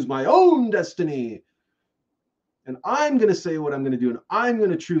get to choose my own destiny. And I'm going to say what I'm going to do. And I'm going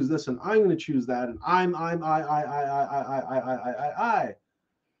to choose this. And I'm going to choose that. And I.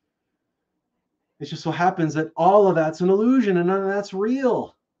 It just so happens that all of that's an illusion and none of that's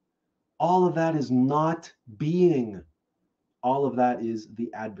real. All of that is not being. All of that is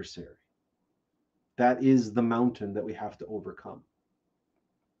the adversary. That is the mountain that we have to overcome.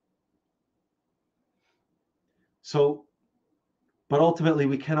 So, but ultimately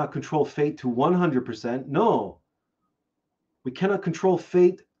we cannot control fate to 100%. No, we cannot control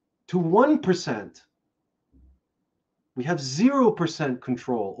fate to 1%. We have 0%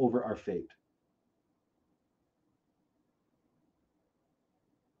 control over our fate.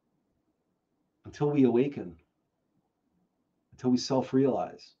 Until we awaken, until we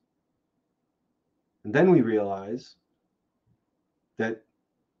self-realize. And then we realize that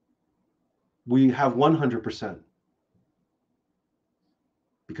we have 100%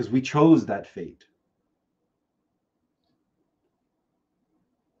 because we chose that fate.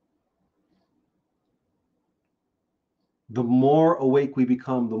 The more awake we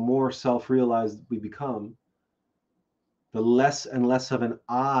become, the more self-realized we become, the less and less of an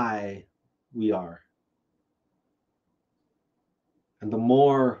I we are. And the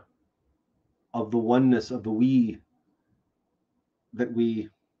more of the oneness of the we that we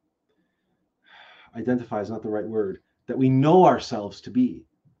identify is not the right word, that we know ourselves to be.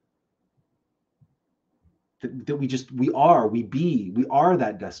 That we are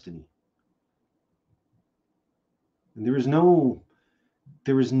that destiny. And there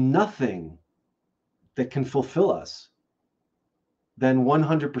is nothing that can fulfill us than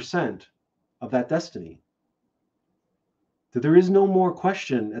 100% of that destiny. That there is no more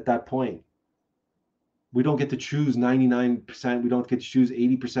question at that point. We don't get to choose 99%. We don't get to choose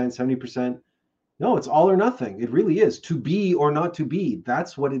 80%, 70%. No, it's all or nothing. It really is. To be or not to be.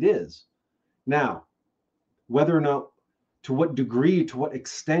 That's what it is. Now, whether or not, to what degree, to what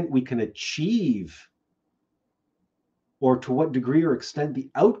extent we can achieve, or to what degree or extent the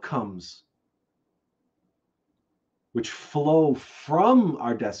outcomes which flow from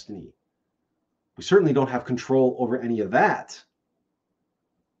our destiny, we certainly don't have control over any of that.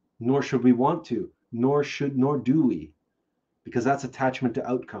 Nor should we want to, nor do we, because that's attachment to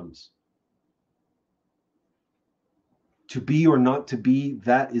outcomes. To be or not to be,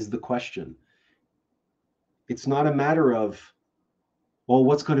 that is the question. It's not a matter of, well,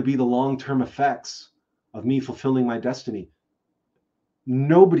 what's going to be the long-term effects of me fulfilling my destiny?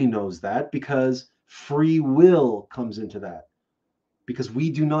 Nobody knows that, because free will comes into that. Because we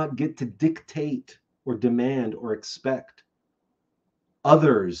do not get to dictate or demand or expect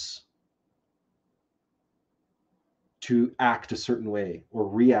others to act a certain way or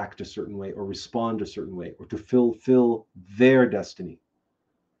react a certain way or respond a certain way or to fulfill their destiny.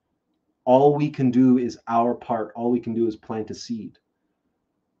 All we can do is our part. All we can do is plant a seed.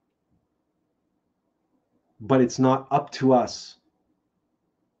 But it's not up to us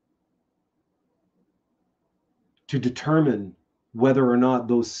to determine whether or not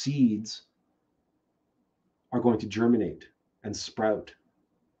those seeds are going to germinate and sprout.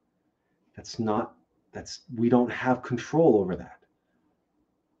 We don't have control over that,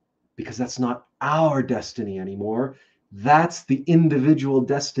 because that's not our destiny anymore. That's the individual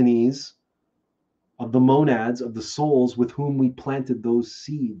destinies of the monads, of the souls with whom we planted those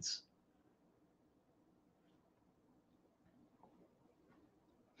seeds.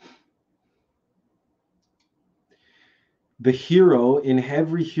 The hero in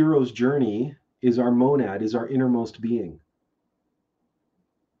every hero's journey is our monad, is our innermost being.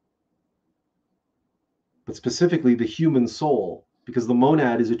 But specifically the human soul, because the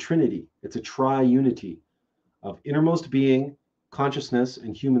monad is a trinity. It's a tri-unity of innermost being, consciousness,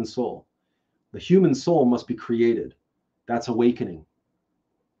 and human soul. The human soul must be created. That's awakening.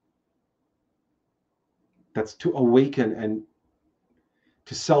 That's to awaken, and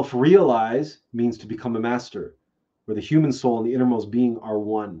to self-realize means to become a master, where the human soul and the innermost being are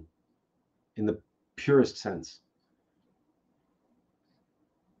one in the purest sense.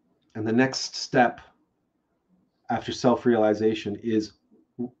 And the next step after self-realization is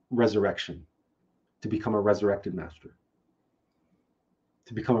resurrection, to become a resurrected master.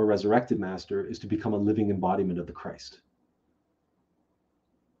 To become a resurrected master is to become a living embodiment of the Christ.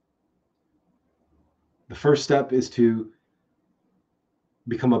 The first step is to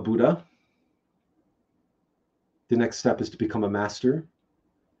become a Buddha. The next step is to become a master.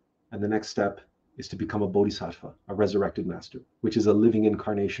 And the next step is to become a Bodhisattva, a resurrected master, which is a living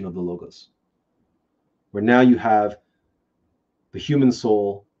incarnation of the Logos. Where now you have the human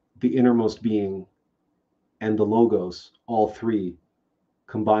soul, the innermost being, and the Logos, all three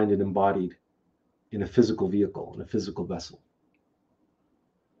combined and embodied in a physical vehicle, in a physical vessel.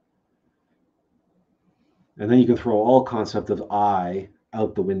 And then you can throw all concept of I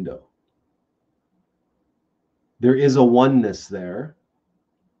out the window. There is a oneness there,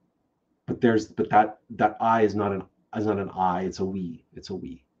 but that I is not an I, it's a we. It's a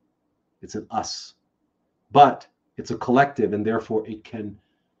we. It's an us. But it's a collective, and therefore it can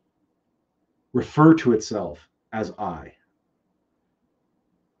refer to itself as I.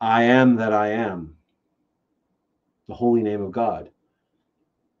 I am that I am. The holy name of God.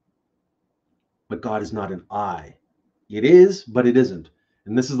 But God is not an I. It is, but it isn't.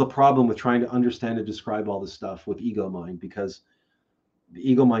 And this is the problem with trying to understand and describe all this stuff with ego mind, because the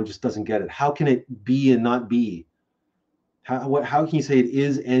ego mind just doesn't get it. How can it be and not be? How can you say it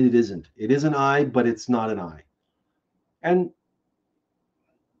is and it isn't? It is an I, but it's not an I. And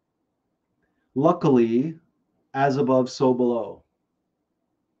luckily, as above, so below.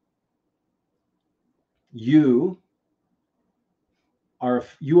 You are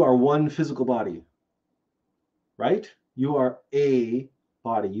one physical body, right? You are a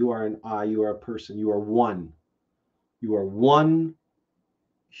body. You are an I. You are a person. You are one. You are one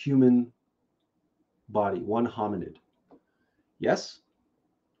human body, one hominid. Yes?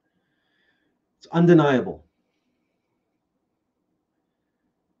 It's undeniable.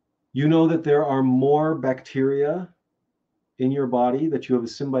 You know that there are more bacteria in your body that you have a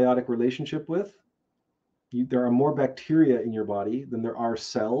symbiotic relationship with. There are more bacteria in your body than there are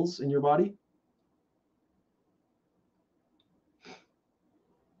cells in your body.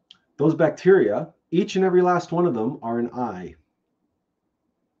 Those bacteria, each and every last one of them are an I.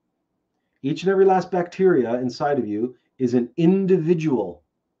 Each and every last bacteria inside of you is an individual.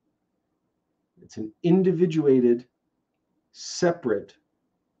 It's an individuated, separate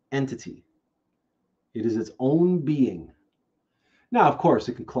entity. It is its own being. Now, of course,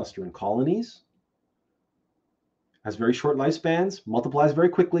 it can cluster in colonies, has very short lifespans, multiplies very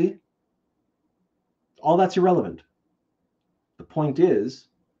quickly. All that's irrelevant. The point is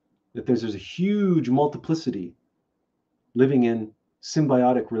that there's a huge multiplicity living in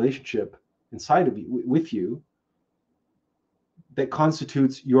symbiotic relationship inside of you, with you, that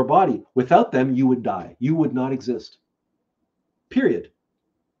constitutes your body. Without them, you would die. You would not exist. Period.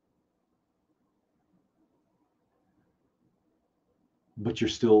 But you're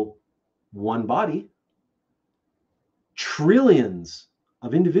still one body. Trillions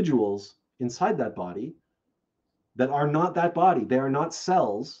of individuals inside that body that are not that body. They are not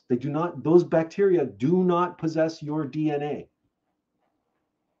cells. They do not, those bacteria do not possess your DNA.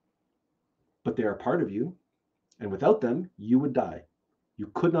 But they are part of you. And without them, you would die. You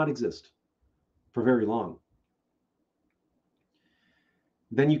could not exist for very long.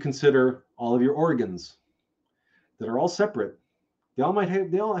 Then you consider all of your organs that are all separate. They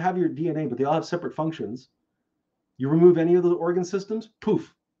all have your DNA, but they all have separate functions. You remove any of the organ systems,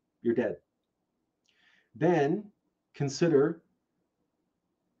 poof, you're dead. Then consider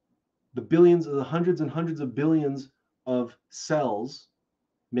the billions, the hundreds and hundreds of billions of cells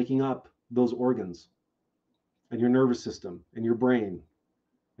making up those organs, and your nervous system, and your brain,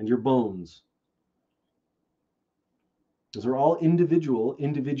 and your bones. Those are all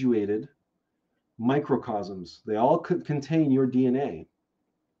individuated microcosms. They all could contain your DNA,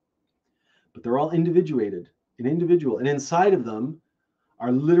 but they're all individuated, an individual. And inside of them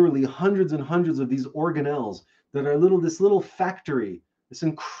are literally hundreds and hundreds of these organelles that are this little factory this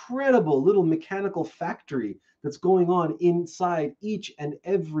incredible little mechanical factory that's going on inside each and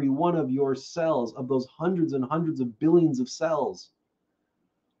every one of your cells, of those hundreds and hundreds of billions of cells.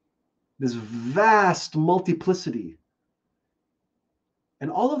 This vast multiplicity.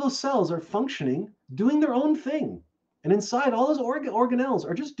 And all of those cells are functioning, doing their own thing. And inside, all those organelles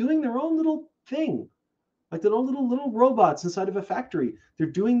are just doing their own little thing, like their own little robots inside of a factory. They're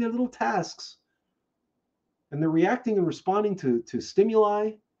doing their little tasks. And they're reacting and responding to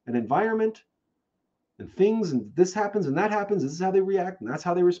stimuli and environment and things, and this happens and that happens. This is how they react, and that's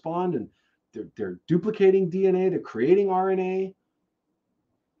how they respond. And they're duplicating DNA, they're creating RNA.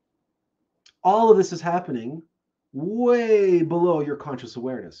 All of this is happening way below your conscious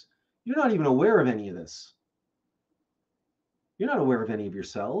awareness. You're not even aware of any of this. You're not aware of any of your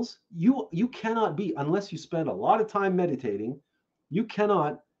cells. You cannot be, unless you spend a lot of time meditating, you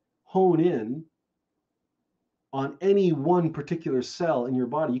cannot hone in on any one particular cell in your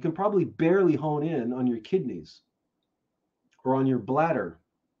body. You can probably barely hone in on your kidneys or on your bladder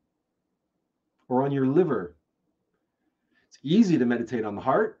or on your liver. It's easy to meditate on the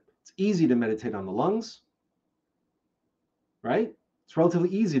heart. It's easy to meditate on the lungs, right? It's relatively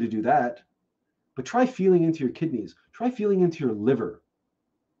easy to do that. But try feeling into your kidneys. Try feeling into your liver.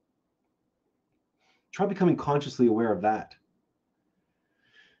 Try becoming consciously aware of that.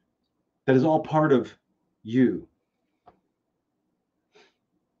 That is all part of you.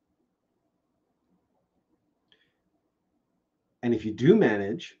 And if you do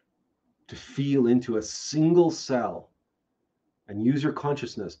manage to feel into a single cell and use your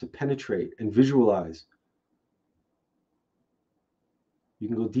consciousness to penetrate and visualize, you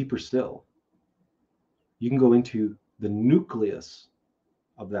can go deeper still. You can go into the nucleus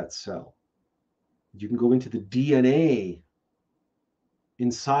of that cell. You can go into the DNA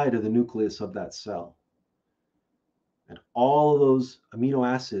inside of the nucleus of that cell. And all of those amino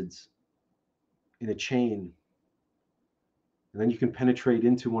acids in a chain. And then you can penetrate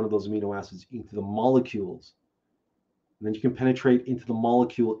into one of those amino acids, into the molecules. And then you can penetrate into the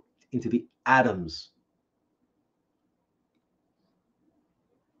molecule, into the atoms.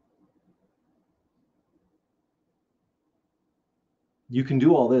 You can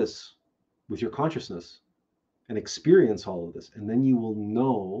do all this with your consciousness and experience all of this. And then you will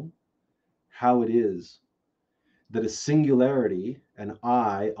know how it is that a singularity, an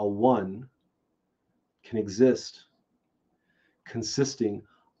I, a one, can exist, consisting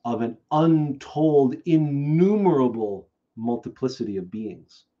of an untold, innumerable multiplicity of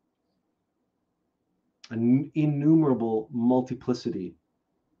beings, an innumerable multiplicity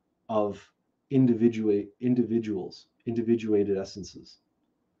of individuals, individuated essences.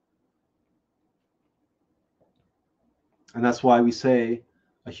 And that's why we say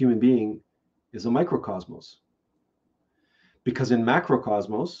a human being is a microcosmos. Because in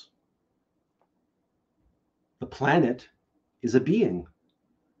macrocosmos, the planet is a being.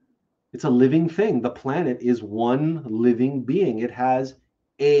 It's a living thing. The planet is one living being. It has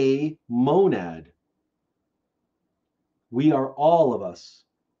a monad. We are all of us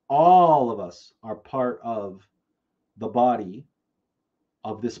are part of the body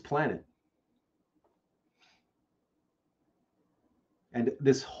of this planet. And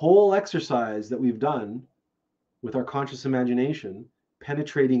this whole exercise that we've done with our conscious imagination,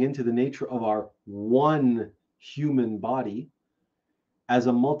 penetrating into the nature of our one human body as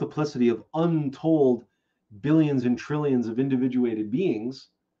a multiplicity of untold billions and trillions of individuated beings,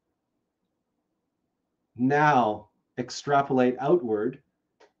 now extrapolate outward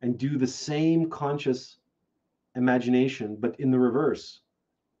and do the same conscious imagination, but in the reverse,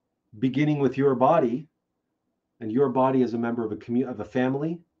 beginning with your body. And your body is a member of a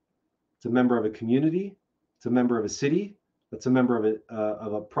family. It's a member of a community. It's a member of a city. That's a member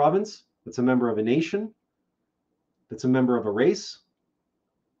of a province. That's a member of a nation. That's a member of a race,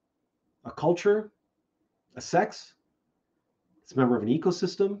 a culture, a sex. It's a member of an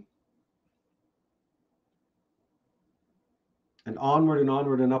ecosystem. And onward and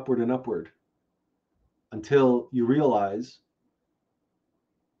onward and upward until you realize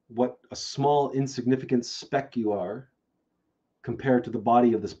what a small, insignificant speck you are compared to the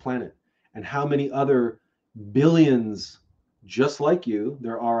body of this planet, and how many other billions just like you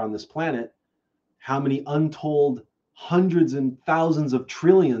there are on this planet, how many untold hundreds and thousands of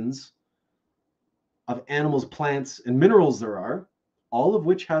trillions of animals, plants, and minerals there are, all of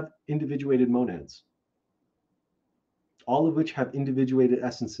which have individuated monads, all of which have individuated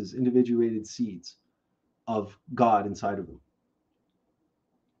essences, individuated seeds of God inside of them.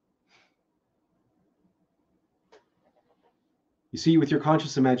 You see, with your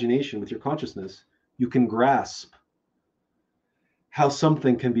conscious imagination, with your consciousness, you can grasp how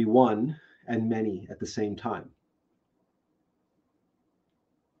something can be one and many at the same time.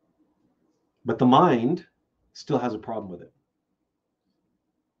 But the mind still has a problem with it.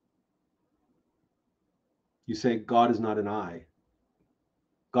 You say God is not an I.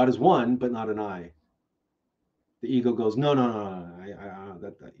 God is one, but not an I. The ego goes, no,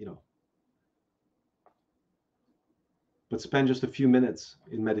 that you know. But spend just a few minutes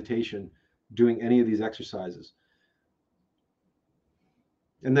in meditation doing any of these exercises.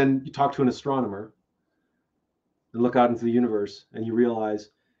 And then you talk to an astronomer and look out into the universe, and you realize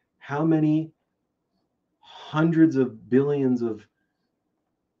how many hundreds of billions of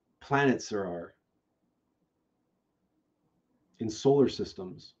planets there are in solar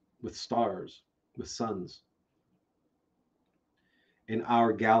systems, with stars, with suns, in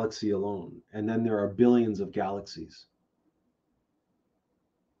our galaxy alone. And then there are billions of galaxies.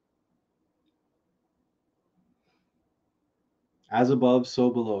 As above, so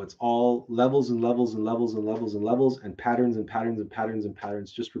below. It's all levels and levels and levels and levels and levels, and patterns and patterns and patterns and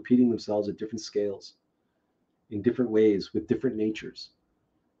patterns, just repeating themselves at different scales, in different ways, with different natures,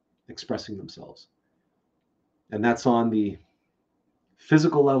 expressing themselves. And that's on the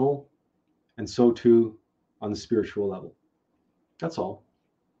physical level, and so too on the spiritual level. That's all.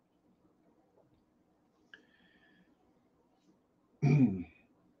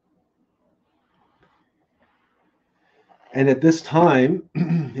 And at this time,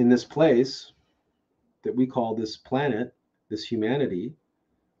 in this place that we call this planet, this humanity,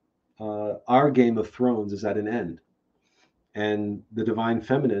 our Game of Thrones is at an end. And the divine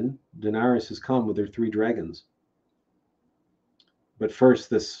feminine, Daenerys, has come with her 3 dragons. But first,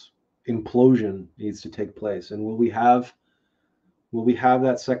 this implosion needs to take place. And will we have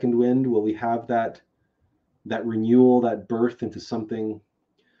that second wind? Will we have that renewal, that birth into something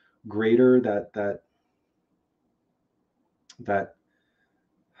greater, that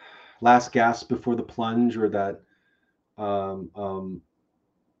last gasp before the plunge, or that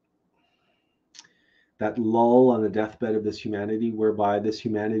that lull on the deathbed of this humanity, whereby this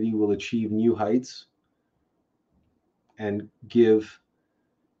humanity will achieve new heights and give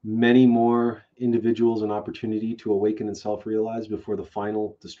many more individuals an opportunity to awaken and self-realize before the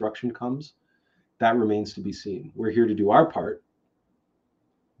final destruction comes? That remains to be seen. We're here to do our part,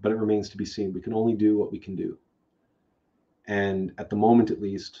 but it remains to be seen. We can only do what we can do. And at the moment, at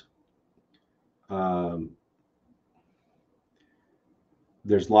least,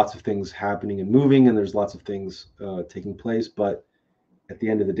 there's lots of things happening and moving, and there's lots of things taking place. But at the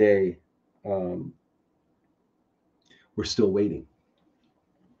end of the day, we're still waiting.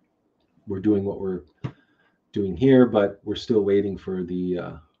 We're doing what we're doing here, but we're still waiting for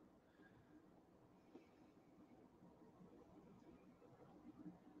the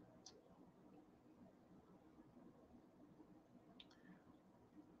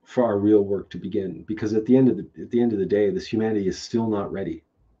for our real work to begin. Because at the end of the day, this humanity is still not ready.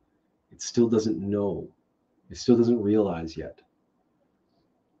 It still doesn't know. It still doesn't realize yet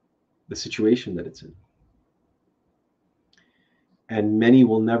the situation that it's in. And many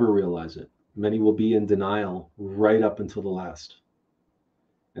will never realize it. Many will be in denial right up until the last.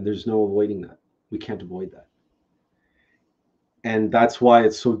 And there's no avoiding that. We can't avoid that. And that's why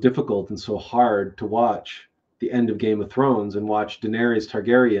it's so difficult and so hard to watch the end of Game of Thrones and watch Daenerys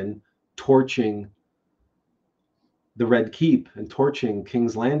Targaryen torching the Red Keep and torching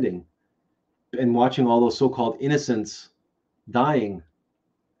King's Landing, and watching all those so-called innocents dying,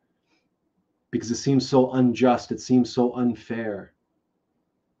 because it seems so unjust. It seems so unfair.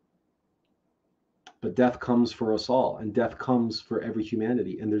 But death comes for us all, and death comes for every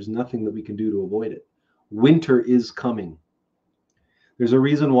humanity, and there's nothing that we can do to avoid it. Winter is coming. There's a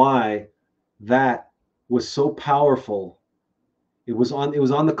reason why that was so powerful. It was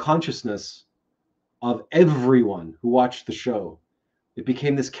on the consciousness of everyone who watched the show. It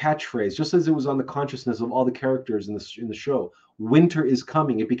became this catchphrase, just as it was on the consciousness of all the characters in the show. Winter is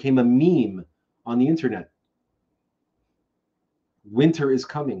coming. It became a meme on the internet. Winter is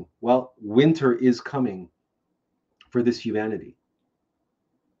coming. Well, winter is coming for this humanity.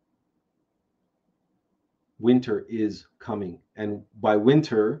 Winter is coming. And by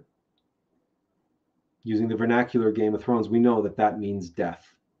winter, using the vernacular Game of Thrones, we know that that means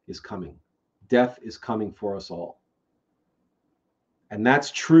death is coming. Death is coming for us all. And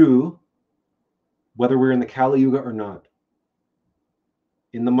that's true whether we're in the Kali Yuga or not.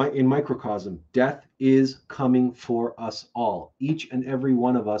 In microcosm, death is coming for us all. Each and every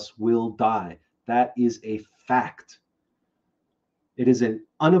one of us will die. That is a fact. It is an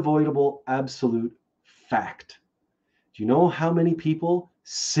unavoidable, absolute fact. Do you know how many people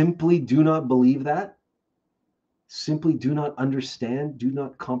simply do not believe that? simply do not understand, do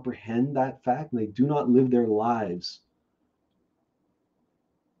not comprehend that fact, and they do not live their lives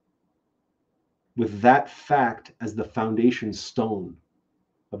with that fact as the foundation stone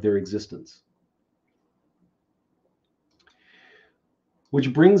of their existence.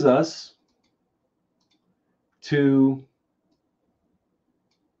 Which brings us to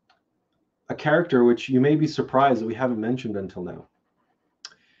a character which you may be surprised that we haven't mentioned until now.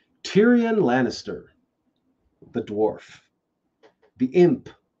 Tyrion Lannister, the dwarf, the imp.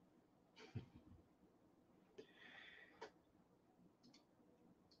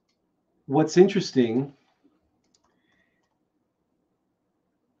 What's interesting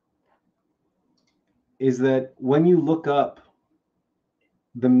is that when you look up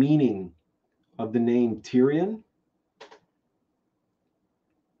the meaning of the name Tyrion,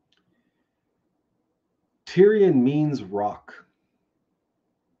 Tyrion means rock.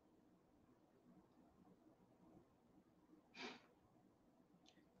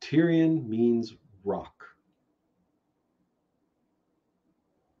 Tyrion means rock.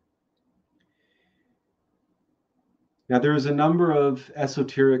 Now there's a number of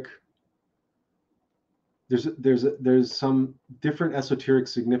esoteric, there's some different esoteric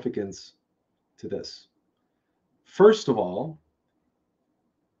significance to this. First of all,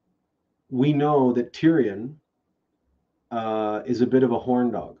 we know that Tyrion is a bit of a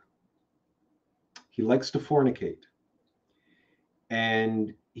horn dog. He likes to fornicate,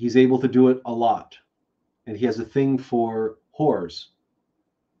 and he's able to do it a lot. And he has a thing for whores.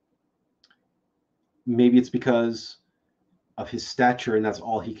 Maybe it's because of his stature and that's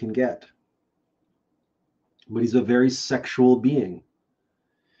all he can get. But he's a very sexual being.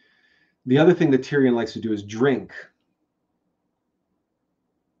 The other thing that Tyrion likes to do is drink.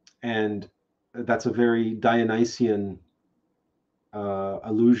 And that's a very Dionysian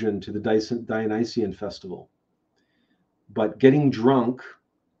allusion to the Dionysian festival. But getting drunk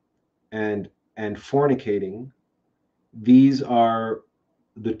and fornicating, these are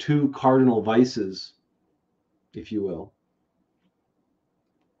the two cardinal vices, if you will.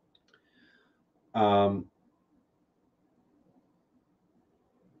 And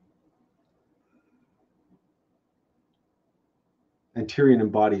Tyrion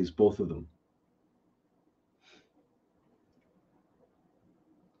embodies both of them.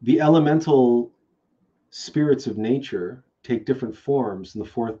 The elemental spirits of nature take different forms in the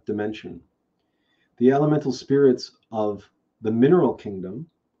fourth dimension. The elemental spirits of the mineral kingdom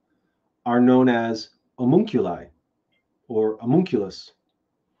are known as homunculi or homunculus.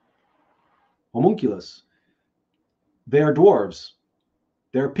 Homunculus. They are dwarves.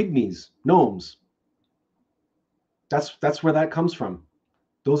 They're pygmies, gnomes. That's where that comes from.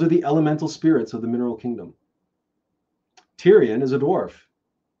 Those are the elemental spirits of the mineral kingdom. Tyrion is a dwarf.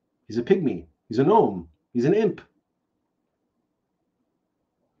 He's a pygmy. He's a gnome. He's an imp.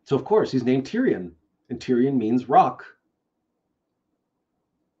 So of course he's named Tyrion, and Tyrion means rock.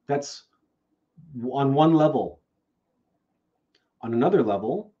 That's on one level. On another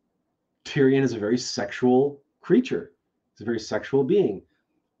level, Tyrion is a very sexual creature. He's a very sexual being.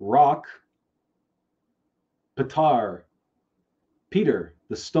 Rock, Petar, Peter,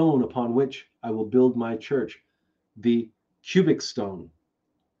 the stone upon which I will build my church, the cubic stone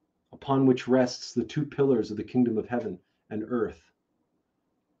upon which rests the two pillars of the kingdom of heaven and earth.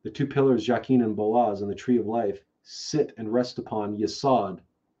 The two pillars, Jachin and Boaz, and the tree of life, sit and rest upon Yesod,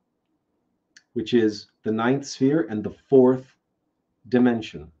 which is the ninth sphere and the fourth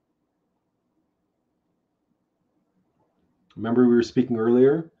dimension. Remember we were speaking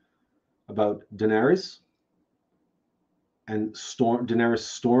earlier about Daenerys and Daenerys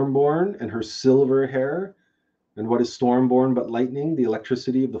Stormborn and her silver hair. And what is Stormborn but lightning, the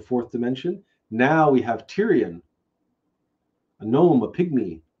electricity of the fourth dimension? Now we have Tyrion, a gnome, a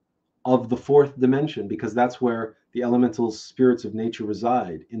pygmy of the fourth dimension, because that's where the elemental spirits of nature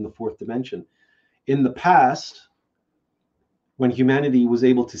reside, in the fourth dimension. In the past, when humanity was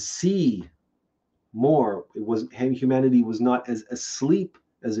able to see more, humanity was not as asleep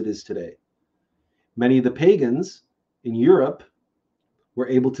as it is today. Many of the pagans in Europe were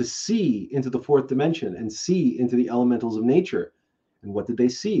able to see into the fourth dimension and see into the elementals of nature. And what did they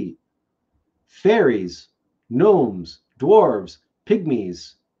see? Fairies, gnomes, dwarves,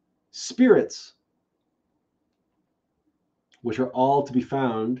 pygmies, spirits, which are all to be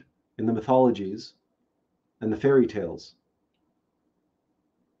found in the mythologies and the fairy tales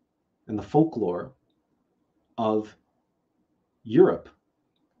and the folklore of Europe.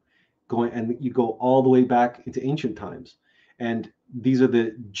 And you go all the way back into ancient times. And these are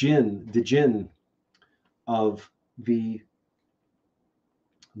the jinn of the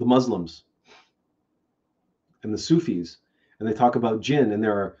Muslims. and the Sufis, and they talk about jinn, and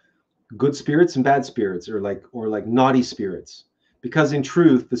there are good spirits and bad spirits, or like naughty spirits, because in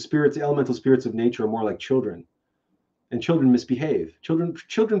truth, the spirits, the elemental spirits of nature, are more like children, and children misbehave.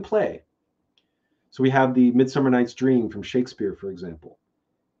 Children play. So we have the Midsummer Night's Dream from Shakespeare, for example,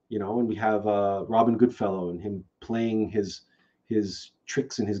 and we have Robin Goodfellow and him playing his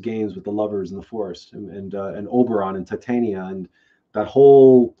tricks and his games with the lovers in the forest, and Oberon and Titania, and that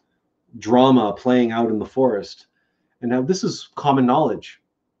whole drama playing out in the forest. And now this is common knowledge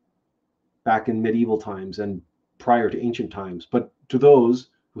back in medieval times and prior to ancient times, but to those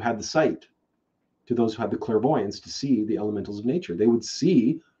who had the sight, to those who had the clairvoyance to see the elementals of nature, they would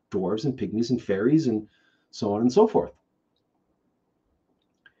see dwarves and pygmies and fairies and so on and so forth.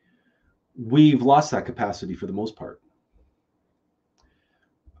 We've lost that capacity for the most part.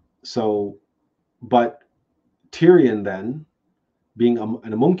 So, but Tyrion then, being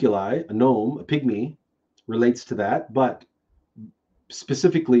an homunculi, a gnome, a pygmy, relates to that, but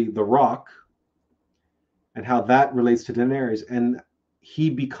specifically the rock and how that relates to Daenerys, and he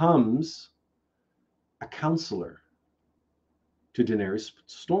becomes a counselor to Daenerys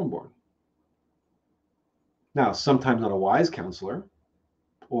Stormborn. Now, sometimes not a wise counselor,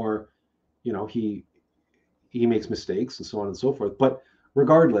 or he makes mistakes and so on and so forth, but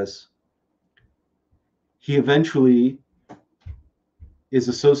regardless, he eventually is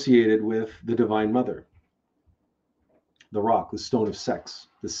associated with the Divine Mother, the rock, the stone of sex,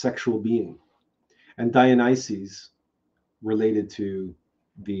 the sexual being. And Dionysus, related to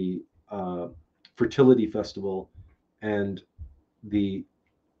the fertility festival and the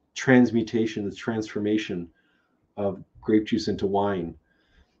transmutation, the transformation of grape juice into wine.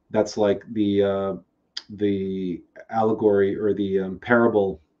 That's like the allegory or the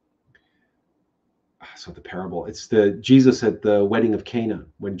parable. It's not the parable. It's the Jesus at the wedding of Cana,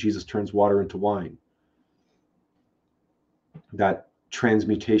 when Jesus turns water into wine. That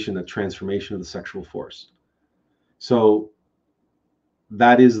transmutation, that transformation of the sexual force. So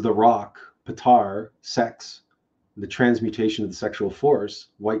that is the rock, Patar, sex, the transmutation of the sexual force,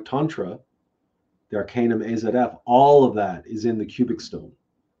 white tantra, the arcanum AZF. All of that is in the cubic stone.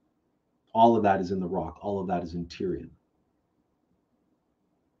 All of that is in the rock. All of that is in Tyrion.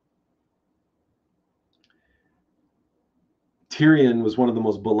 Tyrion was one of the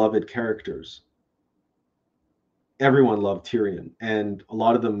most beloved characters. Everyone loved Tyrion, and a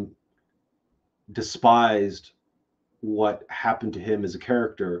lot of them despised what happened to him as a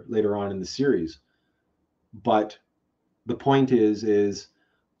character later on in the series. But the point is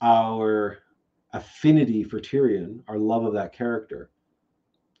our affinity for Tyrion, our love of that character,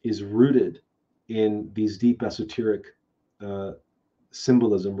 is rooted in these deep esoteric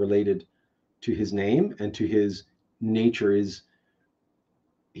symbolism related to his name and to his nature, is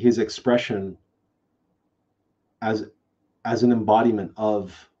his expression as an embodiment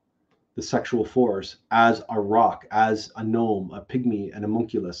of the sexual force, as a rock, as a gnome, a pygmy, an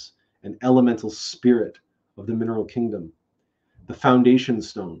homunculus, an elemental spirit of the mineral kingdom, the foundation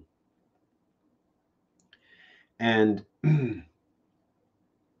stone. And in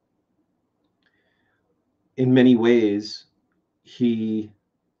many ways, his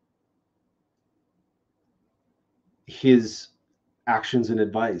actions and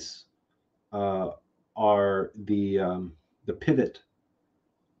advice are the pivot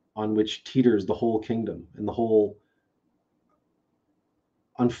on which teeters the whole kingdom and the whole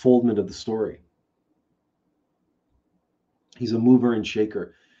unfoldment of the story. He's a mover and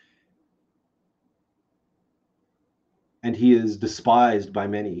shaker. And he is despised by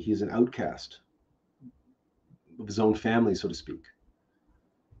many. He's an outcast of his own family, so to speak.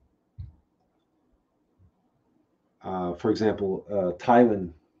 For example,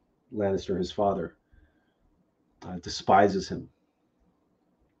 Tywin Lannister, his father, despises him.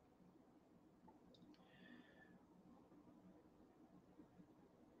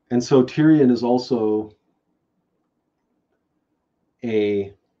 And so Tyrion is also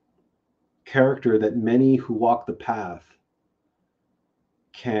a character that many who walk the path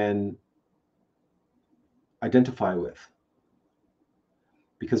can identify with,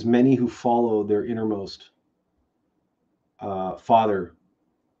 because many who follow their innermost father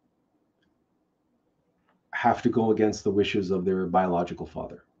have to go against the wishes of their biological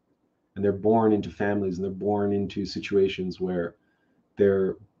father, and they're born into families, and they're born into situations where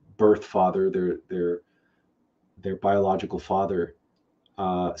their birth father, their biological father,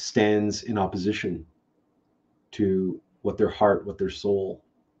 stands in opposition to what their heart, what their soul,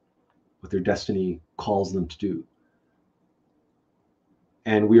 what their destiny calls them to do.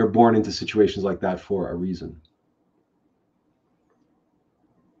 And we are born into situations like that for a reason.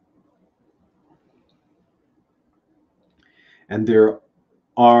 And there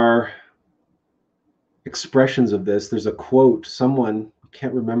are expressions of this. There's a quote, someone, I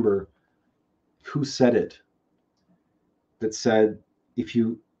can't remember who said it, that said, if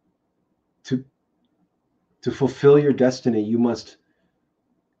you to fulfill your destiny, you must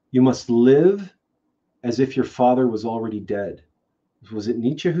live as if your father was already dead. Was it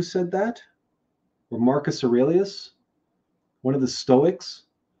Nietzsche who said that? Or Marcus Aurelius, one of the Stoics?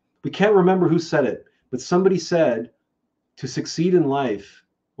 We can't remember who said it, but somebody said, to succeed in life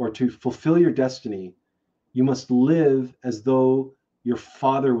or to fulfill your destiny, you must live as though your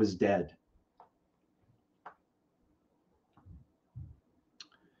father was dead.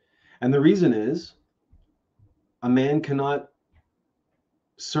 And the reason is, a man cannot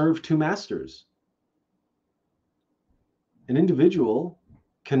serve two masters. An individual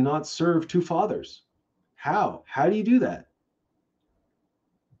cannot serve two fathers. How? How do you do that?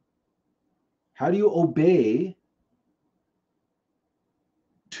 How do you obey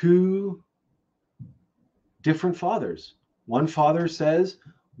two different fathers? One father says,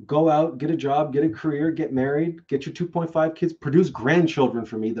 go out, get a job, get a career, get married, get your 2.5 kids, produce grandchildren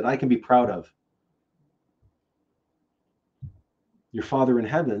for me that I can be proud of. Your Father in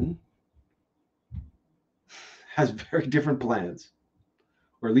heaven has very different plans,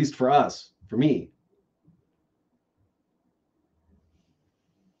 or at least for us, for me.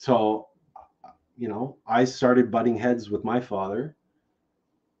 So, I started butting heads with my father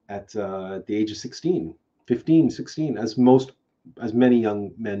at the age of 16, 15, 16, as many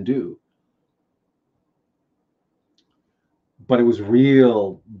young men do. But it was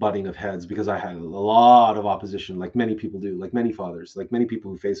real butting of heads because I had a lot of opposition, like many people do, like many fathers, like many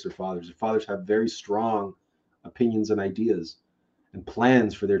people who face their fathers. Their fathers have very strong opinions and ideas and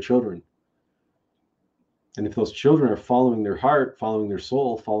plans for their children. And if those children are following their heart, following their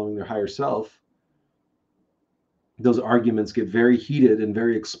soul, following their higher self, those arguments get very heated and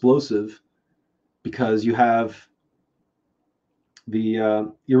very explosive because you have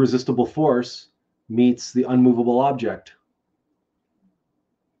the irresistible force meets the unmovable object.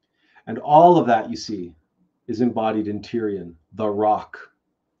 And all of that, you see, is embodied in Tyrion, the rock,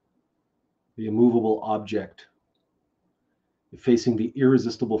 the immovable object, facing the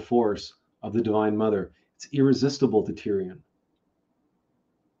irresistible force of the Divine Mother. It's irresistible to Tyrion.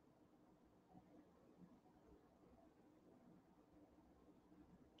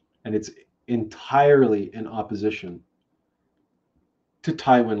 And it's entirely in opposition to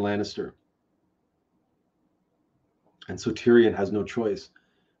Tywin Lannister. And so Tyrion has no choice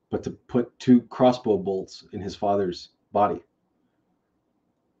but to put two crossbow bolts in his father's body.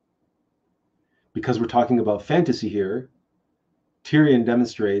 Because we're talking about fantasy here, Tyrion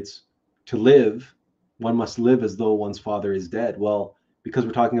demonstrates to live, one must live as though one's father is dead. Well, because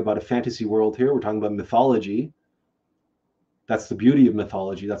we're talking about a fantasy world here, we're talking about mythology. That's the beauty of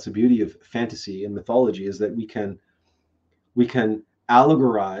mythology. That's the beauty of fantasy and mythology, is that we can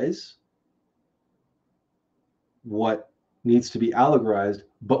allegorize what needs to be allegorized,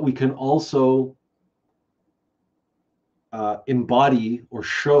 but we can also embody or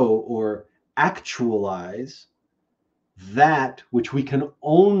show or actualize that which we can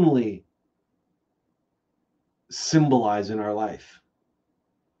only symbolize in our life,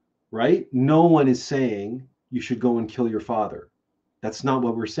 right? No one is saying you should go and kill your father. That's not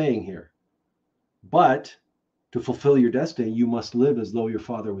what we're saying here. But to fulfill your destiny, you must live as though your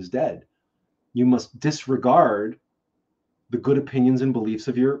father was dead. You must disregard the good opinions and beliefs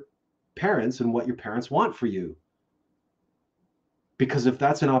of your parents and what your parents want for you. Because if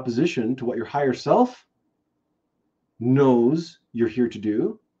that's in opposition to what your higher self knows you're here to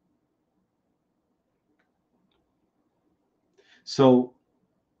do. So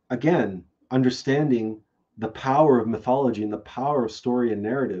again, understanding the power of mythology and the power of story and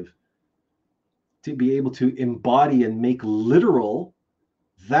narrative to be able to embody and make literal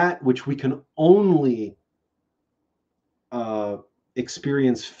that which we can only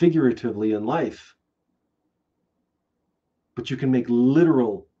experience figuratively in life, but you can make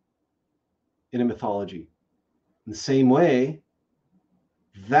literal in a mythology. In the same way,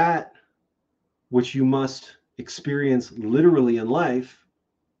 that which you must experience literally in life,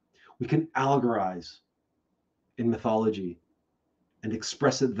 we can allegorize in mythology and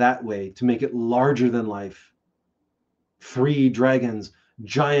express it that way to make it larger than life. 3 dragons,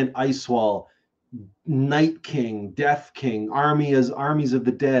 giant ice wall, Night King, Death King, armies of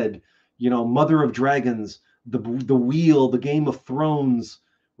the dead, Mother of Dragons, the wheel, the Game of Thrones,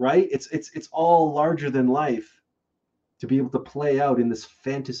 right? It's all larger than life to be able to play out in this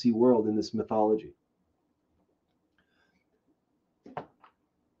fantasy world, in this mythology.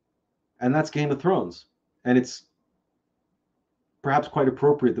 And that's Game of Thrones. And it's perhaps quite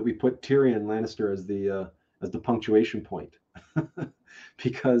appropriate that we put Tyrion Lannister as the punctuation point,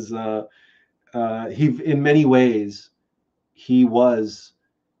 because he, in many ways, he was,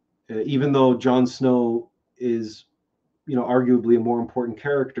 even though Jon Snow is, arguably a more important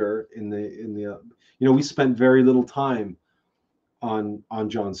character we spent very little time on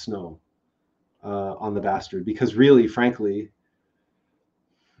Jon Snow, on the Bastard, because really, frankly,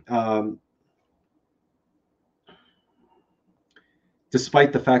 um,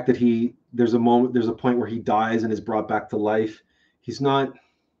 despite the fact that there's a point where he dies and is brought back to life, he's not,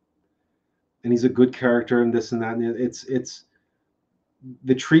 and he's a good character and this and that, and it's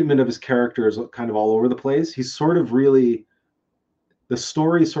the treatment of his character is kind of all over the place. He's sort of really, the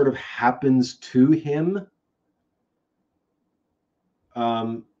story sort of happens to him.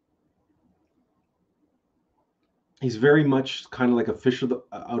 He's very much kind of like a fish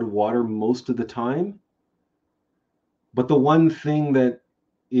out of water most of the time. But the one thing that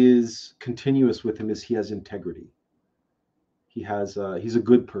is continuous with him is he has integrity. He's a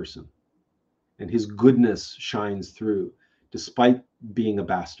good person, and his goodness shines through, despite being a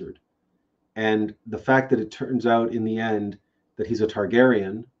bastard. And the fact that it turns out in the end that he's a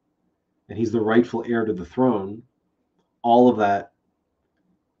Targaryen and he's the rightful heir to the throne, all of that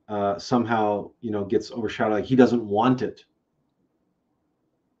somehow, gets overshadowed. Like, he doesn't want it.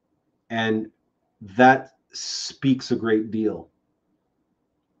 And that speaks a great deal.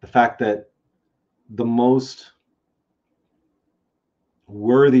 The fact that the most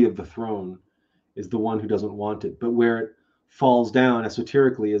worthy of the throne is the one who doesn't want it. But where it falls down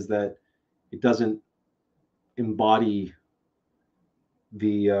esoterically is that it doesn't embody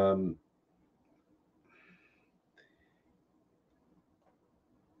the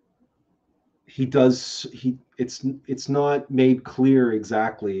it's not made clear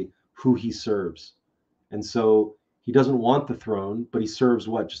exactly who he serves. And so he doesn't want the throne, but he serves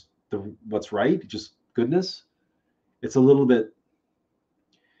what? Just what's right? Just goodness? It's a little bit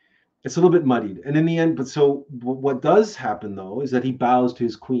muddied. And in the end, but so what does happen though is that he bows to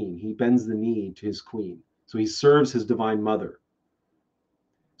his queen. He bends the knee to his queen. So he serves his divine mother.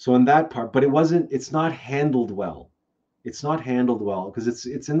 So in that part, but it's not handled well. It's not handled well because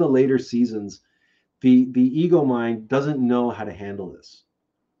it's in the later seasons. The ego mind doesn't know how to handle this,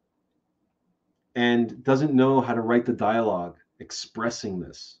 and doesn't know how to write the dialogue expressing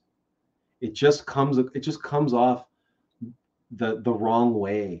this. It just comes off the wrong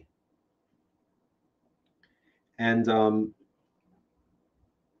way. And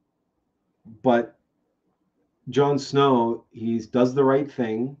but Jon Snow, he does the right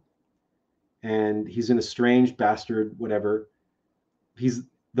thing, and he's an estranged bastard, whatever. He's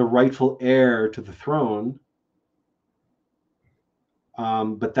the rightful heir to the throne,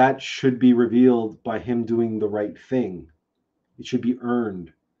 but that should be revealed by him doing the right thing. It should be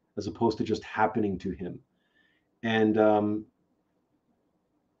earned as opposed to just happening to him.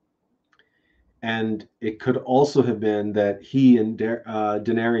 And it could also have been that he and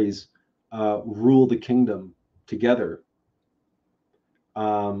Daenerys rule the kingdom together,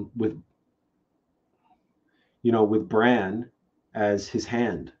 with Bran as his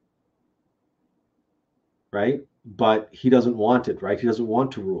hand, right? But he doesn't want it, right? He doesn't want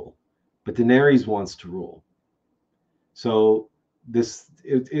to rule, but Daenerys wants to rule. So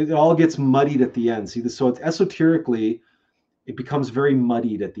it all gets muddied at the end. See, so it's esoterically, it becomes very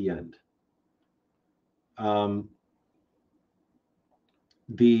muddied at the end.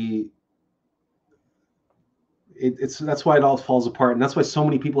 That's why it all falls apart, and that's why so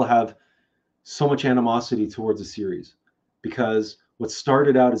many people have so much animosity towards the series, because what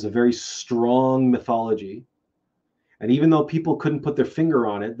started out as a very strong mythology, and even though people couldn't put their finger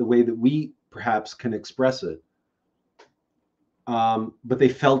on it the way that we perhaps can express it, but they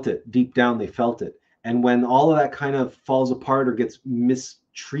felt it deep down. They felt it, and when all of that kind of falls apart or gets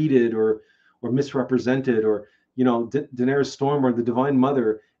mistreated or misrepresented, or Daenerys Storm or the Divine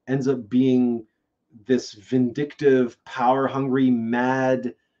Mother ends up being this vindictive, power-hungry,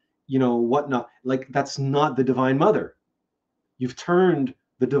 mad, whatnot. Like, that's not the Divine Mother. You've turned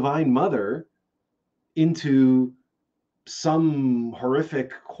the Divine Mother into some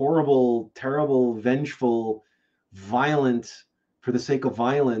horrific, horrible, terrible, vengeful, violent, for the sake of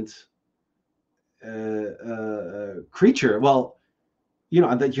violent creature. Well,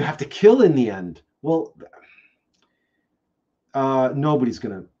 that you have to kill in the end. Well, nobody's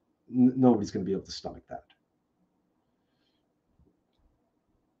gonna be able to stomach that.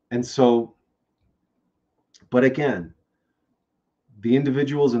 And so, but again, the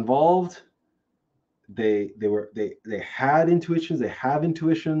individuals involved, they had intuitions, they have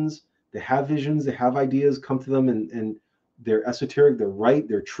intuitions, they have visions, they have ideas come to them, and they're esoteric, they're right,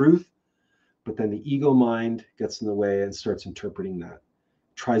 they're truth, but then the ego mind gets in the way and starts interpreting that,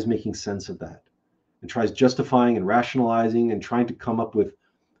 tries making sense of that, and tries justifying and rationalizing and trying to come up with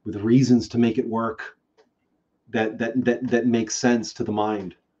reasons to make it work that makes sense to the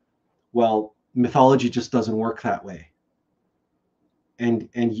mind. Well, mythology just doesn't work that way. And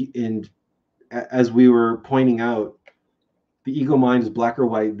as we were pointing out, the ego mind is black or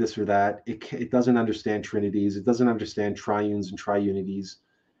white, this or that. It doesn't understand trinities. It doesn't understand triunes and triunities.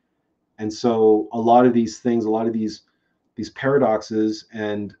 And so a lot of these things, a lot of these paradoxes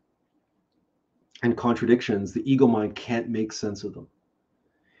and contradictions, the ego mind can't make sense of them.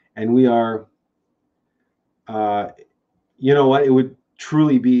 And we are, you know what, it would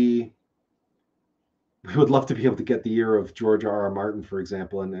truly be, we would love to be able to get the ear of George R.R. Martin, for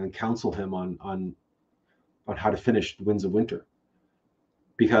example, and counsel him on how to finish The Winds of Winter,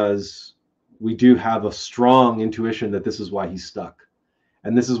 because we do have a strong intuition that this is why he's stuck,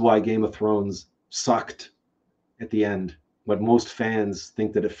 and this is why Game of Thrones sucked at the end. What most fans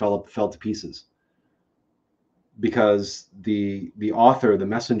think that it fell to pieces, because the author, the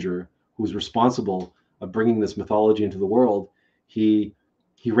messenger, who's responsible of bringing this mythology into the world, he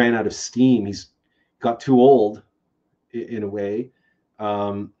ran out of steam. He's got too old in a way,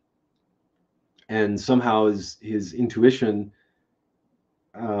 and somehow his intuition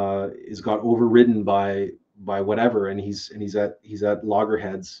is got overridden by whatever, and he's at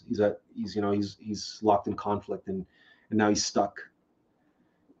loggerheads. He's locked in conflict, and now he's stuck,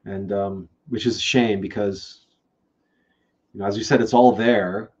 and which is a shame, because as you said, it's all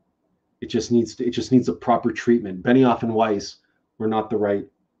there. It just needs a proper treatment. Benioff and Weiss were not the right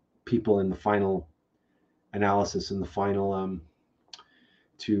people in the final analysis, in the final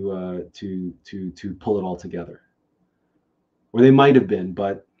to pull it all together, or they might have been,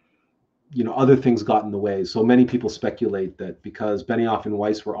 but other things got in the way. So many people speculate that because Benioff and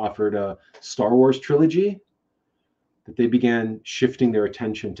Weiss were offered a Star Wars trilogy, that they began shifting their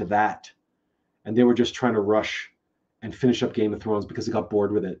attention to that, and they were just trying to rush and finish up Game of Thrones because they got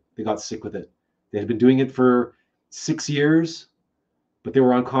bored with it. They got sick with it. They had been doing it for 6 years, but they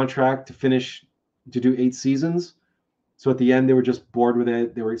were on contract to do 8 seasons. So at the end, they were just bored with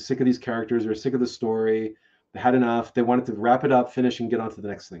it. They were sick of these characters. They were sick of the story. They had enough. They wanted to wrap it up, finish, and get on to the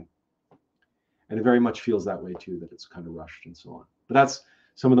next thing. And it very much feels that way too, that it's kind of rushed and so on. But that's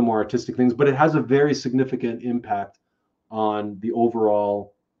some of the more artistic things. But it has a very significant impact on the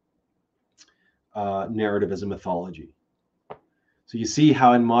overall narrative as a mythology. So you see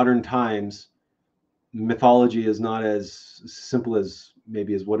how in modern times, mythology is not as simple as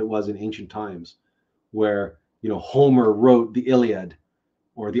maybe as what it was in ancient times, where Homer wrote the Iliad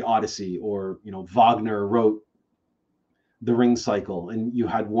or the Odyssey, or Wagner wrote the Ring Cycle, and you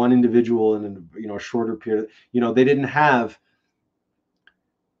had one individual in a shorter period. They didn't have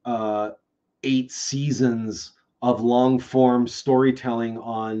 8 seasons of long form storytelling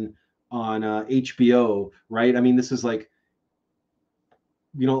on HBO, right? I mean, this is like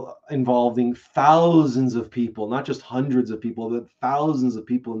involving thousands of people, not just hundreds of people, but thousands of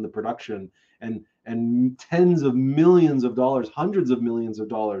people in the production, and tens of millions of dollars, hundreds of millions of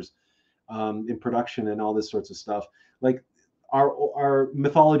dollars in production and all this sorts of stuff. Like our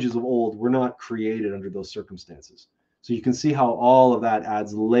mythologies of old were not created under those circumstances. So you can see how all of that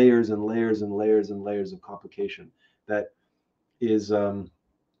adds layers and layers and layers and layers of complication. That is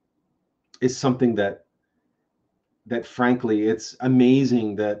something that frankly, it's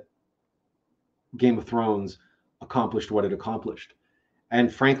amazing that Game of Thrones accomplished what it accomplished.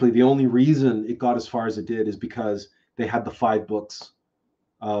 And frankly, the only reason it got as far as it did is because they had the 5 books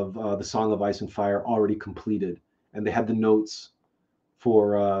of the Song of Ice and Fire already completed, and they had the notes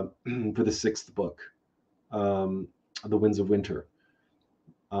for the 6th book, The Winds of Winter.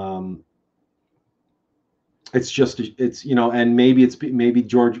 And maybe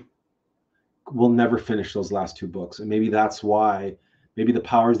George will never finish those last 2 books, and maybe that's why. Maybe the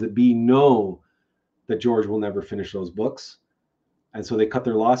powers that be know that George will never finish those books, and so they cut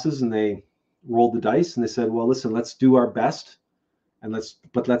their losses and they rolled the dice and they said, well, listen, let's do our best, and let's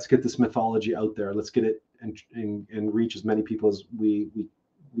get this mythology out there. Let's get it and reach as many people as we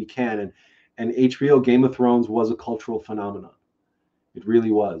can. And HBO Game of Thrones was a cultural phenomenon. It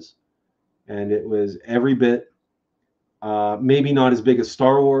really was. And it was every bit, maybe not as big as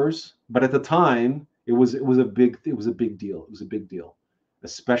Star Wars, but at the time it was a big deal. It was a big deal,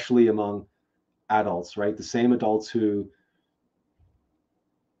 especially among adults, right? The same adults who,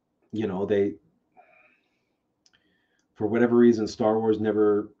 they, for whatever reason, Star Wars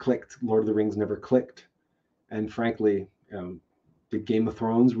never clicked, Lord of the Rings never clicked, and frankly, did Game of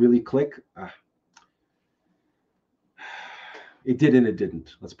Thrones really click? It did and it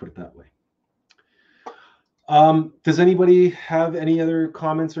didn't. Let's put it that way. Does anybody have any other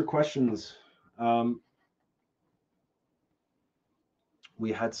comments or questions?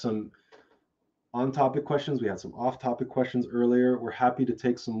 We had some on-topic questions. We had some off-topic questions earlier. We're happy to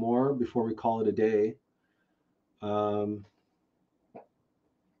take some more before we call it a day.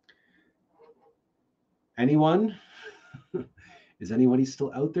 Anyone? Is anybody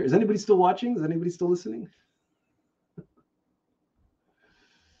still out there? Is anybody still watching? Is anybody still listening?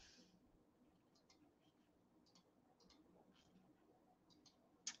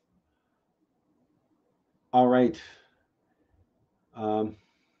 All right.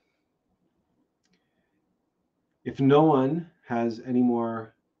 If no one has any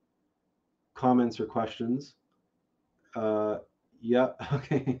more comments or questions, yeah,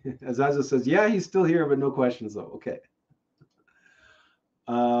 okay. Azaza says, yeah, he's still here, but no questions though. Okay.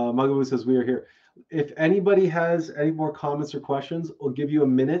 Magabu says, we are here. If anybody has any more comments or questions, we'll give you a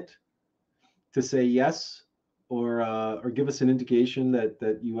minute to say yes, or give us an indication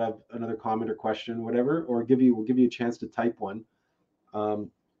that you have another comment or question, whatever, or we'll give you a chance to type one.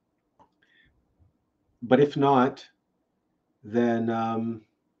 But if not, then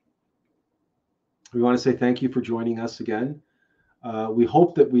we want to say thank you for joining us again. We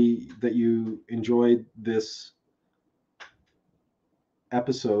hope that you enjoyed this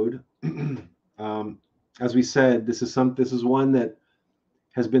episode. As we said, this is one that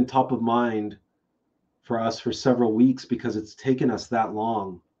has been top of mind for us for several weeks because it's taken us that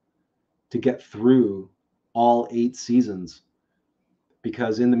long to get through all 8 seasons.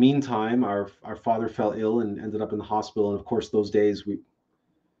 Because in the meantime, our father fell ill and ended up in the hospital, and of course, those days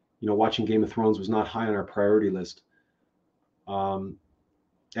watching Game of Thrones was not high on our priority list. And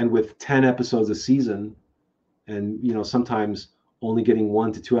with 10 episodes a season, and sometimes only getting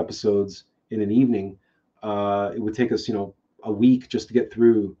 1 to 2 episodes in an evening, it would take us a week just to get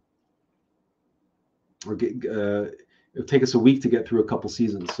through, it would take us a week to get through a couple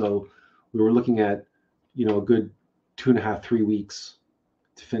seasons. So we were looking at a good 2.5, 3 weeks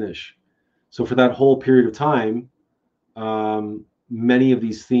to finish. So for that whole period of time, many of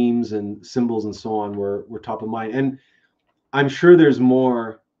these themes and symbols and so on were top of mind. And I'm sure there's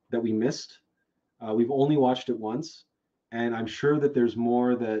more that we missed. We've only watched it once, and I'm sure that there's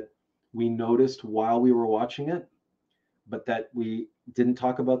more that we noticed while we were watching it, but that we didn't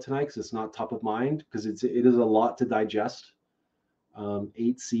talk about tonight because it's not top of mind, because it is a lot to digest.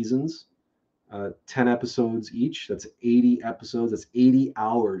 8 seasons, 10 episodes each. That's 80 episodes. That's 80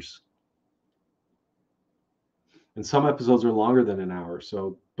 hours. And some episodes are longer than an hour.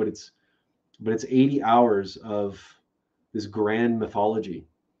 So, but it's 80 hours of this grand mythology.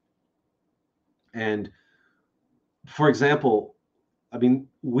 And for example, I mean,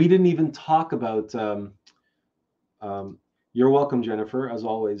 we didn't even talk about. You're welcome, Jennifer. As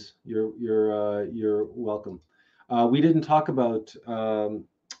always, you're welcome. We didn't talk about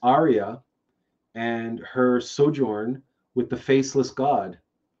Arya and her sojourn with the faceless god.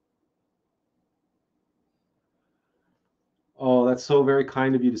 Oh, that's so very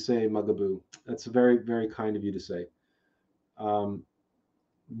kind of you to say, Mugaboo. That's very, very kind of you to say.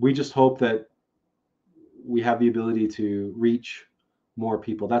 We just hope that we have the ability to reach more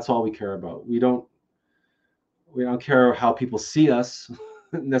people. That's all we care about. We don't care how people see us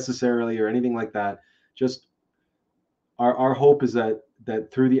necessarily or anything like that. Just our hope is that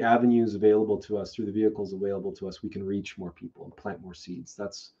through the avenues available to us, through the vehicles available to us, we can reach more people and plant more seeds.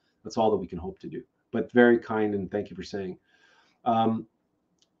 That's all that we can hope to do. But very kind, and thank you for saying.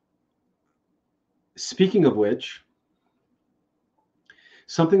 Speaking of which,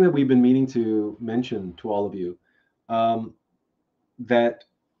 something that we've been meaning to mention to all of you, that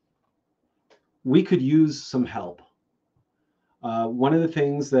we could use some help. One of the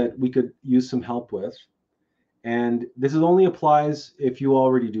things that we could use some help with, and this only applies if you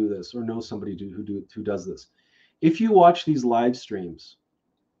already do this or know somebody who does this. If you watch these live streams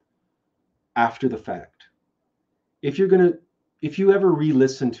after the fact, if you ever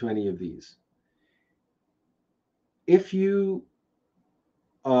re-listen to any of these, if you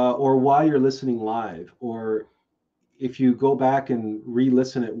or while you're listening live, or if you go back and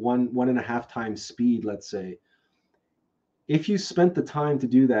re-listen at 1.5 times speed, let's say, if you spent the time to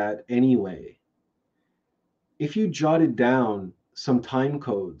do that anyway, if you jotted down some time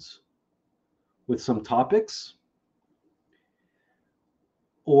codes with some topics,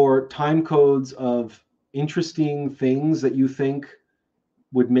 or time codes of interesting things that you think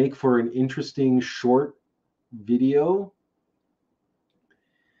would make for an interesting short video,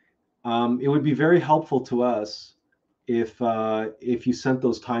 it would be very helpful to us if you sent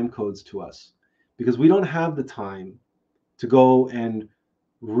those time codes to us, because we don't have the time to go and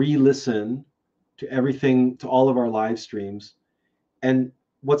re-listen to everything, to all of our live streams. And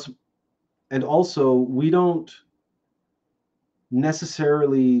also we don't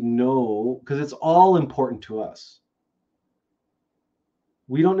necessarily know, because it's all important to us.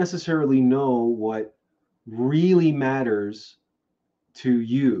 We don't necessarily know what really matters to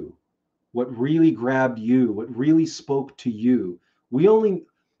you, what really grabbed you, what really spoke to you.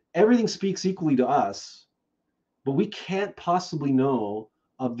 Everything speaks equally to us, but we can't possibly know,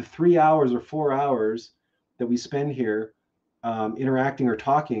 of the 3 hours or 4 hours that we spend here interacting or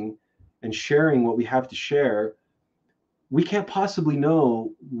talking and sharing what we have to share, we can't possibly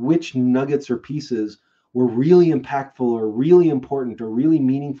know which nuggets or pieces were really impactful or really important or really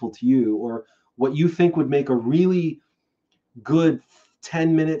meaningful to you, or what you think would make a really good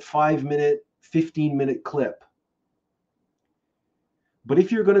 10-minute, 5-minute, 15-minute clip. But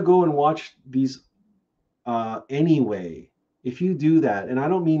if you're going to go and watch these anyway, if you do that, and I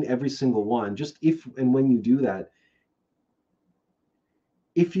don't mean every single one, just if and when you do that,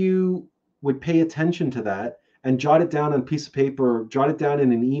 if you would pay attention to that and jot it down on a piece of paper, or jot it down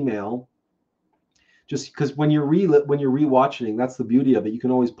in an email, just because when you're rewatching, that's the beauty of it. You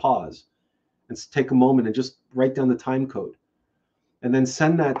can always pause and take a moment and just write down the time code, and then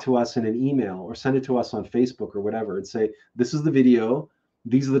send that to us in an email, or send it to us on Facebook or whatever, and say, this is the video,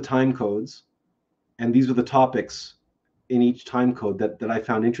 these are the time codes, and these are the topics in each time code that I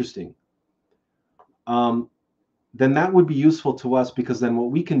found interesting. Then that would be useful to us, because then what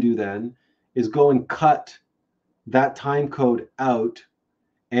we can do then is go and cut that time code out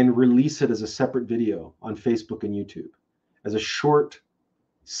and release it as a separate video on Facebook and YouTube as a short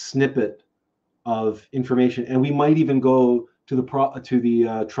snippet of information. And we might even go to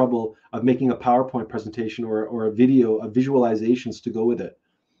the trouble of making a PowerPoint presentation or a video of visualizations to go with it.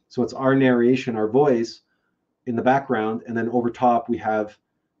 So it's our narration, our voice in the background, and then over top we have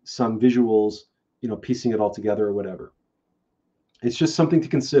some visuals, piecing it all together or whatever. It's just something to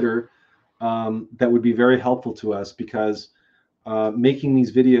consider that would be very helpful to us, because making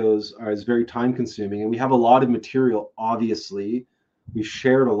these videos is very time consuming, and we have a lot of material. Obviously, we've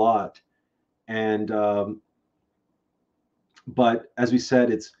shared a lot, and but as we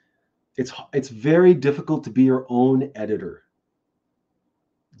said, it's very difficult to be your own editor.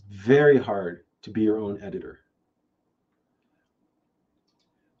 Very hard to be your own editor.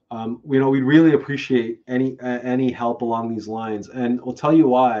 We'd really appreciate any help along these lines, and I'll tell you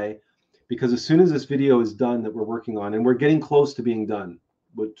why. Because as soon as this video is done that we're working on, and we're getting close to being done,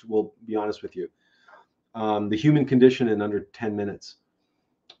 which we'll be honest with you, the human condition in under 10 minutes.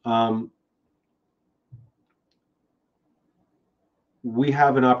 We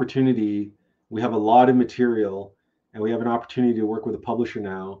have an opportunity, we have a lot of material, and we have an opportunity to work with a publisher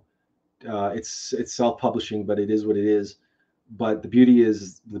now. It's self-publishing, but it is what it is. But the beauty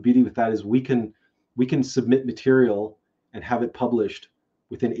with that is we can submit material and have it published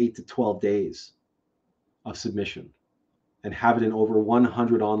within 8 to 12 days of submission, and have it in over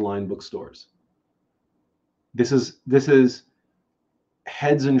 100 online bookstores. This is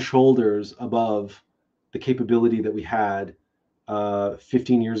heads and shoulders above the capability that we had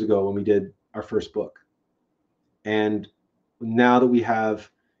 15 years ago when we did our first book. And now that we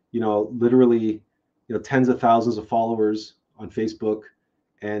have, literally, tens of thousands of followers on Facebook,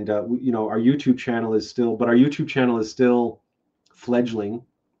 and our YouTube channel is still fledgling,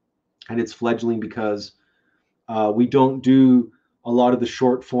 and it's fledgling because we don't do a lot of the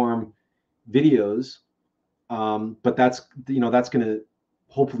short form videos, but that's going to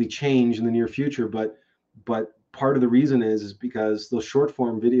hopefully change in the near future. But part of the reason is because those short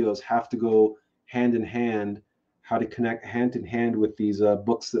form videos have to go hand in hand, how to connect hand in hand with these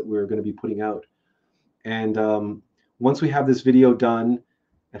books that we're going to be putting out. And once we have this video done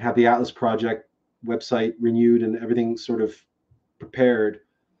and have the Attlas project website renewed and everything sort of prepared,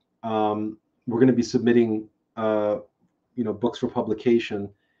 we're going to be submitting books for publication,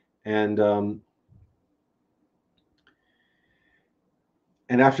 and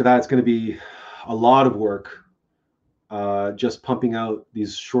after that it's going to be a lot of work just pumping out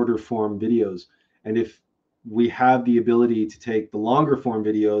these shorter form videos. And if we have the ability to take the longer form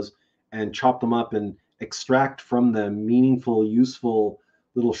videos and chop them up and extract from them meaningful, useful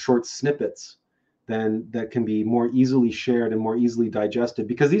little short snippets, then that can be more easily shared and more easily digested.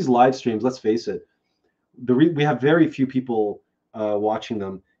 Because these live streams, let's face it, we have very few people watching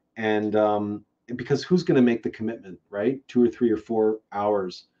them, and because who's going to make the commitment, right? 2 or 3 or 4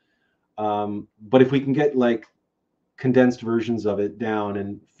 hours. But if we can get like condensed versions of it down,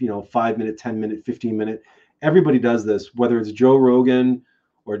 and 5-minute, 10-minute, 15-minute, everybody does this, whether it's Joe Rogan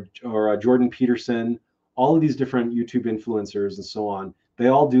or Jordan Peterson. all of these different YouTube influencers and so on, they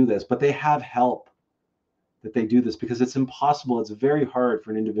all do this, but they have help that they do this, because it's impossible. It's very hard for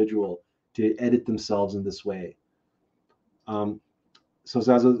an individual to edit themselves in this way. So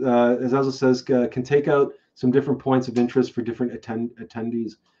Azazel says, can take out some different points of interest for different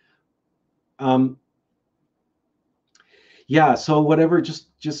attendees. Yeah, so whatever, just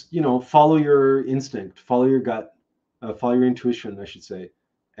follow your instinct, follow your gut, follow your intuition, I should say,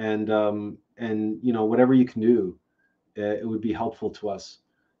 and whatever you can do, it would be helpful to us,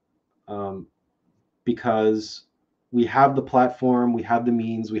 because we have the platform, we have the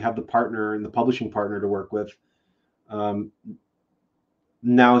means, we have the partner and the publishing partner to work with.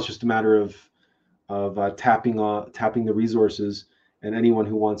 Now it's just a matter of tapping the resources, and anyone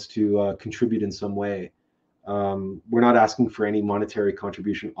who wants to contribute in some way. We're not asking for any monetary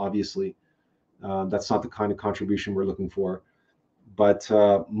contribution, obviously. That's not the kind of contribution we're looking for. But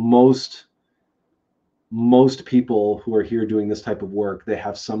most people who are here doing this type of work, they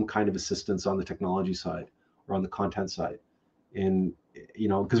have some kind of assistance on the technology side or on the content side. And,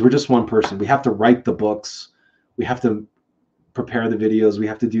 because we're just one person. We have to write the books. We have to prepare the videos. We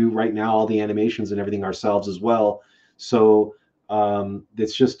have to do right now all the animations and everything ourselves as well. So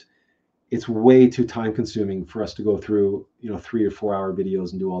it's way too time consuming for us to go through 3 or 4 hour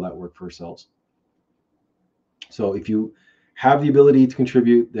videos and do all that work for ourselves. So if you have the ability to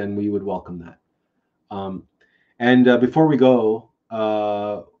contribute, then we would welcome that. And before we go,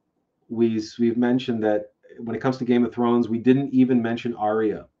 we've mentioned that when it comes to Game of Thrones, we didn't even mention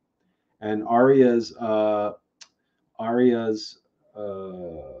Arya, and Arya's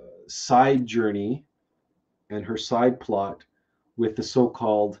side journey and her side plot with the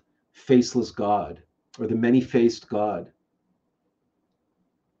so-called faceless god, or the many-faced god.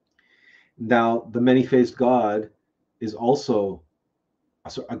 Now, the many-faced god is also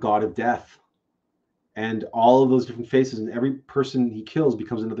a god of death, and all of those different faces, and every person he kills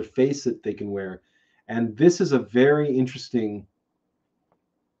becomes another face that they can wear. And this is a very interesting,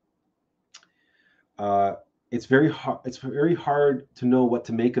 it's very hard to know what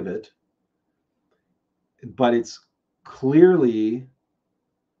to make of it, but it's clearly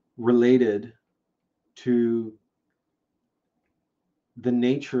related to the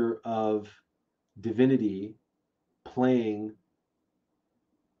nature of divinity playing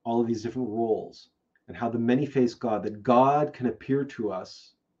all of these different roles, and how the many-faced God, that God can appear to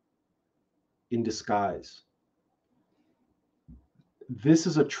us in disguise. This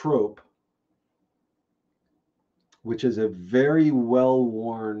is a trope which is a very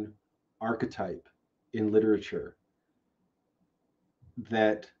well-worn archetype in literature,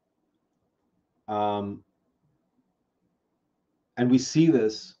 that and we see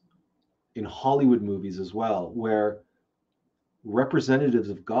this in Hollywood movies as well, where representatives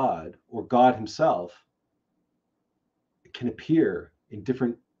of God, or God himself, can appear in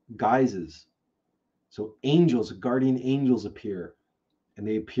different guises. So angels, guardian angels appear, and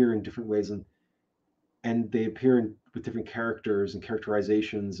they appear in different ways, and they appear with different characters and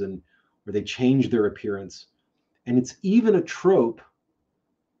characterizations, and where they change their appearance. And it's even a trope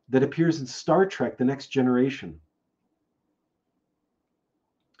that appears in Star Trek: The Next Generation,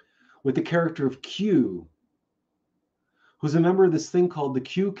 with the character of Q, who's a member of this thing called the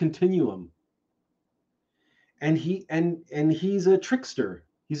Q Continuum. And he's a trickster.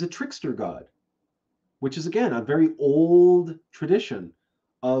 He's a trickster god, which is, again, a very old tradition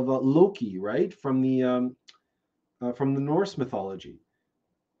of Loki, right, from the Norse mythology.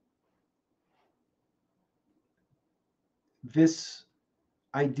 This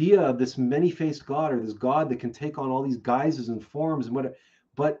idea of this many-faced god, or this god that can take on all these guises and forms and whatever.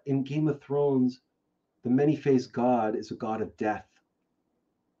 But in Game of Thrones, the many-faced god is a god of death.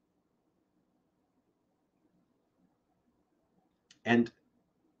 And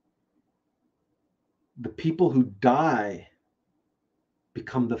the people who die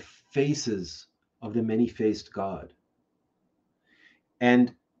become the faces of the many-faced god.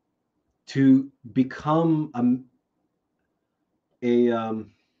 And to become an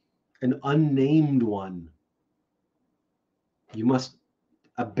unnamed one, you must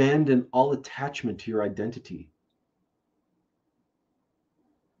abandon all attachment to your identity.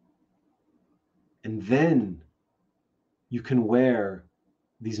 And then you can wear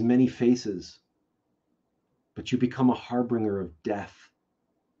these many faces, but you become a harbinger of death.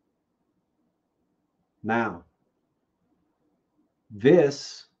 Now,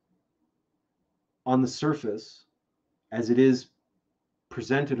 this, on the surface, as it is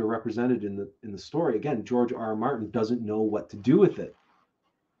presented or represented in the story, again, George R. R. Martin doesn't know what to do with it.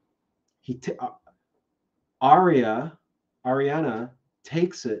 Ariana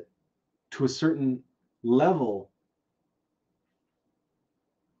takes it to a certain level.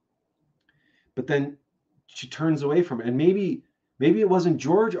 But then she turns away from it. And maybe it wasn't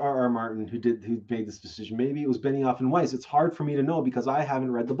George R. R. Martin who made this decision. Maybe it was Benioff and Weiss. It's hard for me to know because I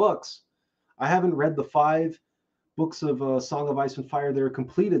haven't read the books. I haven't read the 5 books of Song of Ice and Fire that are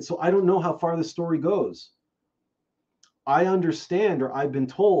completed, so I don't know how far the story goes. I understand, or I've been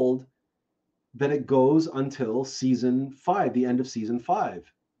told, that it goes until season 5, the end of season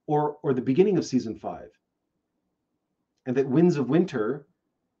 5, or the beginning of season 5, and that Winds of Winter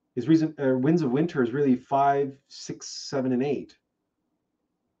is really 5, 6, 7, and 8.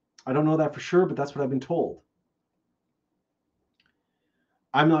 I don't know that for sure, but that's what I've been told.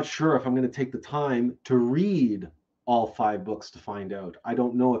 I'm not sure if I'm going to take the time to read all 5 books to find out. I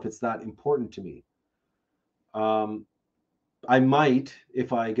don't know if it's that important to me. I might,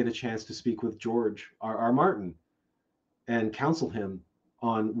 if I get a chance to speak with George R. R. Martin and counsel him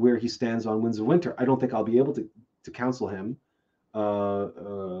on where he stands on Winds of Winter. I don't think I'll be able to counsel him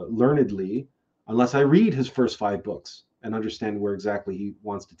learnedly unless I read his first 5 books and understand where exactly he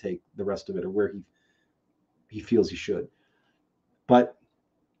wants to take the rest of it, or where he feels he should. But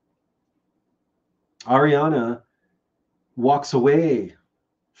Ariana walks away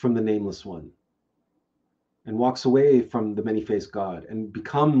from the Nameless One and walks away from the many-faced God and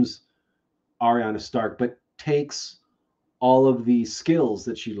becomes Ariana Stark, but takes all of the skills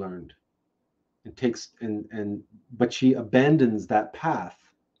that she learned and but she abandons that path.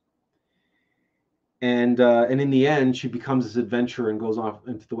 And in the end, she becomes this adventurer and goes off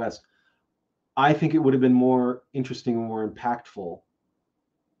into the West. I think it would have been more interesting and more impactful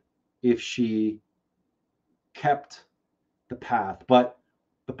if she kept the path. But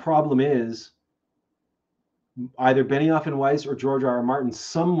the problem is, either Benioff and Weiss or George R. R. Martin,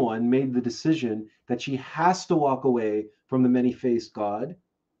 someone made the decision that she has to walk away from the many-faced God,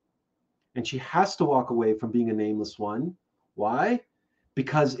 and she has to walk away from being a nameless one. Why?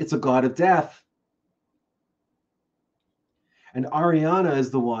 Because it's a god of death. And Ariana is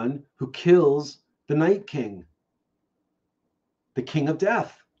the one who kills the Night King, the king of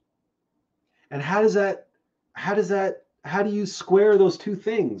death. And how do you square those two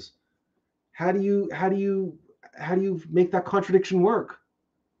things? How do you make that contradiction work?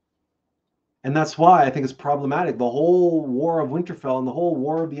 And that's why I think it's problematic. The whole War of Winterfell and the whole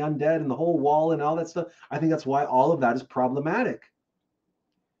War of the Undead and the whole wall and all that stuff, I think that's why all of that is problematic.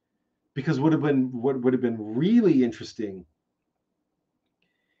 Because what would have been really interesting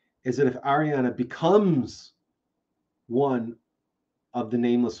is that if Ariana becomes one of the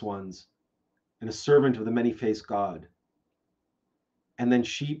Nameless Ones and a servant of the many-faced God, and then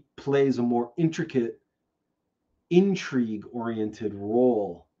she plays a more intricate, intrigue-oriented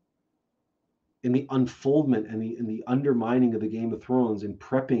role in the unfoldment and in the undermining of the Game of Thrones, in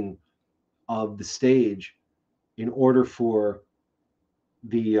prepping of the stage in order for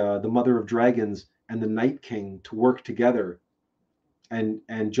the Mother of Dragons and the Night King to work together,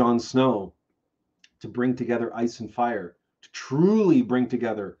 and Jon Snow to bring together ice and fire, to truly bring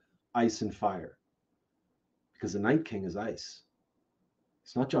together ice and fire, because the Night King is ice.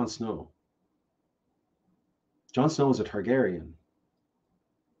 It's not Jon Snow. Jon Snow is a Targaryen.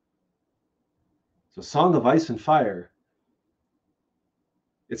 So Song of Ice and Fire,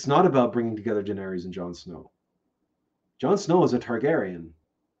 it's not about bringing together Daenerys and Jon Snow. Jon Snow is a Targaryen.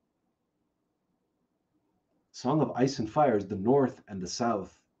 Song of Ice and Fire is the North and the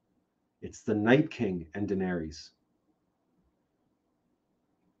South. It's the Night King and Daenerys.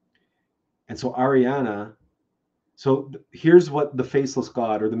 And so Ariana, so here's what the faceless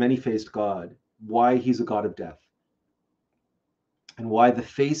God, or the many-faced God, why he's a god of death, and why the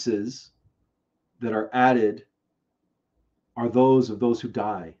faces that are added are those of those who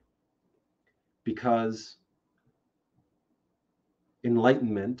die. Because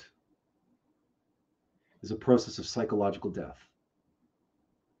enlightenment is a process of psychological death.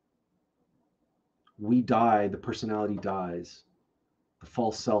 We die, the personality dies, the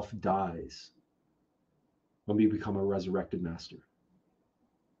false self dies when we become a resurrected master.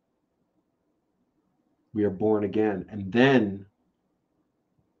 We are born again, and then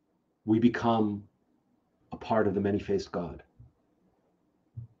we become a part of the many-faced God.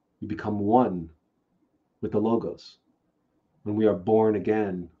 We become one with the Logos when we are born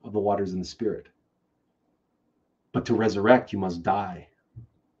again of the waters and the Spirit. But to resurrect, you must die.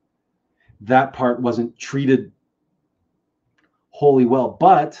 That part wasn't treated wholly well,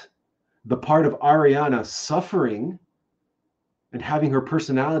 but the part of Ariana suffering and having her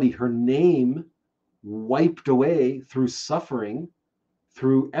personality, her name wiped away through suffering,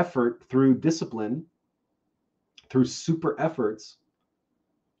 through effort, through discipline, through super efforts,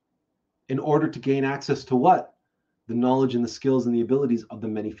 in order to gain access to what? The knowledge and the skills and the abilities of the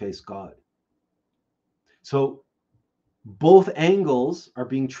many-faced God. So both angles are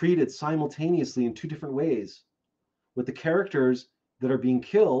being treated simultaneously in two different ways, with the characters that are being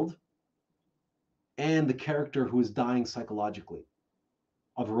killed and the character who is dying psychologically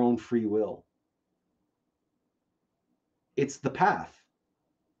of her own free will. It's the path.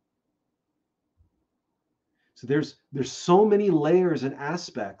 So there's so many layers and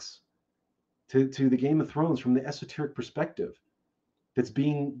aspects to the Game of Thrones from the esoteric perspective.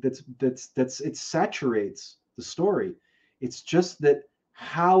 It saturates the story. It's just that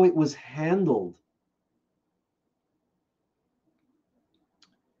how it was handled,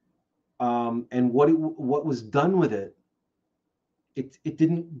 and what was done with it, it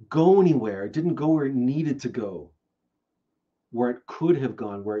didn't go anywhere. It didn't go where it needed to go, where it could have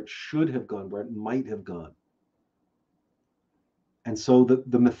gone, where it should have gone, where it might have gone. And so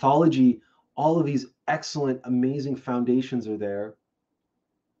the mythology, all of these excellent, amazing foundations are there.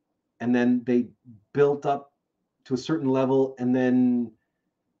 And then they built up to a certain level, and then,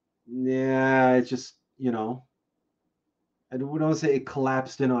 yeah, it's just, I don't want to say it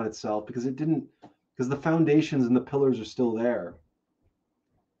collapsed in on itself, because it didn't, because the foundations and the pillars are still there.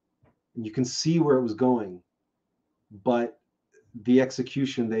 And you can see where it was going. But the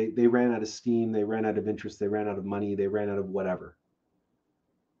execution, they ran out of steam, they ran out of interest, they ran out of money, they ran out of whatever.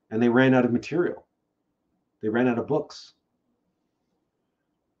 And they ran out of material. They ran out of books.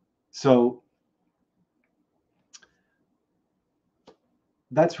 So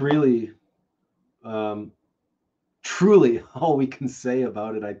that's really truly all we can say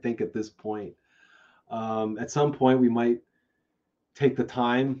about it, I think, at this point. At some point, we might take the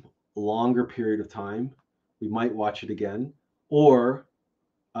time, a longer period of time. We might watch it again, or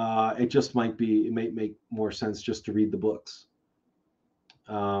it just might make more sense just to read the books.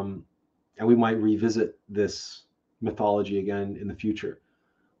 And we might revisit this mythology again in the future.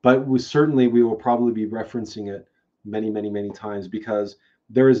 But we will probably be referencing it many, many, many times, because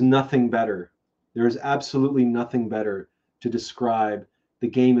there is nothing better. There is absolutely nothing better to describe the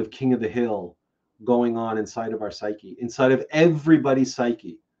game of King of the Hill going on inside of our psyche, inside of everybody's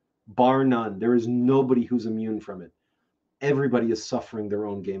psyche, bar none. There is nobody who's immune from it. Everybody is suffering their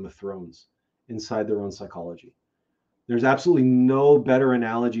own Game of Thrones inside their own psychology. There's absolutely no better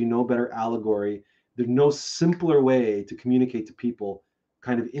analogy, no better allegory. There's no simpler way to communicate to people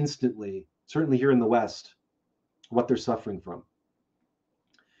kind of instantly, certainly here in the West, what they're suffering from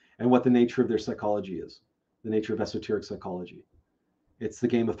and what the nature of their psychology is, the nature of esoteric psychology. It's the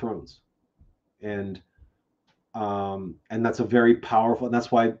Game of Thrones. And that's a very powerful, and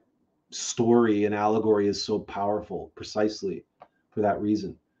that's why story and allegory is so powerful, precisely for that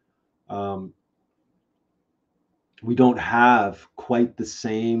reason. We don't have quite the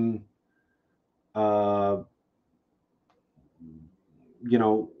same, we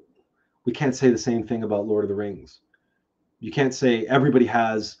can't say the same thing about Lord of the Rings. You can't say everybody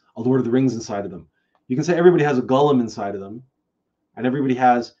has a Lord of the Rings inside of them. You can say everybody has a Gollum inside of them, and everybody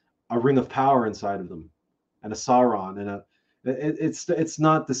has a Ring of Power inside of them, and a Sauron, and it's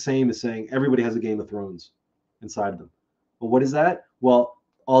not the same as saying everybody has a Game of Thrones inside of them. But what is that? Well,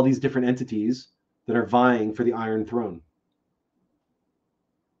 all these different entities that are vying for the Iron Throne.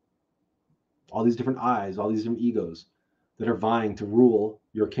 All these different eyes, all these different egos that are vying to rule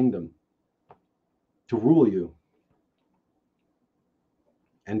your kingdom, to rule you.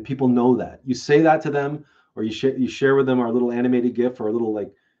 And people know that. You say that to them, or you share with them our little animated GIF, or a little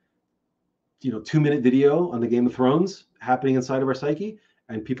 2-minute video on the Game of Thrones happening inside of our psyche,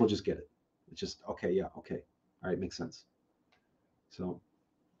 and people just get it. It's just, okay, yeah, okay. All right, makes sense. So,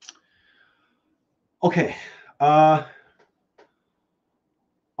 okay. All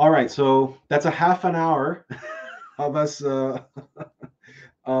right, so that's a half an hour of us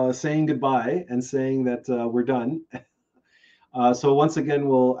saying goodbye and saying that we're done. So once again,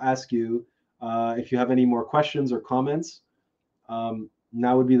 we'll ask you if you have any more questions or comments.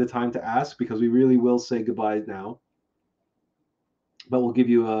 Now would be the time to ask, because we really will say goodbye now. But we'll give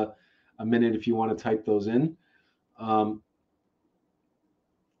you a minute if you want to type those in.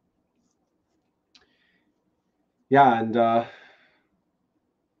 Yeah, and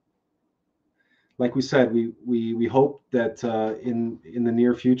like we said, we hope that in the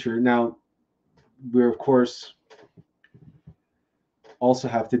near future. Now, we're of course also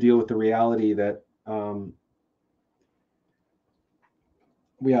have to deal with the reality that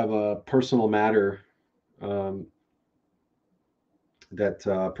we have a personal matter,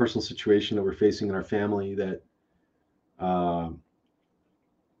 that personal situation that we're facing in our family, that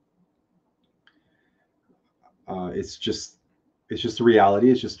it's just, it's just the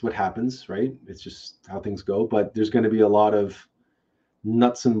reality. It's just what happens, right? It's just how things go. But there's going to be a lot of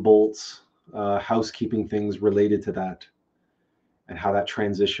nuts and bolts, housekeeping things related to that, and how that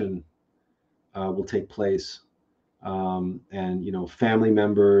transition will take place. And family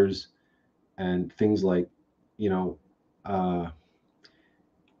members and things like, uh,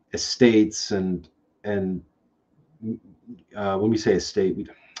 estates and when we say estate,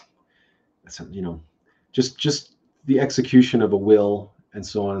 just the execution of a will and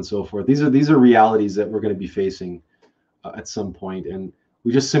so on and so forth. These are realities that we're going to be facing at some point, and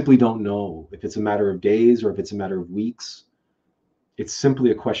we just simply don't know if it's a matter of days or if it's a matter of weeks. It's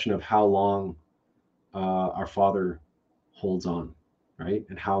simply a question of how long our Father holds on, right?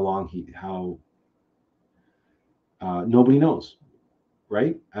 And how long nobody knows,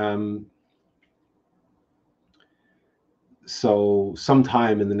 right? So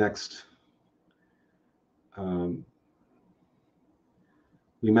sometime in the next,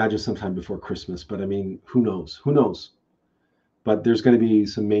 we imagine sometime before Christmas, but I mean, who knows? Who knows? But there's going to be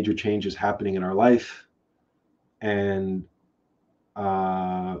some major changes happening in our life, and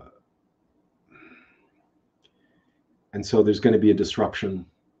so there's going to be a disruption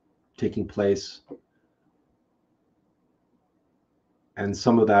taking place, and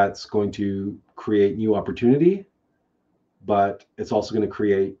some of that's going to create new opportunity, but it's also going to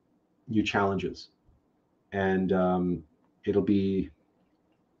create new challenges, and it'll be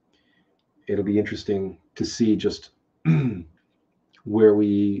interesting to see just where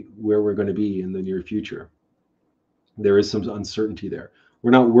we're going to be in the near future. There is some uncertainty there.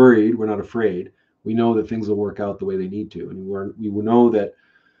 We're not worried. We're not afraid. We know that things will work out the way they need to, and we will know that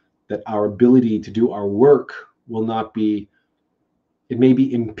our ability to do our work will not be. It may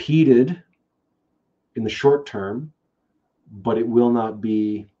be impeded in the short term, but it will not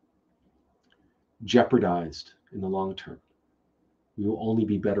be jeopardized in the long term. We will only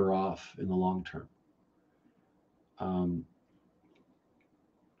be better off in the long term.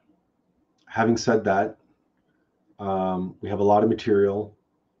 Having said that, we have a lot of material.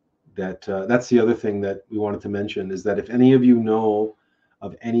 That's the other thing that we wanted to mention, is that if any of you know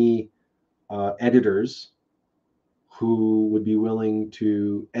of any editors who would be willing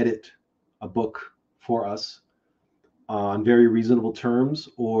to edit a book for us on very reasonable terms,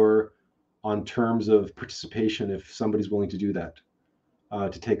 or on terms of participation, if somebody's willing to do that,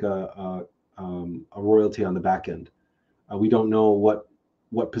 to take a royalty on the back end. We don't know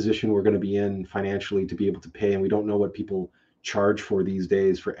what position we're going to be in financially to be able to pay, and we don't know what people charge for these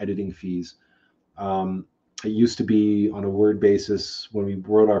days for editing fees. It used to be on a word basis. When we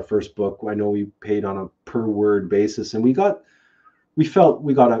wrote our first book, I know we paid on a per word basis, and we got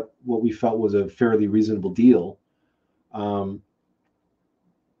what we felt was a fairly reasonable deal.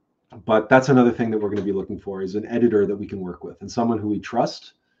 But that's another thing that we're going to be looking for, is an editor that we can work with, and someone who we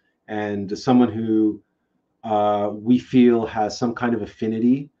trust, and someone who we feel has some kind of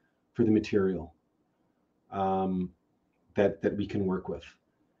affinity for the material, that we can work with.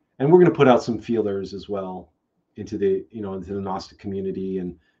 And we're going to put out some feelers as well into the Gnostic community,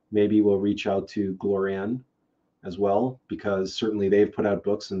 and maybe we'll reach out to Glorian as well, because certainly they've put out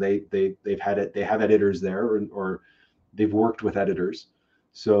books, and they have editors there, or they've worked with editors.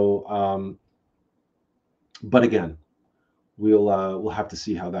 So, but again, we'll have to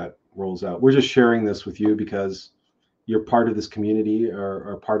see how that rolls out. We're just sharing this with you because you're part of this community,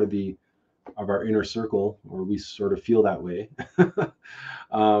 or part of our inner circle, or we sort of feel that way.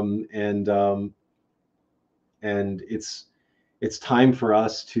 And it's time for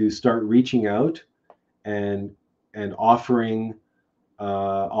us to start reaching out and offering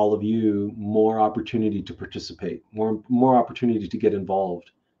all of you more opportunity to participate, more opportunity to get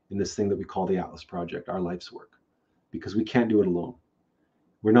involved in this thing that we call the Attlas Project, our life's work, because we can't do it alone.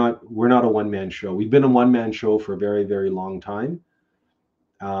 We're not a one-man show. We've been a one-man show for a very, very long time,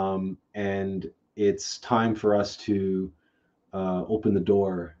 and it's time for us to open the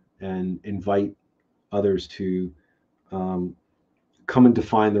door and invite others to come and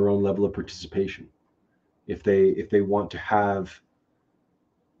define their own level of participation. If they want to have,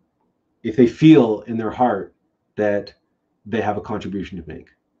 if they feel in their heart that they have a contribution to make.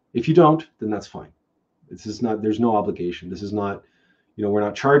 If you don't, then that's fine. There's no obligation. This is not, we're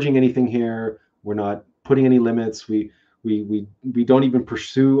not charging anything here. We're not putting any limits. We don't even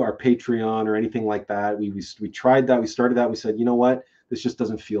pursue our Patreon or anything like that. We tried that. We started that. We said, you know what? This just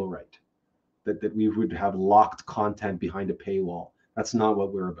doesn't feel right. That we would have locked content behind a paywall. That's not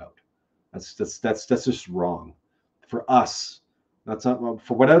what we're about. That's just wrong. For us, that's not,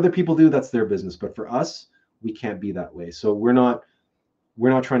 for what other people do, that's their business. But for us, we can't be that way. So we're not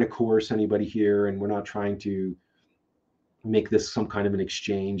trying to coerce anybody here, and we're not trying to make this some kind of an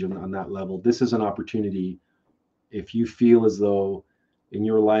exchange on that level. This is an opportunity. If you feel as though in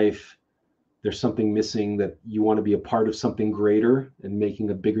your life there's something missing, that you want to be a part of something greater and making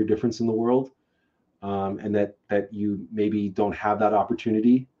a bigger difference in the world, and that you maybe don't have that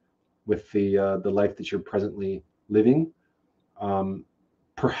opportunity with the life that you're presently living,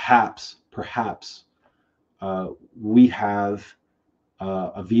 perhaps we have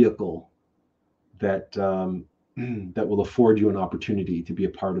a vehicle that that will afford you an opportunity to be a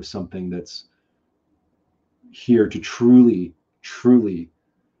part of something that's here to truly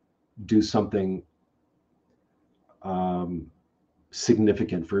do something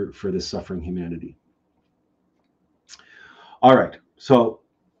significant for this suffering humanity. All right. So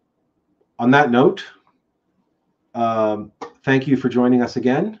on that note, thank you for joining us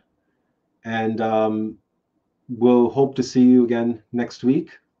again, and we'll hope to see you again next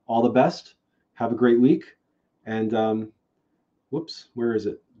week. All the best. Have a great week. And whoops, where is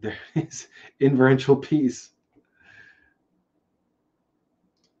it? There is inferential peace.